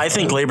 Like I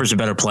think Gleyber's a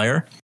better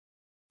player,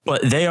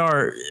 but they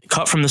are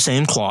cut from the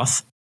same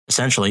cloth.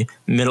 Essentially,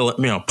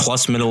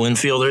 plus middle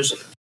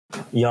infielders,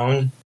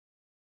 young,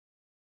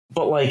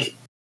 but like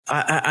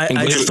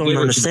I just don't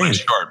understand.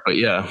 Short,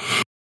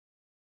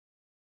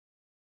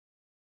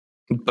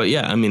 but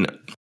yeah, I mean,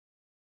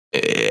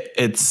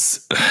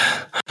 it's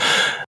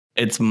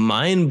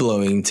mind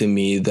blowing to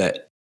me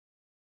that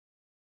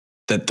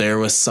there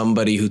was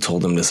somebody who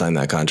told him to sign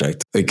that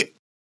contract. Like,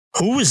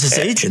 who was his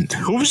agent?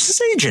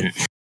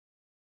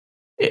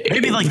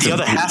 Maybe like the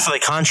other half of the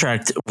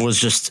contract was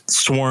just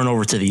sworn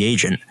over to the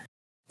agent,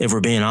 if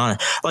we're being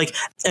honest. Like,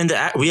 and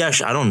I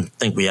don't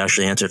think we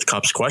actually answered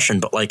Cup's question,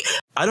 but like,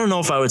 I don't know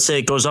if I would say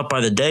it goes up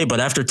by the day, but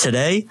after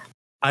today,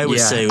 I would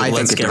say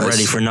let's get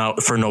ready for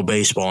no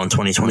baseball in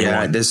 2021.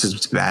 Yeah, this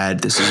is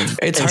bad.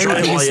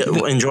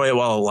 Enjoy it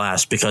while it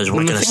lasts, because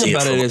we're going to see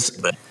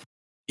it.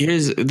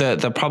 Here's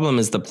the problem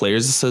is the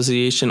Players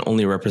Association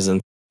only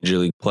represents Major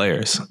League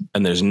players,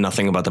 and there's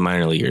nothing about the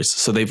minor leaguers.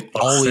 So they've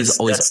always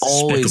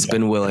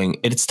been willing.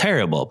 It's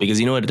terrible because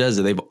you know what it does?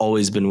 They've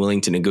always been willing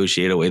to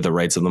negotiate away the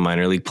rights of the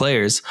minor league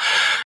players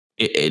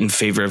in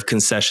favor of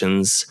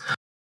concessions,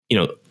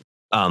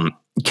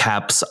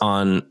 caps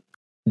on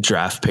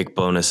draft pick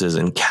bonuses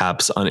and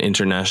caps on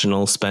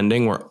international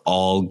spending were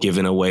all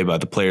given away by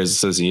the Players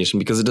Association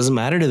because it doesn't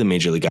matter to the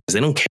Major League guys. They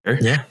don't care.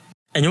 Yeah.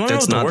 And you want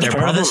to know what the worst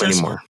part of this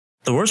anymore.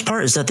 The worst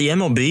part is that the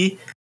MLB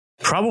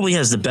probably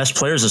has the best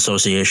Players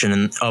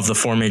Association of the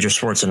four major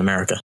sports in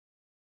America.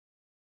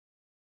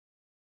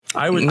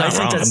 I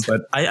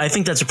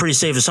think that's a pretty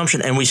safe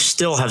assumption, and we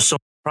still have so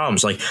many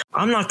problems. Like,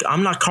 I'm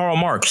not Karl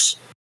Marx.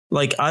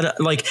 I'm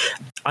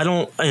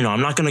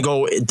not going to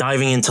go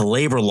diving into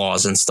labor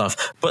laws and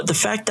stuff. But the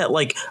fact that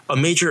like a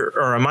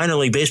minor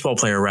league baseball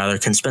player rather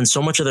can spend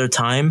so much of their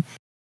time,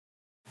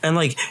 and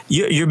like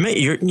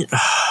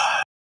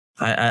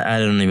I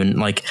don't even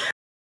like.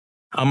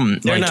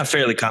 They're not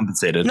fairly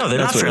compensated. No, they're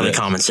not fairly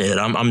compensated.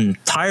 I'm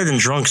tired and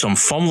drunk, so I'm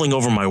fumbling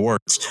over my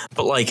words.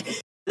 But like,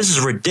 this is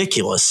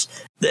ridiculous.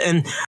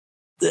 And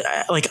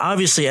like,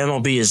 obviously,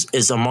 MLB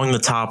is among the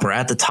top or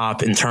at the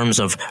top in terms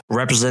of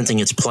representing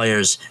its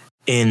players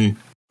in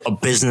a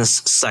business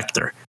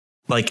sector.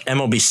 Like,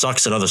 MLB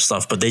sucks at other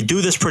stuff, but they do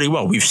this pretty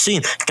well. We've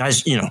seen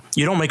guys. You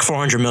don't make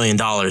 $400 million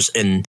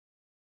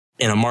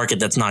in a market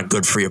that's not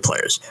good for your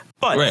players.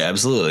 But right,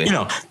 absolutely.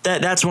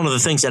 That's one of the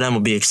things that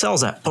MLB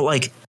excels at. But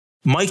like,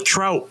 Mike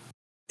Trout,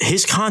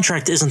 his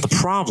contract isn't the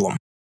problem.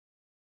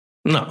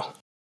 No.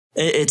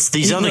 It's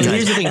these other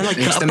guys. And like,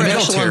 the upper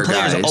echelon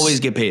players always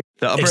get paid.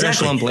 The upper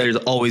echelon players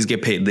always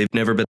get paid. They've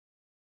never been.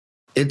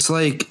 It's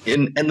like,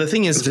 and the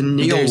thing is, the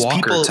Neil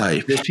Walker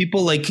type. There's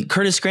people like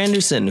Curtis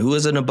Granderson, who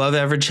was an above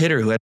average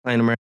hitter who had to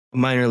sign a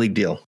minor league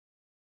deal.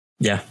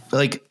 Yeah.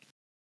 Like,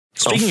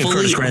 speaking of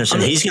Curtis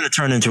Granderson, he's going to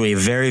turn into a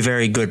very,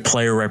 very good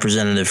player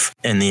representative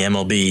in the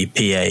MLB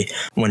PA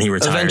when he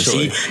retires.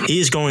 He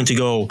is going to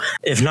go,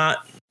 if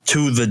not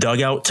to the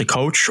dugout to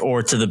coach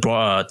or to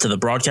the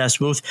broadcast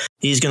booth,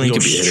 he's going to go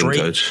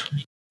straight.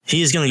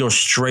 He is going to go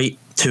straight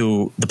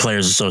to the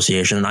Players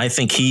Association, and I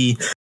think he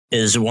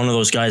is one of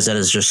those guys that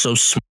is just so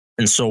smart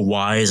and so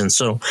wise and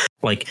so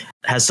like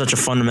has such a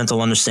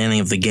fundamental understanding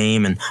of the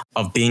game and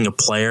of being a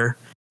player.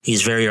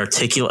 He's very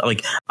articulate.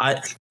 Like,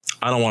 I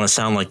don't want to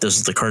sound like this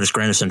is the Curtis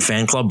Granderson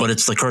fan club, but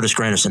it's the Curtis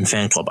Granderson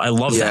fan club. I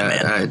love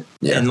that man.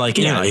 And like,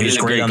 he was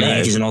great on the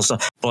Yankees and all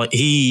stuff, but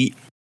he's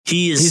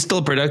still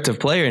a productive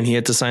player, and he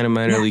had to sign a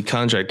minor league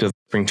contract with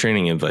spring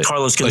training invite.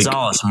 Carlos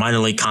Gonzalez, minor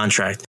league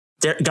contract.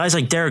 Guys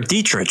like Derek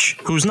Dietrich,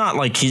 who's not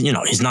like,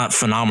 he's not a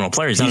phenomenal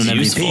player. He's not an MVP,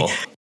 useful.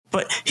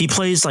 But he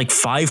plays like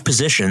 5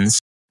 positions,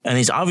 and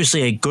he's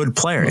obviously a good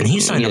player. And he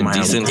signed a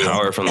minor league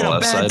power from the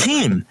left side. A bad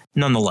team,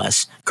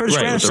 nonetheless. Curtis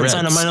Granderson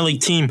signed a minor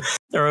league team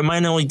or a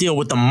minor league deal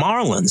with the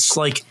Marlins.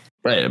 Like,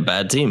 right, a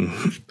bad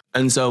team.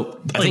 And so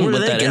I think what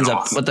that ends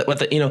up,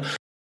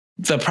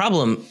 the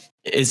problem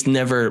is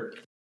never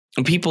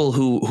people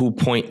who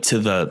point to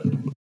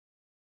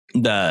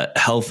the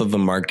health of the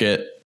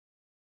market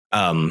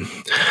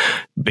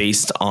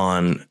based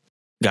on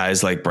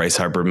guys like Bryce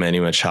Harper, Manny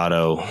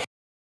Machado,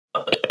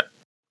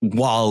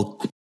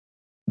 while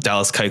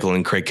Dallas Keuchel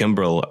and Craig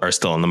Kimbrell are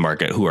still on the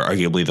market, who are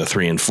arguably the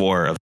 3 and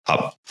 4 of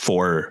top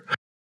 4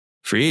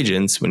 free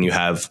agents. When you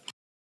have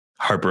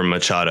Harper,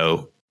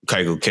 Machado,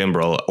 Keuchel,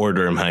 Kimbrell,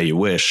 order them how you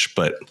wish,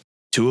 but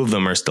 2 of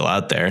them are still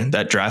out there.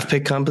 That draft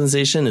pick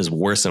compensation is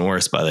worse and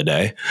worse by the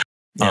day.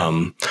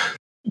 Yeah.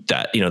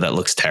 That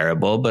looks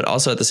terrible, but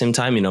also at the same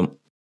time,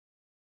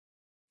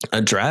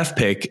 a draft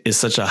pick is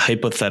such a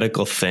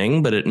hypothetical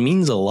thing, but it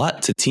means a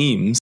lot to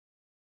teams.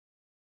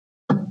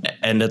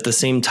 And at the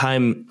same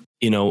time,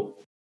 they're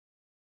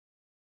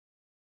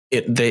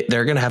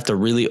going to have to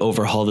really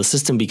overhaul the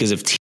system, because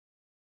if teams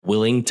are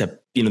willing to,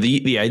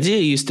 the idea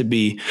used to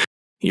be,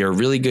 you're a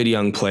really good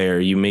young player,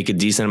 you make a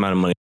decent amount of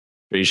money,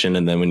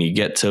 and then when you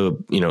get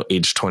to,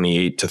 age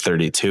 28 to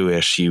 32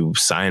 ish, you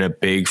sign a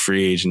big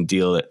free agent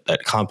deal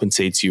that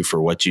compensates you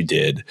for what you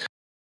did.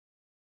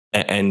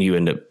 And you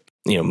end up,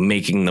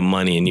 making the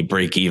money, and you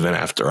break even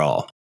after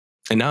all.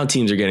 And now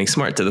teams are getting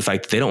smart to the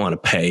fact that they don't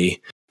want to pay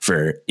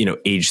for,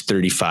 age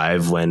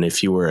 35, when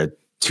if you were a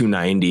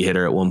 290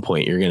 hitter at one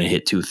point, you're going to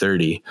hit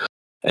 230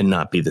 and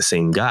not be the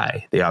same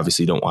guy. They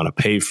obviously don't want to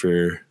pay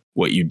for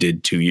what you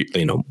did 2,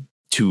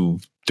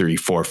 3,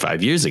 4,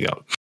 5 years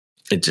ago.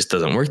 It just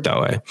doesn't work that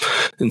way.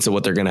 And so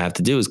what they're going to have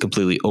to do is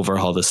completely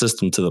overhaul the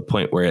system to the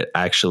point where it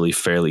actually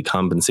fairly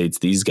compensates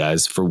these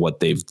guys for what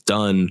they've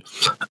done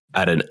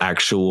at an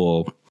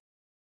actual,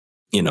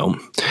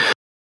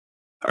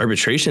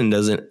 arbitration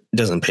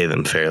doesn't pay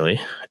them fairly.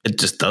 It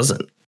just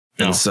doesn't.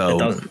 No, and so it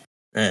doesn't.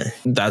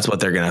 That's what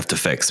they're going to have to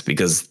fix,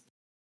 because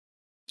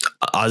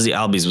Ozzy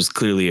Albies was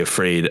clearly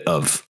afraid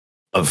of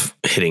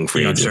hitting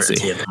free agency.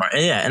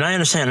 Yeah. And I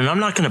understand. And I'm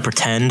not going to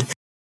pretend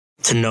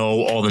to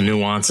know all the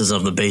nuances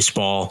of the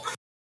baseball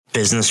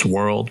business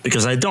world,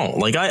 because I don't.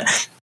 Like,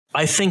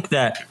 I think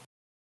that,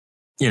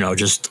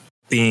 just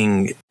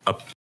being a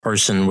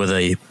person with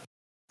a,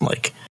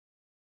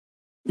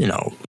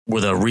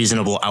 with a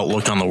reasonable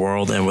outlook on the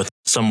world, and with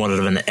somewhat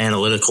of an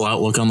analytical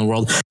outlook on the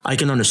world, I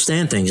can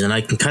understand things, and I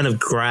can kind of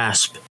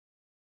grasp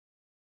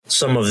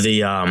some of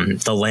the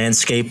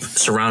landscape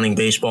surrounding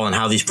baseball and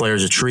how these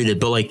players are treated.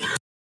 But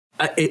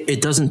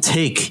it doesn't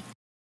take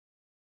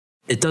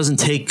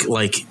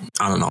like,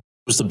 I don't know,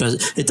 who's the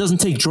best. It doesn't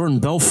take Jordan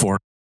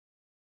Belfort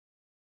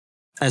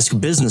as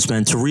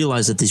businessmen to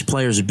realize that these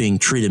players are being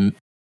treated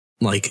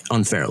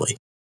unfairly.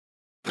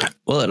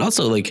 Well, it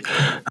also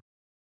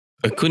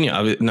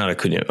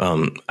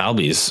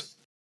Albies,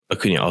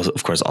 Acuna also,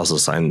 of course, also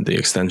signed the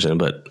extension,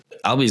 but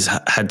Albies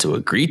had to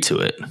agree to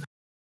it.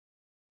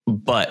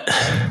 But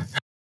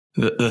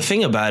the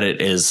thing about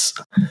it is,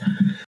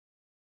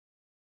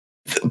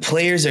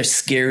 players are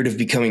scared of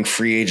becoming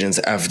free agents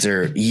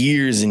after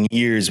years and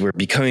years where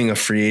becoming a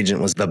free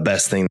agent was the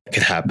best thing that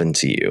could happen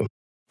to you.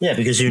 Yeah,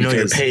 because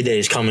your payday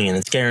is coming and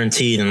it's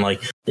guaranteed, and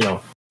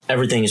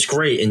everything is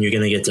great, and you're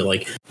going to get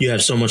to you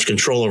have so much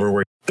control over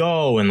where you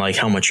go and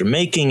how much you're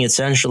making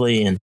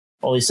essentially, and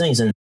all these things.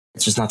 And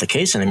it's just not the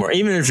case anymore.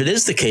 Even if it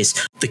is the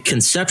case, the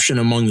conception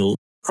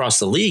across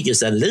the league is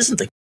that it isn't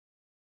the case.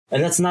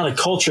 And that's not a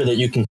culture that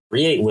you can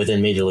create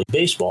within Major League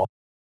Baseball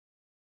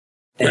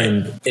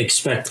and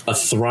expect a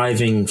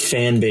thriving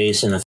fan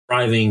base and a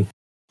thriving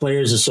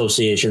players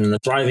association and a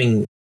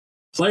thriving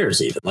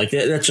players even.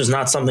 That's just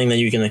not something that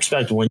you can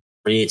expect when you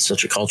create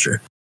such a culture.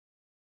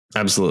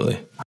 Absolutely.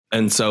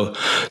 And so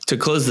to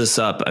close this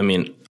up, I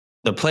mean,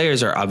 the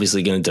players are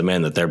obviously going to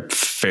demand that they're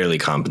fairly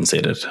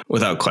compensated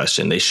without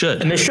question. They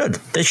should. And they should.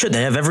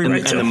 They have every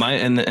right to.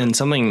 And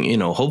something,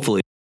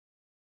 hopefully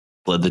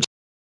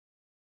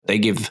they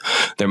give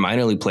their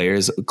minor league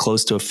players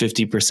close to a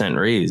 50%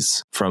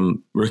 raise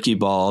from rookie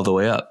ball all the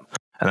way up.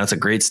 And that's a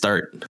great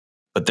start.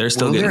 But they're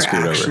still getting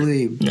screwed over.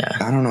 Yeah.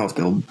 I don't know if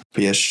there'll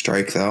be a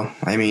strike, though.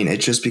 I mean,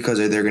 it's just because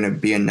they're going to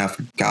be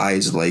enough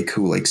guys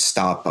who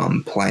stop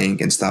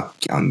playing and stop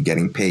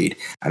getting paid.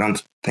 I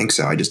don't think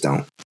so. I just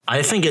don't.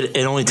 I think it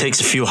only takes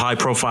a few high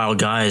profile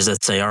guys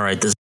that say, all right,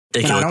 this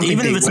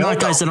even if it's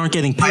not guys that aren't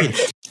getting paid,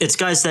 it's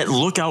guys that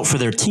look out for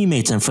their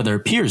teammates and for their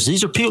peers.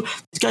 These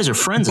guys are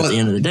friends at the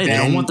end of the day. They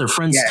don't want their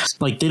friends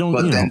they don't.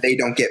 But then they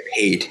don't get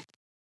paid.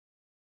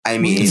 I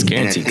mean, it's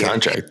guaranteed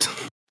contract.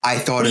 I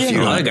thought a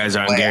lot of guys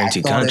aren't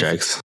guaranteed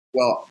contracts.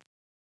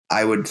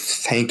 I would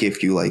think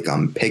if you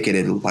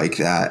picketed like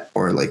that,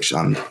 or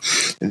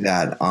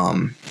that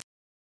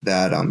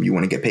you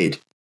want to get paid.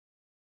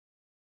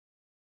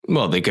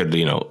 Well, they could,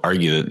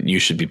 argue that you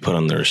should be put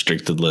on the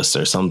restricted list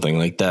or something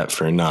like that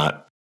for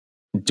not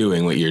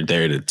doing what you're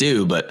there to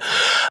do. But,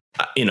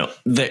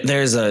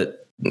 there's a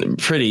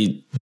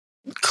pretty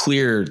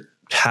clear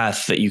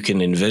path that you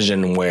can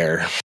envision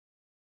where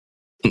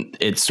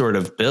it sort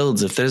of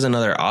builds. If there's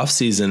another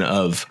offseason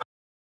of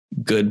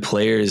good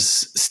players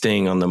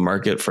staying on the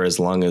market for as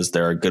long as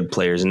there are good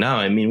players now,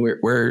 I mean,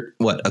 we're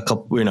a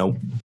couple,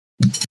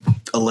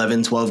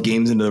 11, 12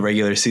 games into the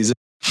regular season,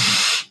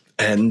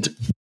 and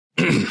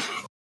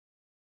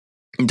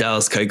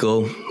Dallas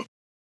Keuchel,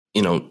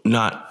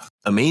 not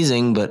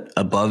amazing, but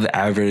above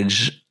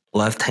average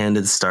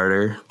left-handed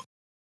starter.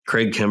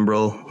 Craig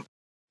Kimbrell,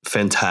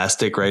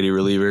 fantastic righty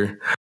reliever.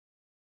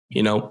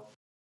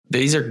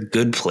 These are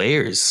good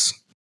players.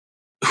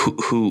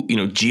 who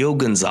Gio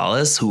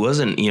Gonzalez, who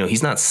wasn't,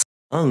 he's not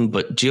young,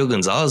 but Gio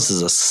Gonzalez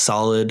is a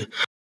solid,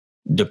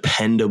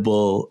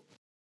 dependable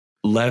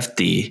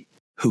lefty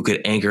who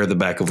could anchor the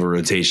back of a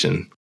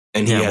rotation.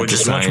 And he had which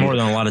is much more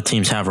than a lot of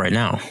teams have right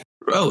now.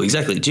 Oh,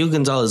 exactly. Gio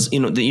Gonzalez,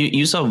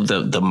 you saw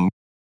the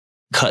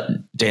cut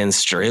Dan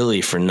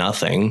Straley for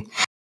nothing.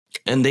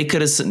 And they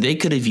could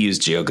have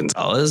used Gio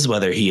Gonzalez.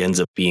 Whether he ends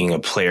up being a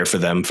player for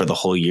them for the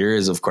whole year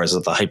is, of course,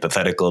 the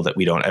hypothetical that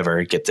we don't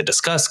ever get to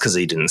discuss because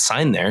he didn't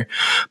sign there.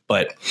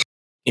 But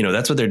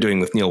that's what they're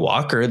doing with Neil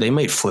Walker. They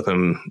might flip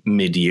him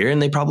mid-year,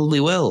 and they probably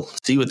will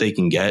see what they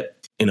can get.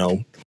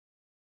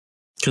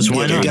 Because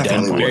why not?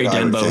 Barry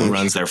Denbo, who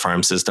runs their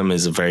farm system,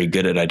 is very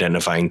good at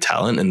identifying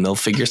talent, and they'll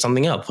figure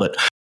something out. But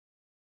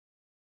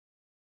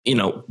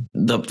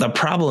the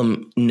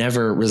problem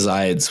never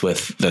resides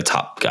with the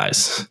top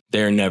guys.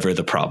 They're never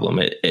the problem.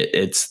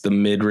 It's the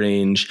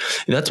mid-range.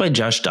 And that's why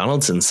Josh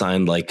Donaldson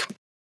signed like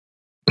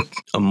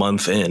a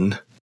month in.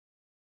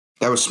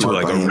 That was smart.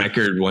 To like a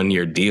record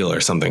 1-year deal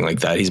or something like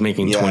that. He's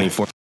making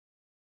 24.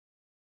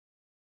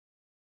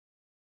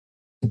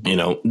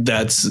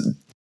 That's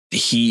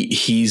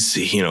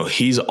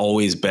he's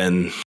always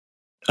been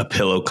a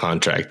pillow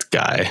contract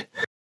guy.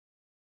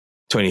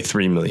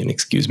 23 million,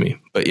 excuse me.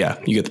 But yeah,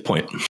 you get the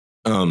point.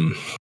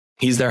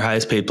 He's their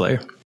highest paid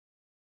player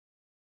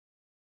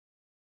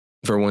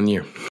for 1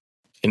 year.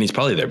 And he's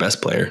probably their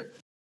best player.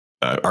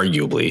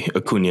 Arguably.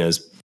 Acuna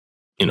is,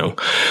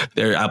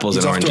 they're apples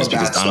and oranges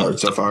because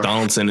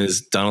Donaldson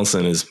is,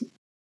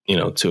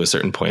 to a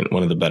certain point,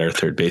 one of the better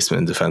third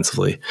basemen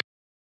defensively.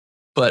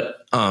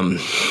 But,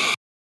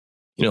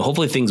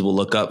 hopefully things will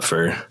look up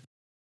for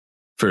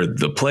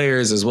the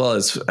players as well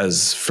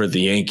as for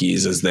the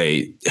Yankees as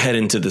they head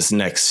into this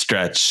next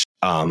stretch.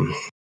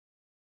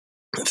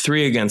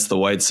 3 against the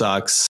White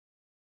Sox,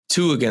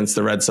 2 against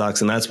the Red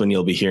Sox, and that's when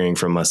you'll be hearing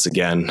from us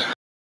again.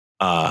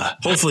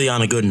 Hopefully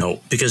on a good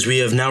note, because we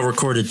have now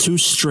recorded 2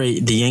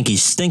 straight The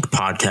Yankees Stink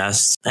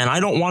podcasts, and I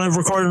don't want to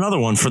record another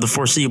one for the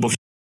foreseeable future.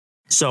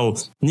 So,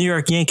 New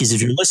York Yankees,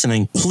 if you're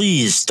listening,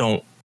 please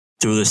don't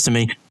do this to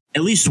me.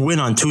 At least win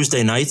on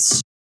Tuesday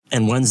nights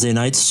and Wednesday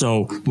nights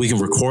so we can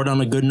record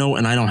on a good note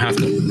and I don't have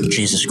to,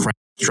 Jesus Christ,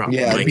 drop.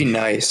 Yeah, it'd be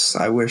nice.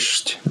 I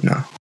wished,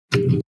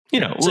 please,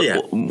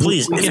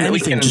 if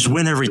anything, just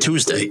win every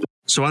Tuesday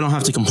so I don't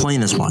have to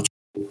complain as much.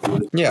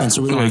 Yeah, and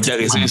so we don't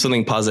exactly. So we have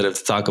something positive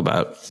to talk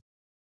about.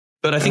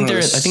 But I think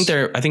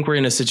we're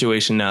in a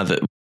situation now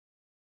that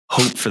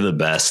hope for the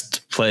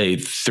best. Play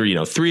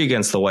 3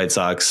 against the White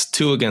Sox,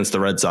 2 against the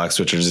Red Sox,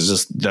 which is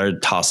just their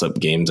toss-up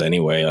games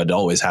anyway. It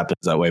always happens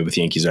that way with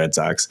Yankees Red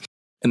Sox.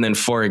 And then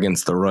 4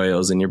 against the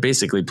Royals, and you're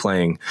basically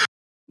playing,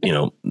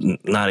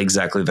 not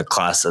exactly the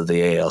class of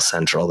the AL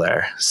Central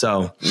there.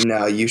 So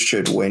no, you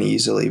should win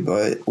easily,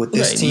 but with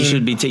this team,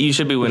 you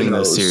should be winning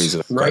those series.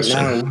 Right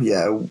now,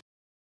 yeah.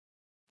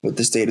 With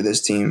the state of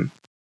this team,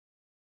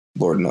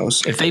 Lord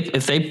knows if they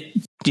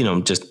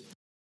just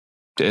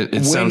it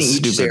win sounds each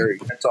stupid.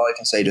 Series. That's all I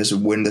can say. Just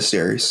win the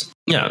series.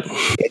 Yeah,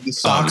 if the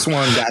Sox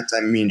won.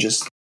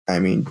 Just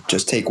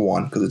take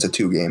 1 because it's a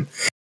 2 game.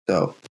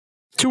 So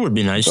 2 would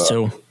be nice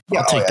too. Yeah,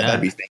 I'll take that.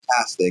 That'd be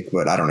fantastic,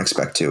 but I don't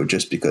expect to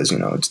just because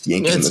it's the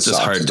Yankees and the Sox.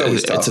 Hard.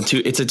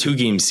 It's a 2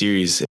 game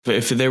series.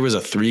 If there was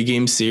a 3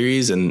 game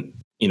series and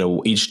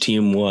each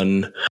team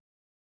won,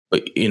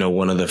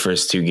 one of the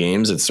first 2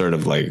 games, it's sort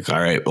of like,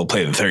 all right, we'll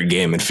play the 3rd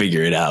game and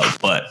figure it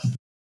out. But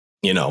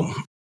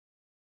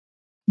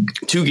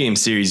 2 game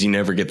series, you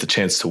never get the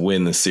chance to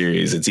win the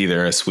series. It's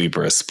either a sweep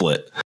or a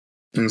split.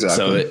 Exactly.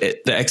 So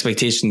the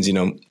expectations,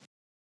 what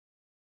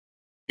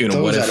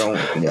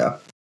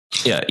if?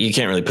 Yeah, you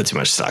can't really put too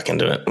much stock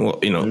into it. Well,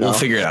 we'll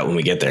figure it out when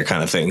we get there,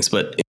 kind of things.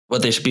 But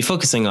what they should be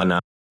focusing on now,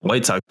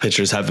 White Sox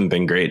pitchers haven't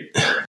been great,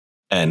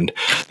 and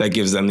that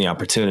gives them the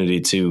opportunity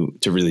to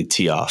really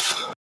tee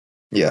off.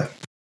 Yeah.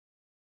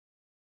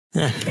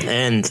 Yeah,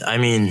 and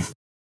the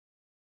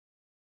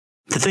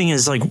thing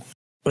is,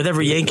 with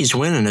every Yankees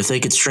win, and if they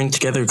could string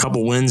together a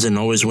couple wins and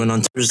always win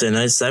on Tuesday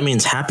nights, that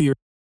means happier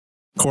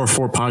Core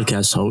 4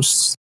 podcast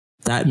hosts.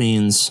 That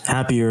means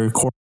happier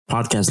Core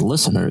podcast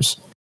listeners.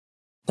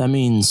 That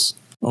means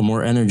a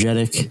more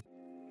energetic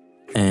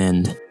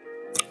and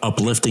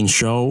uplifting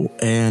show.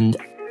 And,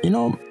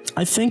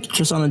 I think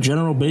just on a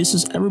general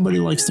basis, everybody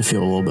likes to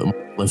feel a little bit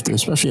more uplifted,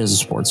 especially as a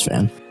sports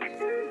fan.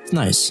 It's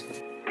nice.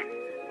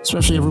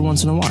 Especially every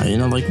once in a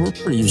while. We're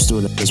pretty used to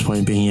it at this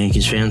point being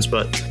Yankees fans,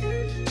 but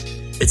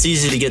it's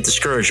easy to get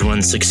discouraged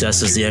when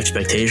success is the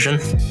expectation.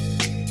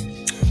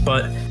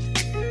 But,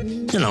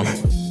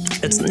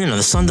 it's,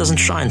 the sun doesn't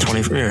shine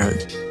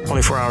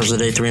 24 hours a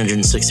day,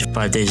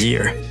 365 days a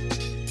year.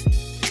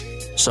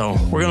 So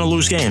we're going to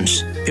lose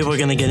games. People are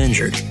going to get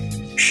injured.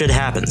 Shit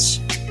happens.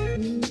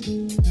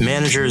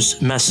 Managers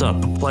mess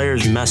up.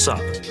 Players mess up.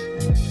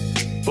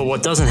 But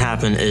what doesn't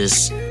happen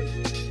is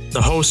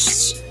the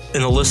hosts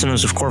and the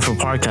listeners of Core 4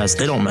 Podcast,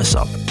 they don't mess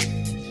up.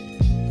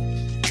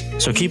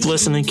 So keep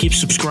listening, keep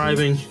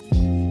subscribing,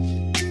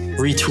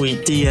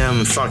 retweet,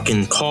 DM,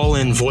 fucking call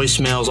in,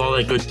 voicemails, all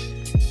that good.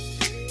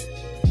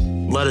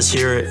 Let us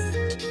hear it.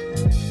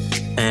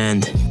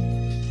 And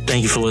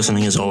Thank you for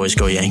listening. As always,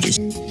 go Yankees.